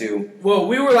his tattoo... Well,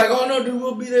 we were like, oh, no, dude,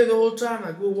 we'll be there the whole time.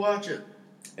 Like, we'll watch it.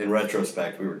 In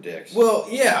retrospect, we were dicks. Well,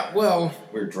 yeah, well...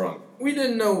 We were drunk. We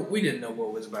didn't know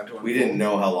what was about to unfold. We didn't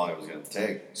know how long it was going to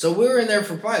take. So we were in there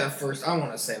for probably the first, I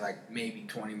want to say, maybe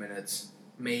 20 minutes.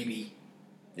 Maybe.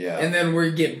 Yeah. And then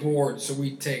we get bored, so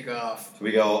we take off. So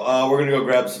we go, we're going to go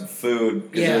grab some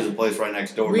food, because there's a place right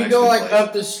next door. We go,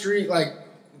 up the street,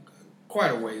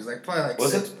 quite a ways, probably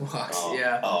 6 blocks. Oh.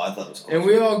 Yeah. Oh, I thought it was close. And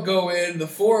we all go in, the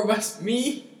four of us,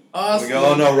 me, Austin, we go,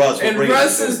 oh no, Russ, and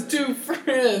Russ's two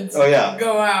friends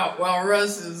go out while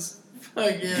Russ is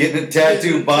fucking... Getting a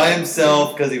tattoo by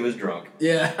himself because he was drunk.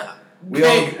 Yeah. We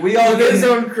all get his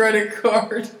own credit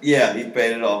card. Yeah, he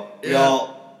paid it all. We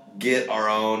all get our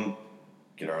own.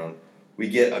 We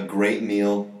get a great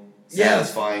meal,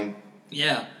 satisfying.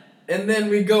 Yeah. And then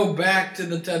we go back to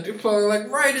the tattoo parlor, like,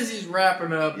 right as he's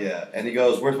wrapping up. Yeah, and he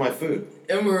goes, "Where's my food?"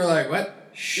 And we were like, what?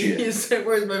 Shit. He said,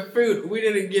 "Where's my food?" We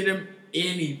didn't get him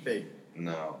anything.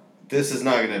 No. This is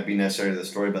not going to be necessary to the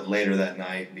story, but later that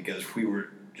night, because we were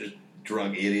just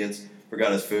drunk idiots,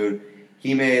 forgot his food,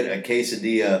 he made a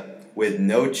quesadilla with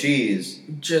no cheese,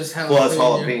 just jalapenos. Plus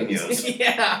jalapenos.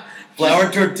 Yeah.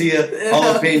 Flour tortilla,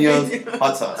 jalapenos,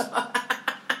 hot sauce.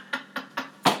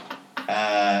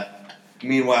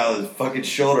 Meanwhile, his fucking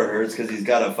shoulder hurts because he's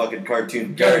got a fucking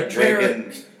cartoon parrot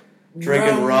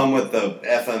drinking rum with the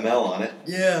FML on it.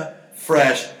 Yeah.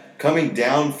 Fresh, coming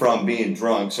down from being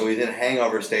drunk, so he's in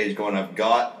hangover stage going, "I've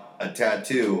got a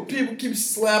tattoo." People keep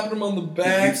slapping him on the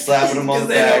back. Keep slapping him on the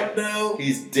back. They don't know.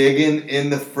 He's digging in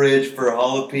the fridge for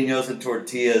jalapenos and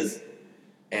tortillas,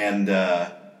 and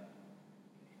now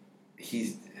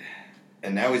he's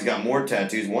got more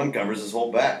tattoos. One covers his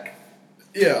whole back.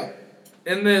 Yeah.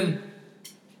 And then,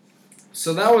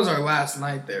 so that was our last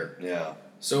night there. Yeah.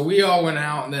 So we all went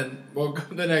out and then woke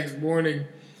up the next morning,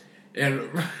 and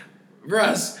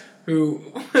Russ, who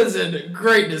was in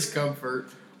great discomfort,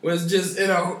 was just in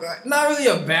not really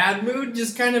a bad mood,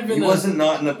 just kind of in He wasn't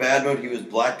not in a bad mood. He was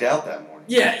blacked out that morning.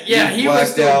 Yeah, he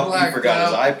was still out. blacked out. He forgot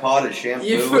his iPod, his shampoo.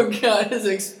 He forgot his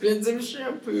expensive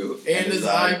shampoo and his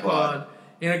iPod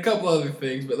and a couple other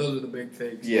things, but those are the big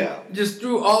things. Yeah. Just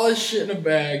threw all his shit in a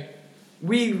bag.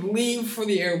 We leave for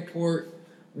the airport.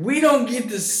 We don't get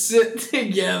to sit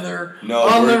together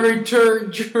on the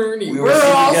return journey. We were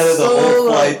sitting together the whole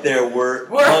flight there. We're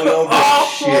hungover as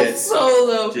shit.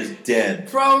 Solo. Just dead.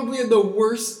 Probably in the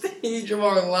worst stage of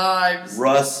our lives.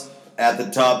 Russ at the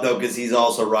top, though, because he's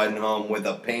also riding home with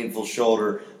a painful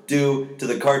shoulder due to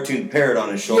the cartoon parrot on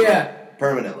his shoulder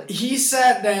permanently. He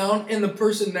sat down, and the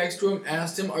person next to him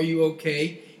asked him, "Are you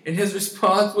okay?" And his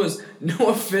response was, "No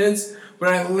offense,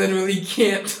 but I literally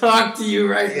can't talk to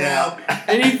you right now."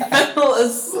 And he fell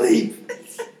asleep.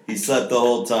 He slept the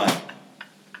whole time.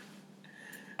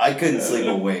 I couldn't sleep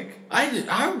a wink. I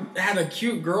had a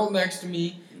cute girl next to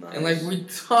me, Nice. and like we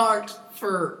talked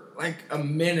for like a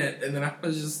minute, and then I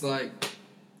was just like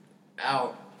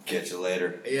out. Catch you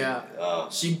later. Yeah.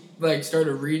 She like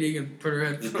started reading and put her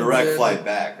headphones in. Direct flight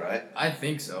back, right? I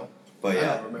think so. But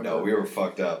yeah, no, we were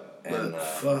fucked up. And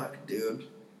fuck, dude.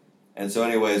 And so,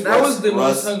 anyways, that was the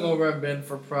most hungover I've been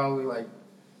for probably like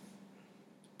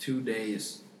 2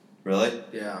 days. Really?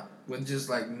 Yeah, with just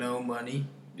like no money.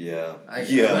 Yeah. I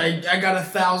got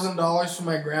 $1,000 from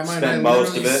my grandma, Spent and I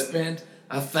most literally of it. spent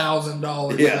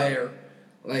 $1,000 there.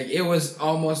 Like it was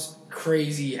almost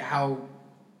crazy how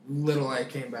little I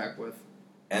came back with.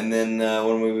 And then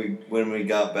when we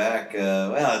got back,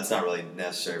 well, it's not really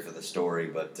necessary for the story,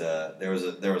 but there was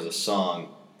a song.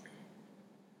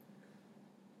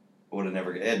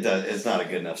 It's not a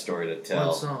good enough story to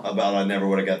tell about. I never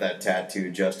would have got that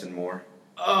tattoo, Justin Moore.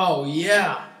 Oh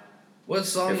yeah, what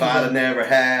song? If I'd have never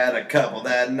had a couple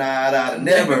that night, I'd have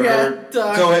never heard.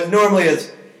 So normally it's,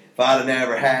 if I'd have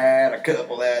never had a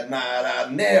couple that night,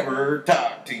 I'd never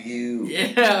talk to you.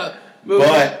 Yeah.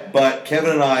 But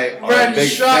Kevin and I are a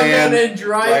big fan. And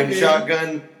driving. Riding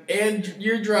shotgun. And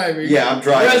you're driving. Yeah, I'm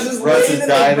driving. Russ is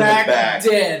dying in the back.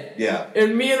 Dead. Yeah.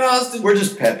 And me and Austin. We're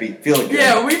just peppy. Feeling good.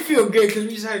 Yeah, we feel good because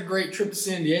we just had a great trip to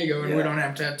San Diego and we don't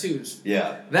have tattoos.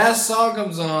 Yeah. That song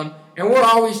comes on, and we're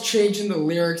always changing the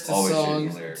lyrics to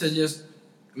songs to just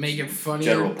make it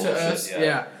funnier to us.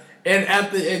 Yeah. And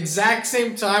at the exact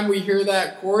same time we hear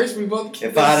that chorus, we both get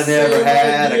If I'd have never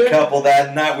had a couple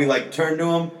that night, we like turn to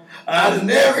him. I'd have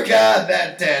never got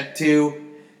that tattoo.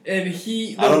 And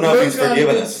I don't know if he's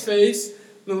forgiven us.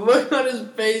 The look on his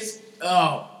face,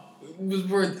 was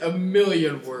worth a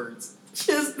million words.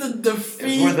 Just the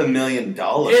defeat. It's worth $1 million. And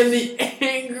the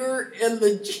anger and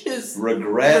the just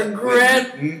regret,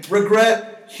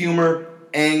 humor,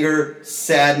 anger,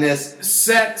 sadness.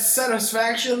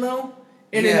 Satisfaction, though.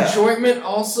 And enjoyment,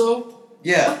 also.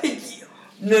 Yeah.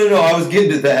 No, I was getting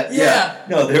to that. Yeah.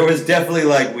 No, there was definitely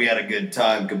we had a good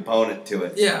time component to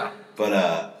it. Yeah.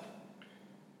 But,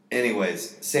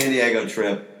 anyways, San Diego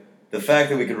trip. The fact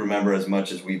that we could remember as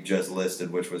much as we've just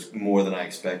listed, which was more than I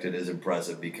expected, is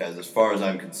impressive because, as far as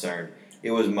I'm concerned,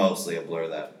 it was mostly a blur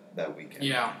that weekend.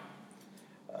 Yeah.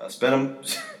 Spent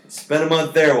a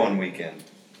month there one weekend.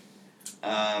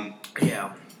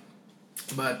 Yeah.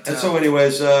 But and so,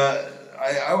 anyways,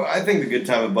 I think the Good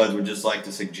Time of Buds would just like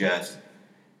to suggest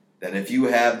that if you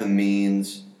have the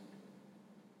means,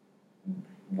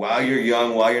 while you're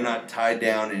young, while you're not tied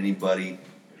down to anybody,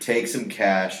 take some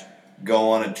cash, go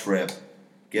on a trip,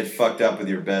 get fucked up with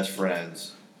your best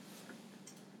friends,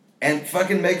 and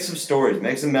fucking make some stories,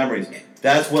 make some memories.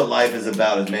 That's what life is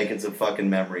about, is making some fucking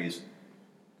memories.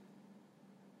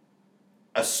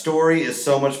 A story is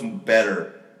so much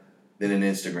better than an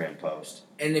Instagram post.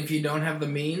 And if you don't have the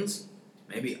means,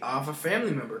 maybe off a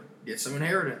family member. Get some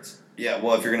inheritance. Yeah,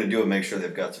 well, if you're going to do it, make sure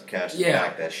they've got some cash to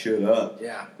back that shit up.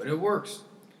 Yeah, but it works.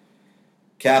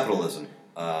 Capitalism.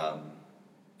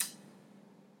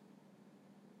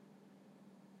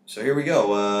 So here we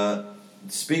go.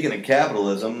 Speaking of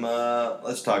capitalism,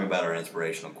 let's talk about our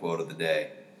inspirational quote of the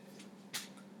day.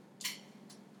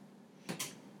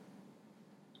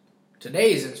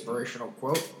 Today's inspirational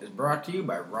quote is brought to you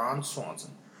by Ron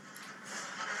Swanson.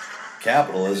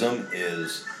 Capitalism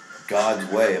is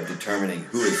God's way of determining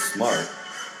who is smart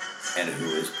and who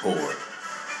is poor.